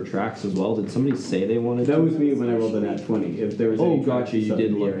to look for tracks as well? Did somebody say they wanted to? that was me when I rolled a nat 20. If there was Oh, any gotcha, you tracks did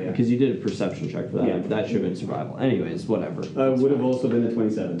in the look, area. because you did a perception check for that. Yeah. That should have been survival. Anyways, whatever. Would have also been a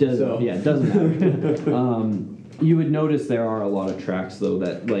 27. Yeah, it doesn't matter. You would notice there are a lot of tracks, though,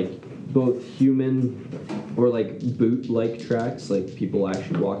 that, like, both human or, like, boot-like tracks, like people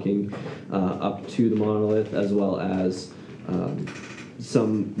actually walking up to the monolith, as well as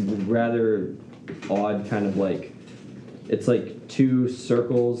some rather odd kind of, like, it's like 2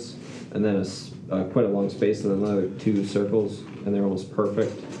 circles and then quite a long space and then another 2 circles, and they're almost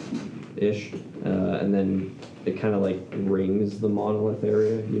perfect-ish. And then it kind of, like, rings the monolith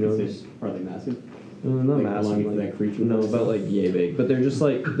area, you know? Is it probably massive? Not Like, massive. belonging to Like, that creature no, or about like yay big. But they're just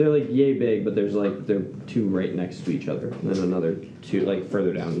like they're yay big, but there's like they're 2 right next to each other, and then another 2 like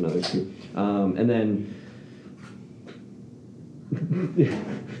further down, another 2, and then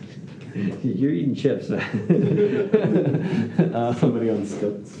you're eating chips, man. Somebody on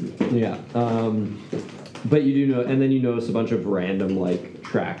stilts. Yeah. But you do know, and then you notice a bunch of random like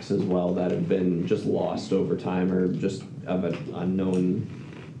tracks as well that have been just lost over time, or just of an unknown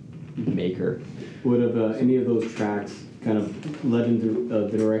maker. Would have any of those tracks kind of led into the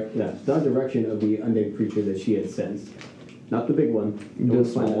direction of the undead creature that she had sensed? Not the big one. The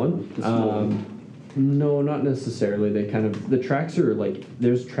small one? The small one. No, not necessarily. They kind of, the tracks are like,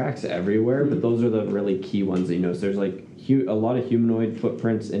 there's tracks everywhere, but those are the really key ones that you notice. There's like a lot of humanoid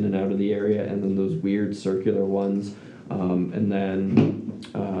footprints in and out of the area, and then those weird circular ones. And then,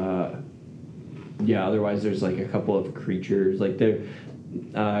 otherwise there's like a couple of creatures. Like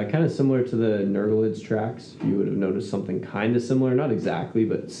Kind of similar to the Nurglid's tracks. You would have noticed something kind of similar, not exactly,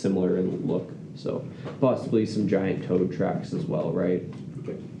 but similar in look. So possibly some giant toad tracks as well, right?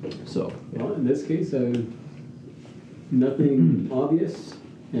 Okay. So Well, in this case, nothing obvious,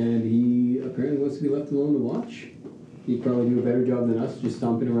 and he apparently wants to be left alone to watch. He'd probably do a better job than us just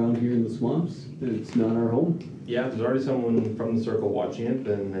stomping around here in the swamps. It's not our home. Yeah, if there's already someone from the circle watching it,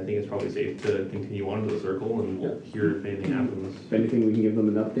 then I think it's probably safe to continue on to the circle and we'll hear if anything happens. If anything, we can give them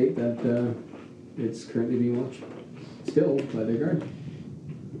an update that it's currently being watched still by their guard.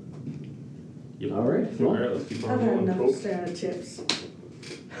 Yep. All right, well, Alright, let's keep on I've had going. enough staring at chips.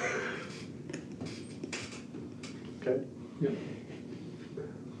 Okay. Yep.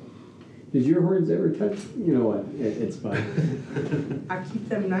 Did your horns ever touch? You know what? It's fine. I keep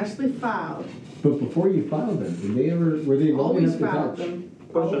them nicely filed. But before you filed them, did they ever? Were they long Always enough to filed touch? them.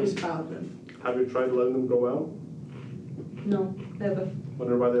 Question. Always filed them. Have you tried letting them go out? No, never.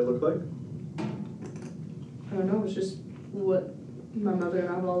 Wonder why they look like? I don't know. It's just what my mother and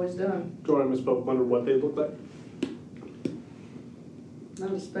I've always done. Sorry, I misspoke. Wonder what they look like?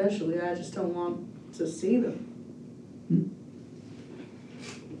 Not especially. I just don't want to see them.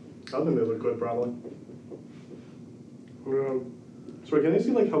 I think they look good, probably. Sorry, can I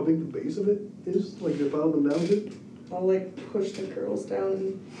see like how big the base of it is? Like they filed them down to? I'll like push the curls down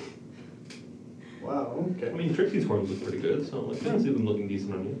and Wow. I Okay. mean, Trixie's horns look pretty good, so like, I can see them looking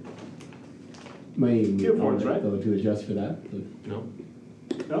decent on you. May You have horns, right? though to adjust for that. But No?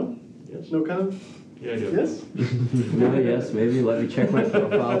 No. Yes. No kind of. Yeah, I do. Yes. no, yes, maybe let me check my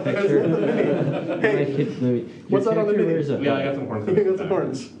profile picture. What's that on the video? Yeah, I got some horns. You got the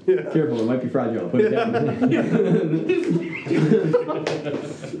horns. Yeah. Careful, it might be fragile. Put it down.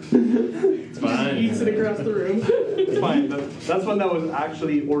 It's fine. eats it across the room. It's fine. That's one that was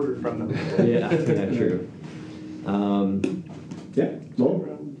actually ordered from them. Yeah, true. Yeah.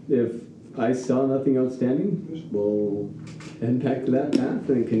 Well, if I saw nothing outstanding, we'll head back to that path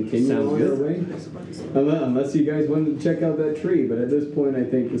and continue Sounds on good. our way. Unless you guys wanted to check out that tree, but at this point, I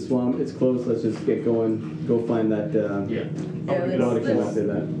think the swamp is close. Let's just get going. Go find that. Yeah. Yeah, Water came let's after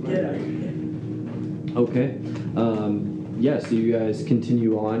that. get out of here. Okay. Yeah, so you guys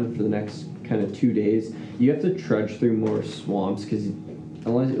continue on for the next kind of 2 days. You have to trudge through more swamps because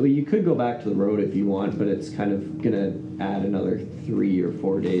you could go back to the road if you want, but it's kind of gonna add another 3 or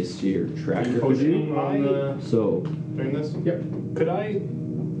 4 days to your trek. Are you coaching on So during this? Yep. Could I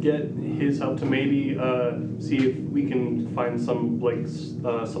get his help to maybe see if we can find some like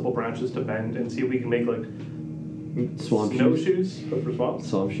supple branches to bend and see if we can make like swamp shoes. snowshoes for swamps?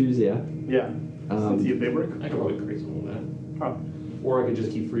 Swamp shoes, yeah. Yeah. See if they work. I could probably create some of that. Huh. Or I could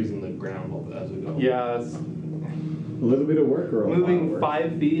just keep freezing the ground as we go. Yeah. It's A little bit of work or a lot of moving work?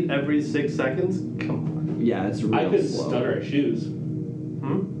 5 feet every 6 seconds. Come on. Yeah, it's real I could slow. stutter our shoes.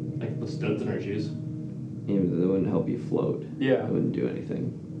 Hmm. I could put studs in our shoes. Yeah, but they wouldn't help you float. Yeah. It wouldn't do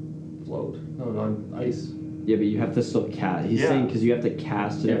anything. Float. No, on ice. Yeah, but you have to still cast. He's Yeah. saying because you have to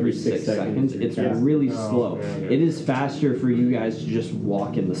cast it every 6 seconds. you It's cast. really Oh, slow. okay, okay. It is faster for you guys to just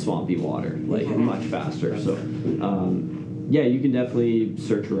walk in the swampy water, like much faster. So, yeah, you can definitely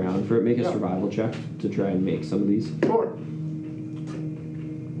search around for it. Make a survival check to try and make some of these. 4.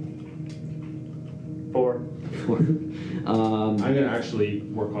 4. I'm gonna actually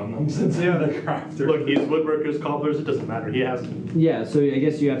work on them since I'm the crafter. Look, he's woodworkers, cobblers. It doesn't matter. He has. Yeah, so I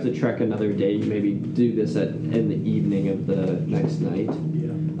guess you have to trek another day. You maybe do this in the evening of the next night.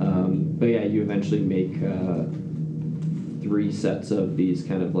 Yeah. But yeah, you eventually make 3 sets of these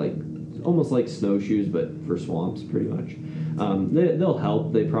kind of like almost like snowshoes, but for swamps, pretty much. They'll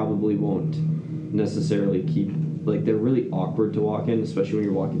help. They probably won't necessarily keep like they're really awkward to walk in, especially when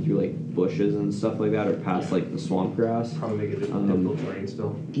you're walking through like bushes and stuff like that, or past like the swamp grass. Probably make it difficult terrain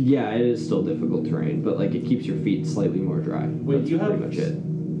still. Yeah, it is still difficult terrain, but like it keeps your feet slightly more dry. Wait, That's you pretty have much it.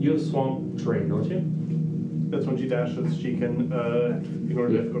 You have swamp terrain, don't you? That's when she dashes. She can ignore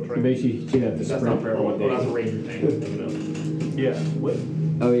difficult So terrain. basically, she'd have to That's sprint not for everyone. all Oh, that's a day. ranger thing. Yeah. What?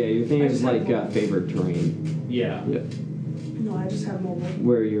 Oh yeah, your thing I is just like have favored terrain, Yeah. yeah, No, I just have mobile.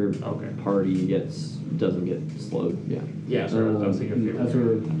 where your Okay. party doesn't get slowed. Yeah. Yeah, sorry, I was thinking of favorite. As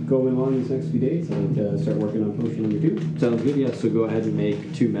we're going along these next few days, I'll start working on potion number 2. Sounds good. Yeah. So go ahead and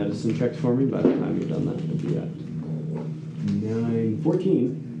make 2 medicine checks for me. By the time you're done that, I'll do that. 9,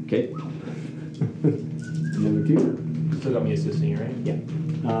 14. Okay. Number 2. Still got me assisting you, right? Yeah.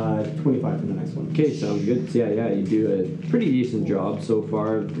 25 for the next one. Okay, sounds good. So yeah, you do a pretty decent job so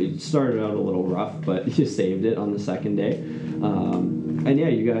far. It started out a little rough, but you saved it on the second day. And yeah,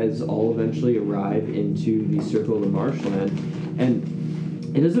 you guys all eventually arrive into the circle of the marshland. And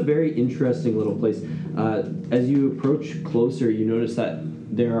It is a very interesting little place. As you approach closer, you notice that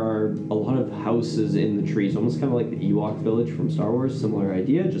there are a lot of houses in the trees, almost kind of like the Ewok village from Star Wars. Similar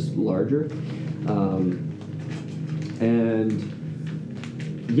idea, just larger. And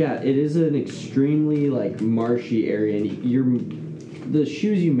yeah, it is an extremely like marshy area, and the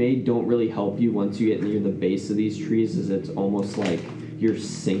shoes you made don't really help you once you get near the base of these trees, as it's almost like you're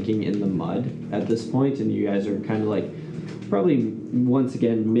sinking in the mud at this point, and you guys are kind of like probably once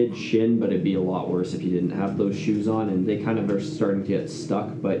again mid-shin, but it'd be a lot worse if you didn't have those shoes on, and they kind of are starting to get stuck,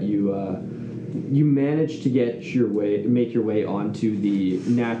 but you manage to make your way onto the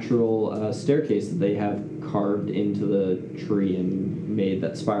natural staircase that they have carved into the tree and made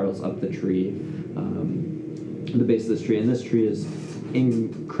that spirals up the tree, the base of this tree. And this tree is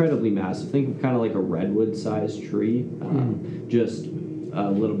incredibly massive. Think of kind of like a redwood-sized tree, just a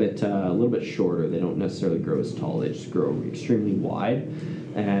little bit shorter. They don't necessarily grow as tall. They just grow extremely wide.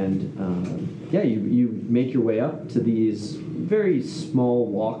 And you make your way up to these very small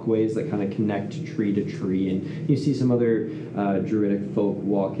walkways that kind of connect tree to tree, and you see some other druidic folk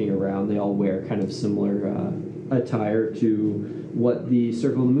walking around. They all wear kind of similar attire to what the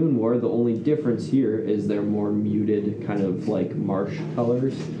Circle of the Moon wore. The only difference here is they're more muted, kind of like marsh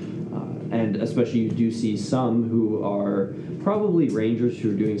colors. And especially you do see some who are probably rangers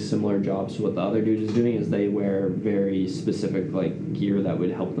who are doing similar jobs to what the other dude is doing, as they wear very specific like gear that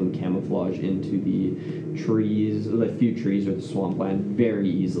would help them camouflage into the trees, the few trees or the swampland very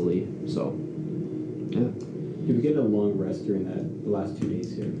easily. So, yeah. Did we get a long rest during the last 2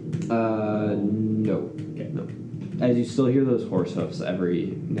 days here? No. Okay. No. As you still hear those horse hoofs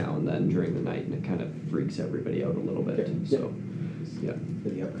every now and then during the night, and it kind of freaks everybody out a little bit. Okay. So, yeah. For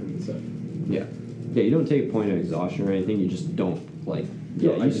the upcoming stuff. Yeah. Yeah, you don't take a point of exhaustion or anything, you just don't, like,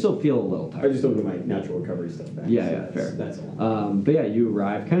 yeah, No, you still feel a little tired. I just don't get my natural recovery stuff back. Yeah, so yeah, fair. That's all. But yeah, you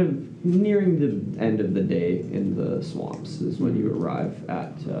arrive kind of nearing the end of the day in the swamps is when you arrive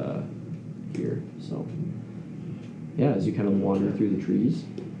at here. So, yeah, as you kind of wander through the trees.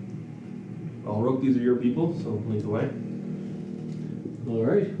 All rope, these are your people, so lead the way. All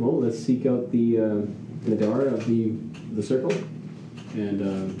right. Well, let's seek out the Nadara of the circle,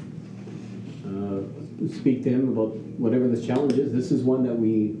 and speak to him about whatever this challenge is. This is one that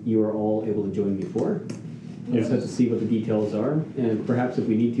you are all able to join me for. Let's have to see what the details are, and perhaps if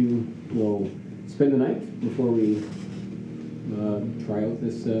we need to, we'll spend the night before we try out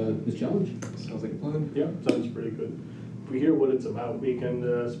this challenge. Sounds like a plan. Yeah, sounds pretty good. If we hear what it's about, we can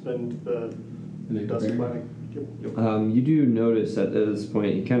spend the night dust preparing. planning. You do notice at this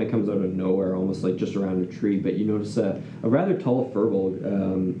point, he kind of comes out of nowhere, almost like just around a tree, but you notice a rather tall furbolg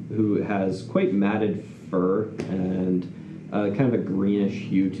who has quite matted fur and kind of a greenish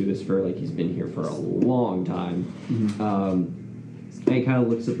hue to his fur, like he's been here for a long time. And he kind of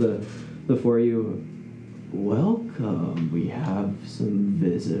looks at the four of you. Welcome, we have some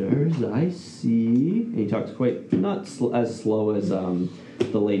visitors, I see. And he talks quite, not as slow as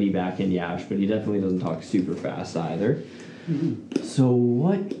the lady back in Yash, but he definitely doesn't talk super fast either. So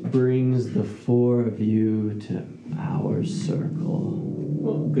what brings the four of you to our circle?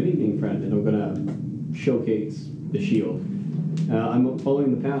 Well, good evening, friend, and I'm going to showcase the shield. I'm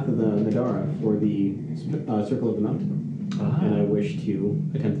following the path of the Nadara for the Circle of the Mountain, and I wish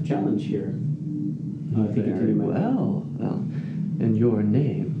to attempt the challenge here. Very well. And your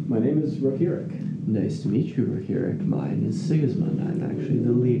name? My name is Rokirik. Nice to meet you, Rokirik. Mine is Sigismund. I'm actually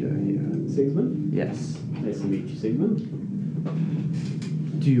the leader here. Sigmund? Yes. Nice to meet you, Sigmund.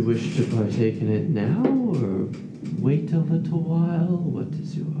 Do you wish to partake in it now, or wait a little while? What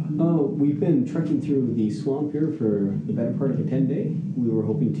is your... Oh, we've been trekking through the swamp here for the better part of a 10-day. We were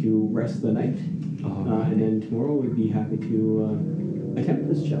hoping to rest the night, and then tomorrow we'd be happy to attempt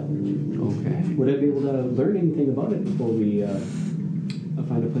this challenge. Okay. Would I be able to learn anything about it before we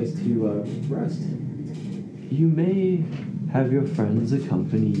find a place to rest? You may have your friends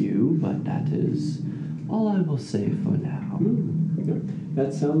accompany you, but that is all I will say for now. Okay.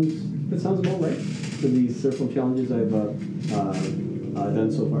 That sounds about right for these circle challenges I've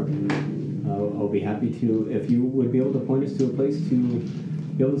done so far. I'll be happy to, if you would be able to point us to a place to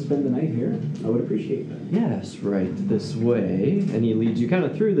be able to spend the night here, I would appreciate that. Yes, right this way. And he leads you kind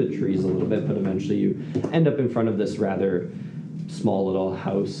of through the trees a little bit, but eventually you end up in front of this rather small little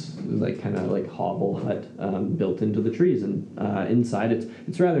house, like kind of like hovel hut built into the trees, and inside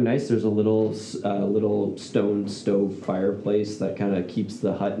it's rather nice. There's a little stone stove fireplace that kind of keeps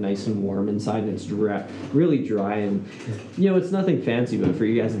the hut nice and warm inside, and it's really dry, and it's nothing fancy, but for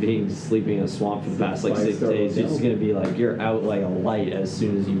you guys sleeping in a swamp for the past like 6 days, it's gonna be like you're out like a light as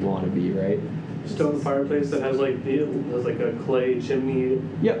soon as you want to be, right? stone fireplace that has like a clay chimney.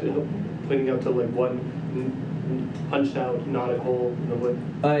 Yep. Pointing out to like one punched out knotted hole in the wood.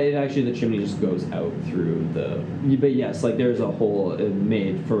 It actually, the chimney just goes out through the. But yes, like there's a hole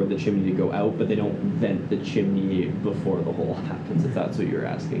made for the chimney to go out, but they don't vent the chimney before the hole happens. If that's what you're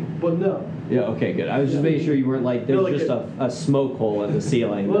asking. Well, no. Yeah. Okay. Good. I was just making sure you weren't like there's No, like just a smoke hole in the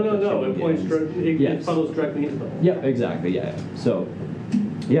ceiling. Well, that the no. chimney It points ends. it funnels directly into the hole. Yep. Exactly. Yeah. So.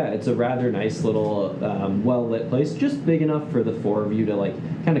 Yeah, it's a rather nice little, well-lit place, just big enough for the four of you to like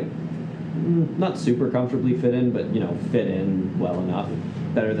kind of not super comfortably fit in, but fit in well enough.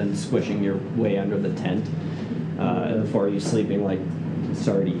 Better than squishing your way under the tent, and the four of you sleeping like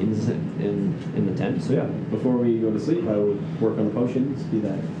sardines in the tent. So yeah, Before we go to sleep, I would work on the potions. Do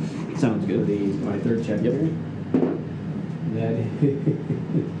that. sounds good. My third check. Yep. Here. That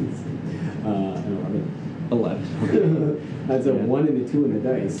is an 11. 11. That's a 1 and a 2 in the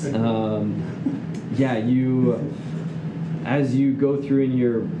dice. Yeah, you as you go through and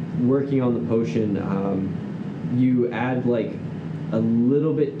you're working on the potion, you add like a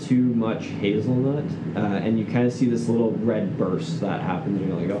little bit too much hazelnut, and you kind of see this little red burst that happens. And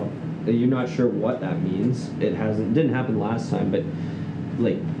you're like, oh, you're not sure what that means. Didn't happen last time, but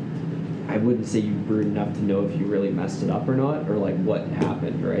like I wouldn't say you brewed enough to know if you really messed it up or not, or like what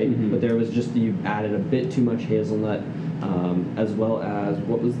happened, right? Mm-hmm. But there was just you added a bit too much hazelnut, as well as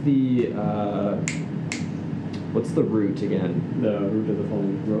what was the what's the root again? The root of the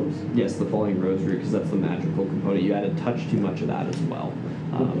falling rose. Yes, the falling rose root, because that's the magical component. You added a touch too much of that as well.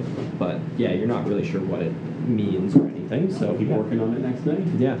 But yeah, you're not really sure what it means or anything. So Keep working on it next night.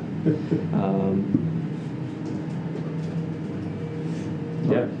 Yeah.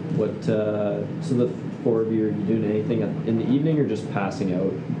 Yeah. What? So the four of you, are you doing anything in the evening or just passing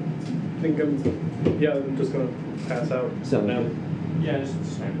out? I think I'm just gonna pass out. Sounds now. good. Yeah, just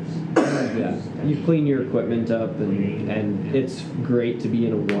standards. Yeah. You clean your equipment up, and it's great to be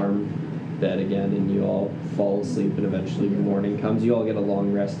in a warm bed again, and you all fall asleep, and eventually the morning comes. You all get a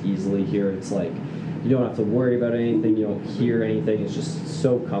long rest easily here. It's like you don't have to worry about anything. You don't hear anything. It's just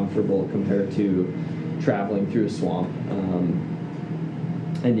so comfortable compared to traveling through a swamp.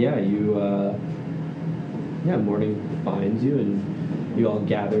 And yeah, morning finds you, and you all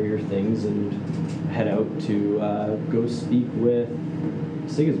gather your things and head out to go speak with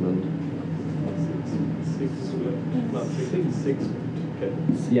Sigismund. Six. Okay.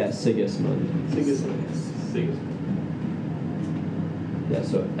 Yeah, Sigismund. Sigismund. Yeah,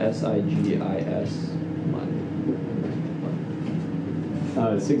 so S-I-G-I-S.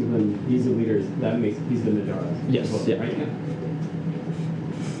 Sigismund, he's the leader. He's the Nadara. Yes, as well, yeah. Right? Yeah.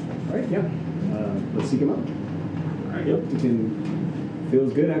 All right. Yeah. Let's seek him out. All right. Yep. You can.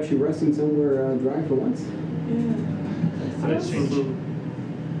 Feels good actually resting somewhere dry for once. Yeah. Nice change.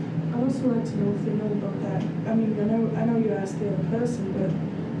 I'd also like to know if they know about that. I mean, I know you asked the other person, but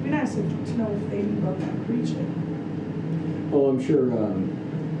it'd be nice to know if they knew about that creature. Oh, I'm sure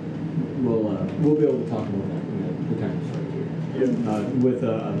we'll be able to talk about that when the time is right here. With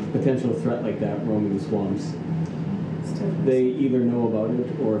a potential threat like that roaming the swamps, they either know about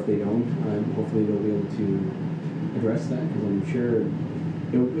it or if they don't, hopefully they'll be able to address that, because I'm sure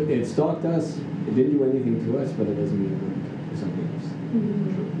it stalked us. It didn't do anything to us, but it doesn't mean it wouldn't for something else.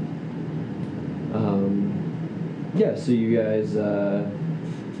 Mm-hmm. Yeah, so you guys,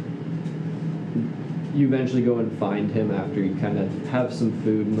 you eventually go and find him after you kind of have some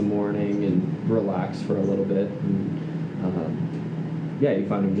food in the morning and relax for a little bit. And, yeah, you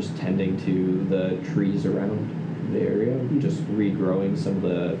find him just tending to the trees around the area, just regrowing some of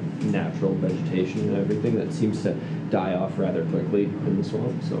the natural vegetation and everything that seems to die off rather quickly in the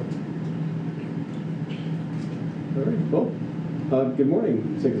swamp. So, All right. Well, good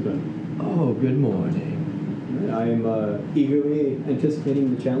morning, Sigismund. oh, good morning. I am eagerly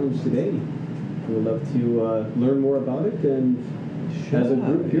anticipating the challenge today. We would love to learn more about it, and as a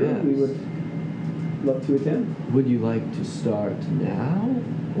group here, yes. we would love to attend. Would you like to start now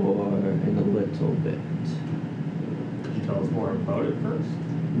or in a little bit? Could you tell us more about it first?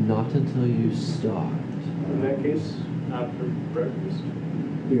 Not until you start. In that case, after breakfast.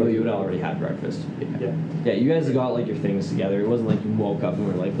 Oh, you had already had breakfast. Yeah. Yeah, you guys got like your things together. It wasn't like you woke up and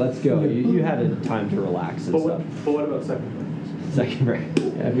were like, let's go. You had a time to relax and But stuff. what about second breakfast? Second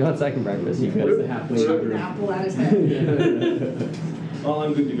breakfast. Yeah, if you want second breakfast, you That's could. the halfway Shove through. an apple at his head. Well,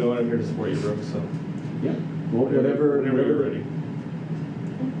 I'm good to go, and I'm here to support you, Brooke. So Yeah. Well, whatever you're ready.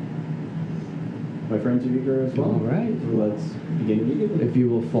 My friends are eager as well. All right. Let's begin immediately. If you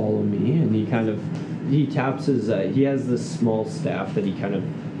will follow me, and he kind of he taps his. He has this small staff that he kind of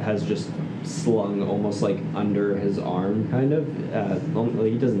has just slung almost like under his arm, kind of.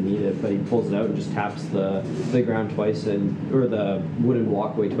 He doesn't need it, but he pulls it out and just taps the ground twice, or the wooden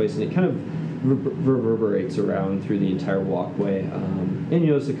walkway twice, and it kind of reverberates around through the entire walkway. And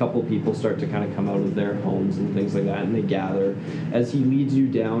you notice a couple people start to kind of come out of their homes and things like that, and they gather as he leads you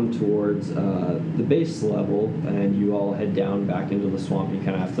down towards the base level, and you all head down back into the swamp. You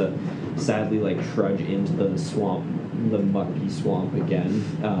kind of have to sadly like trudge into the swamp, the mucky swamp again,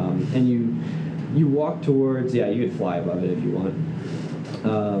 and you walk towards. Yeah, you could fly above it if you want.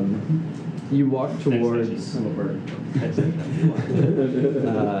 You walk towards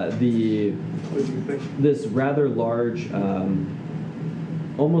this rather large,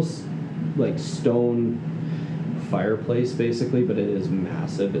 almost like stone fireplace, basically, but it is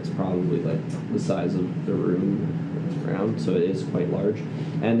massive. It's probably like the size of the room around, so it is quite large.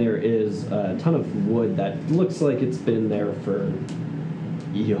 And there is a ton of wood that looks like it's been there for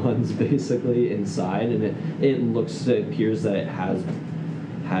eons, basically, inside, and it appears that it had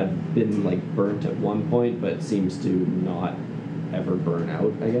been like burnt at one point, but seems to not ever burn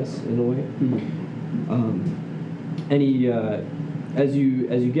out, I guess, in a way. And he, as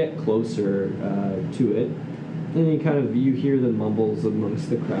you get closer to it, and you hear the mumbles amongst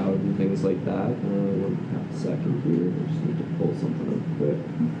the crowd and things like that. 1 second here, I just need to pull something up quick.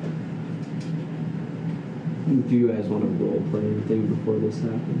 Do you guys want to role play anything before this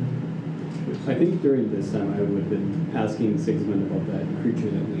happens? I think during this time I would have been asking Sigismund about that creature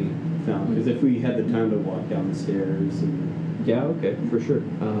that we found, because if we had the time to walk down the stairs and... Yeah, okay, for sure.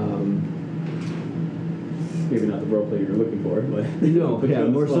 Maybe not the roleplay you're looking for, but... No, yeah,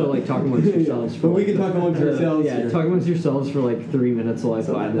 more so like talk amongst yourselves. But we can talk amongst ourselves. Yeah, talk amongst yourselves for like 3 minutes while I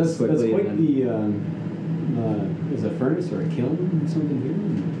find this quickly. That's quite the... is a furnace or a kiln or something here?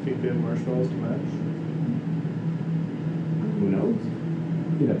 Think we have marshmallows to match? Who knows?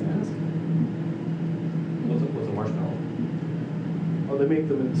 You'd have to ask. What's a marshmallow? Oh, they make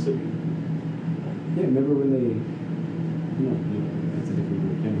them in the city. Yeah, remember when they... No, that's a different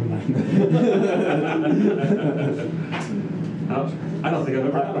word. Never mind. I don't think I've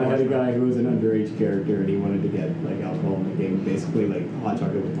ever had I had a guy who was an underage character, and he wanted to get like alcohol in the game, basically like hot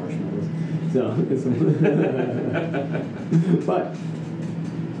chocolate with marshmallows. So, but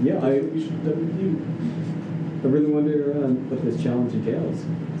yeah, we should you. I really wonder what this challenge entails,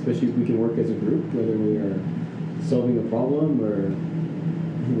 especially if we can work as a group, whether we are solving a problem or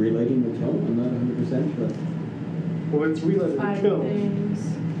relating the kill. I'm not 100%, but. Well, it's related to Five kill. things.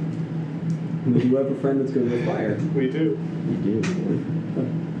 We do have a friend that's good with fire. We do. You do.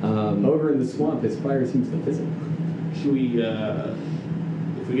 However, in the swamp, his fire seems to fizzle. Should we,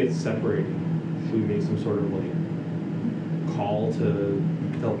 if we get separated, should we make some sort of like call to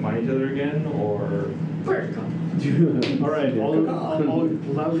help find each other again, or? First call. All right, I'll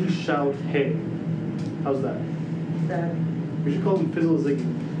loudly shout, "Hey!" How's that? That. We should call him Fizzle Ziggy.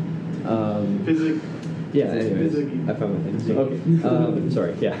 Fizzy. Yeah, anyways, I found my things. Okay.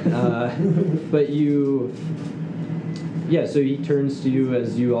 Sorry, yeah. But so he turns to you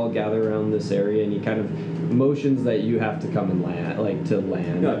as you all gather around this area, and he kind of motions that you have to come and land, As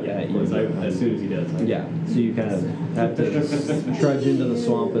soon as he does. Yeah, so you kind of have to trudge into the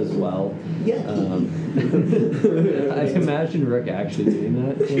swamp as well. Yeah. I imagine Rick actually doing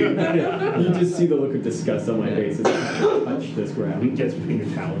that. You just see the look of disgust on my face as I touch this ground. It gets between your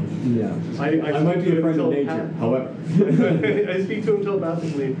talons. Yeah. I might be a friend of nature, however. I speak to him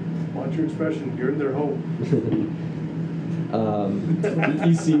telepathically. Watch your expression. You're in their home.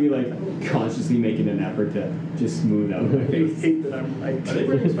 You see me like consciously making an effort to just smooth out my I face. hate that I'm right. Are they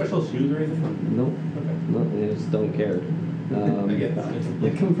wearing special shoes or anything? No, Okay. no, they just don't care. I get that. I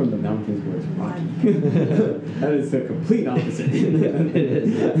come from the mountains where it's rocky. That is the complete opposite. It is.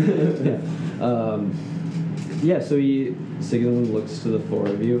 Yeah. So Sigmund looks to the four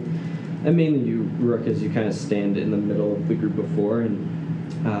of you, and mainly you, Rook, as you kind of stand in the middle of the group of four, and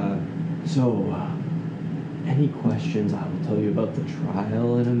any questions? I will tell you about the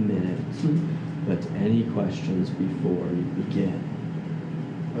trial in a minute. But any questions before we begin?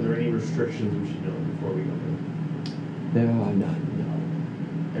 Are there any restrictions we should know before we go in? There are none,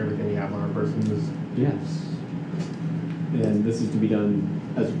 no. Everything we have on our person is Yes. And this is to be done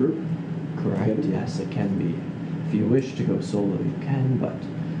as a group? Correct, yes, it can be. If you wish to go solo, you can, but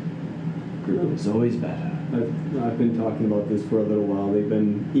group is always better. I've been talking about this for a little while. They've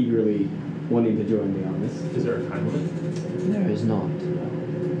been eagerly wanting to join me on this. Is there a time limit? There is not.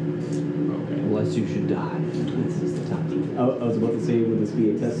 Okay. Unless you should die. This is the time. I was about to say, would this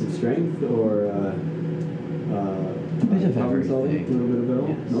be a test of strength or a bit of problem solving? everything. A little bit of it all?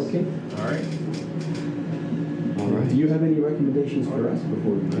 Yes. Okay. All right. Do you have any recommendations for us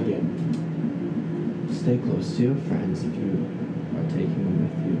before we begin? Stay close to your friends if you are taking them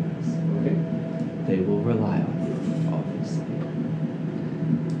with you. Okay. They will rely on you, obviously.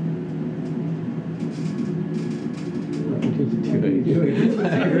 What are you doing?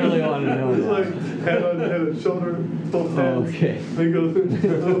 I really want to know. It's like head on head, shoulder, both hands. Okay. We go.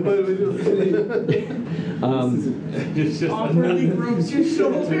 Just Awkwardly gropes your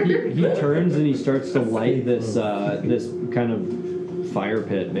shoulder. He turns and he starts to light this this kind of fire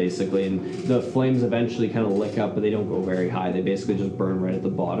pit, basically, and the flames eventually kind of lick up, but they don't go very high. They basically just burn right at the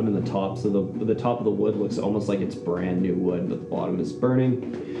bottom, and the top of the wood looks almost like it's brand new wood, but the bottom is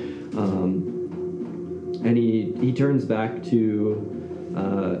burning. And he turns back to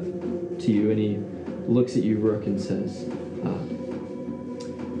you, and he looks at you, Rook, and says,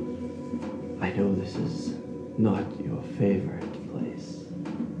 "I know this is not your favorite place,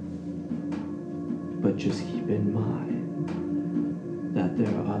 but just keep in mind that there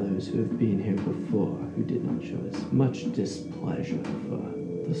are others who have been here before who did not show as much displeasure for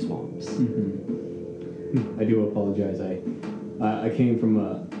the swamps." I do apologize. I came from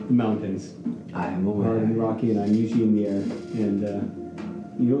the mountains, I am hard aware. and rocky, and I'm usually in the air.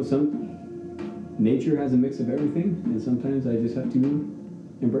 And some nature has a mix of everything, and sometimes I just have to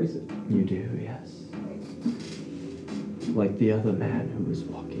embrace it. You do, yes. Like the other man who was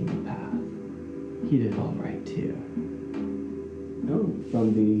walking the path. He did all right too. Oh,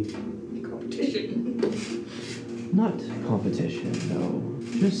 from the Competition. Not competition, no.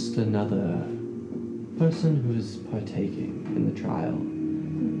 Just another person who is partaking in the trial.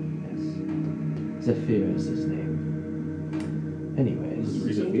 Yes. Zephyr is his name. Anyways,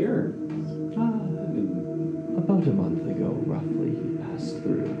 Zephyr. About a month ago, roughly, he passed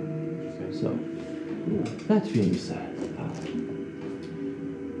through. So, that being said,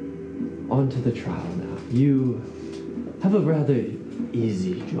 on to the trial now. You have a rather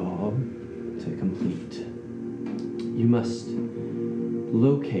easy job to complete. You must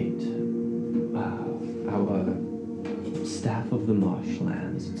locate our staff of the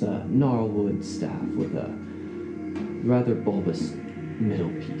marshlands. It's a gnarlwood staff with a rather bulbous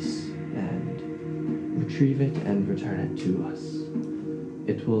middle piece, and retrieve it and return it to us.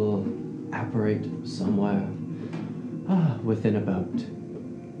 It will apparate somewhere within about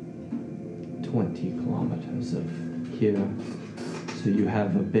 20 kilometers of here, so you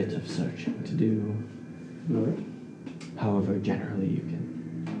have a bit of searching to do. All right. However, generally you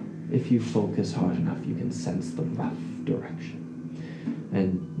can, if you focus hard enough, you can sense the rough direction.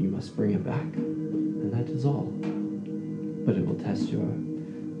 And you must bring it back, and that is all. But it will test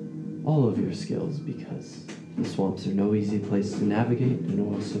all of your skills, because the swamps are no easy place to navigate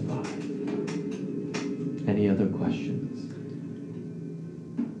nor survive. Any other questions?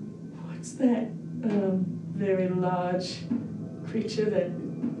 What's that very large creature that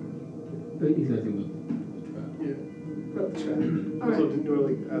He's nothing Yeah. wrote the trap? So Alright. didn't you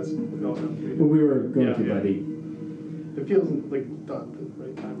like ask? No. Well, we were going Yeah. to, buddy. It feels like not the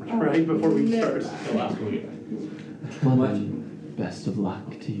right time, right before we start. the last one we get. Well, then, best of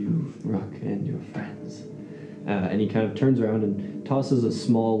luck to you, Rook, and your friends. And he kind of turns around and tosses a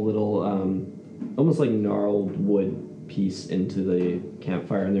small little, almost like gnarled wood piece into the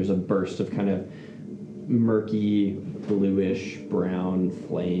campfire, and there's a burst of kind of murky, bluish, brown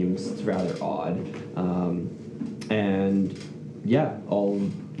flames. It's rather odd. And yeah,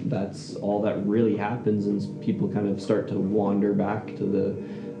 that's all that really happens, and people kind of start to wander back to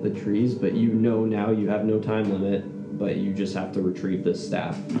the trees, but you know now you have no time limit, but you just have to retrieve this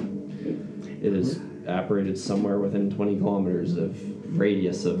staff. It is apparated somewhere within 20 kilometers of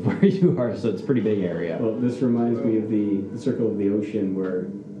radius of where you are, so it's a pretty big area. Well, this reminds me of the circle of the ocean where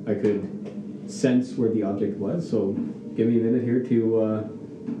I could sense where the object was. So give me a minute here to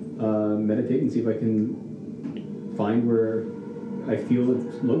meditate and see if I can find where I feel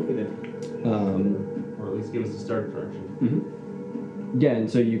it's located. Or at least give us a start direction. Yeah, and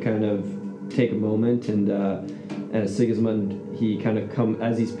so you kind of take a moment, and Sigismund, he kind of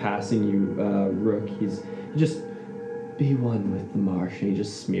as he's passing you, Rook, he just be one with the marsh, and he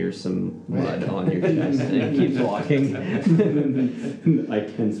just smears some mud on your chest and keeps walking. I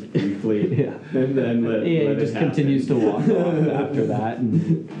tense briefly. Yeah. And then let He it just happen. continues to walk off after that.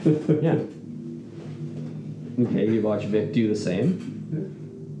 And, yeah. Okay, you watch Vic do the same.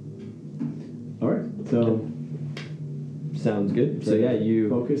 All right. So Sounds good. So yeah, you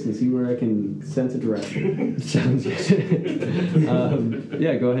focus and see where I can sense a direction. sounds good.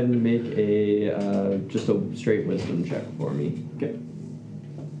 Yeah, go ahead and make a just a straight wisdom check for me. Okay.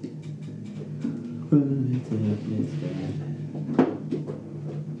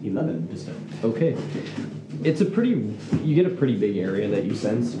 11 this time. Okay. it's you get a pretty big area that you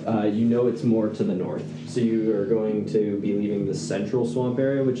sense. You know it's more to the north. So you are going to be leaving the central swamp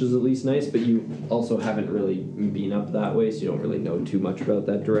area, which is at least nice, but you also haven't really been up that way, so you don't really know too much about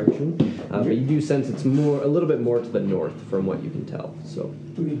that direction. But you do sense it's a little bit more to the north from what you can tell. So.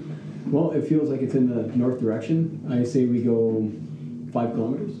 Okay. Well, it feels like it's in the north direction. I say we go 5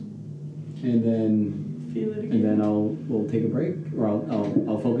 kilometers, and then Feel it again. we'll take a break, or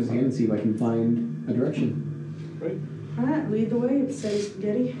I'll focus again and see if I can find a direction. Right. Alright, lead the way, upsetty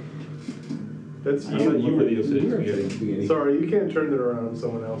spaghetti. That's I thought you were the Obsidian You're Spaghetti. Sorry, you can't turn it around on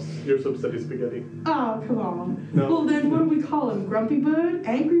someone else. You're Substeady Spaghetti. Oh, come on. No. Well, then what do we call him? Grumpy bird?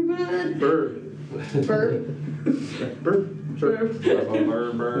 Angry bird? Bird. Bird? Bird. Sure. All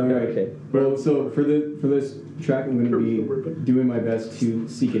right. Okay. Well, so for this track, I'm going to be doing my best to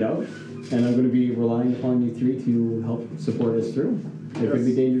seek it out, and I'm going to be relying upon you three to help support us through. It could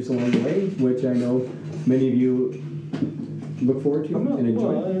be dangerous along the way, which I know many of you look forward to and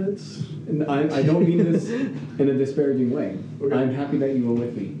enjoy. And I don't mean this in a disparaging way. Okay. I'm happy that you are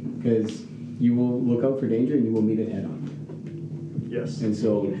with me, because you will look out for danger and you will meet it head on. Yes. And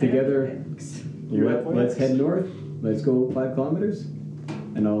so together, You have my let's ex. head north. Let's go 5 kilometers,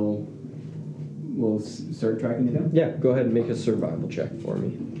 and we'll start tracking it down. Yeah, go ahead and make a survival check for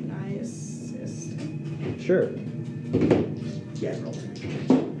me. Can I assist? Sure. Yeah, roll.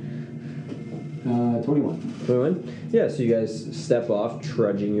 21. 21? Yeah, so you guys step off,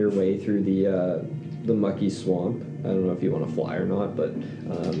 trudging your way through the mucky swamp. I don't know if you want to fly or not, but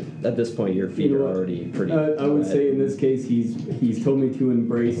at this point your feet You know are what? already pretty I would wet. say in this case he's told me to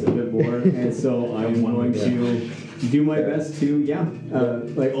embrace a bit more, and so I'm going to do my best to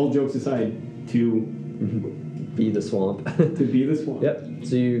like all jokes aside to be the swamp. to be the swamp. Yep.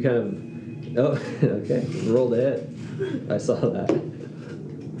 So you kind of okay, rolled a hit. I saw that.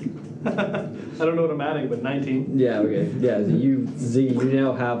 I don't know what I'm adding, but 19. Yeah, okay. Yeah, you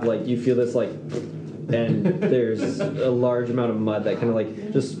now have you feel this and there's a large amount of mud that kind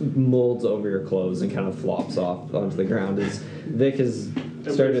of just molds over your clothes and kind of flops off onto the ground as Vic has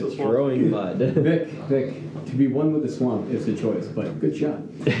started the swamp. throwing mud. Vic, to be one with the swamp is the choice, but good shot.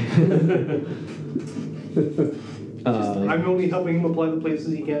 I'm only helping him apply the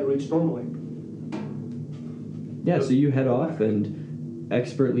places he can't reach normally. Yeah, so you head off and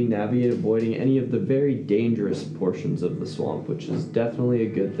expertly navigate avoiding any of the very dangerous portions of the swamp, which is definitely a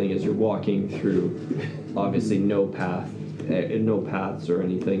good thing as you're walking through obviously no paths or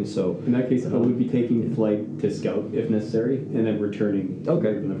anything. So In that case, I would be taking flight to scout if necessary, and then returning. okay,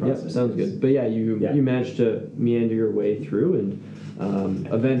 in the yep, process. sounds good. But yeah, you manage to meander your way through, and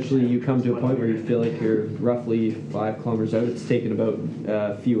eventually you come to a point where you feel like you're roughly 5 kilometers out. It's taken about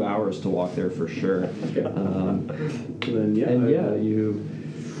a few hours to walk there for sure. Then, You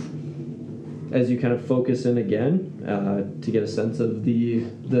as you kind of focus in again to get a sense of the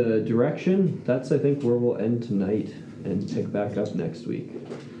direction, that's I think where we'll end tonight and pick back up next week.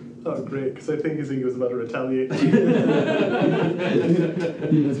 Oh, great, because I think he was about to retaliate.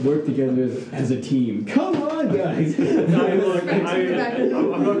 You must work together as a team. Come on, guys! I'm not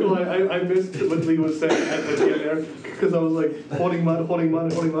gonna lie, I missed what Lee was saying at the end there, because I was like, holding mud,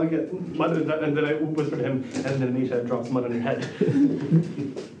 get mud, and then I whispered to him, and then Anisha drops mud on your head.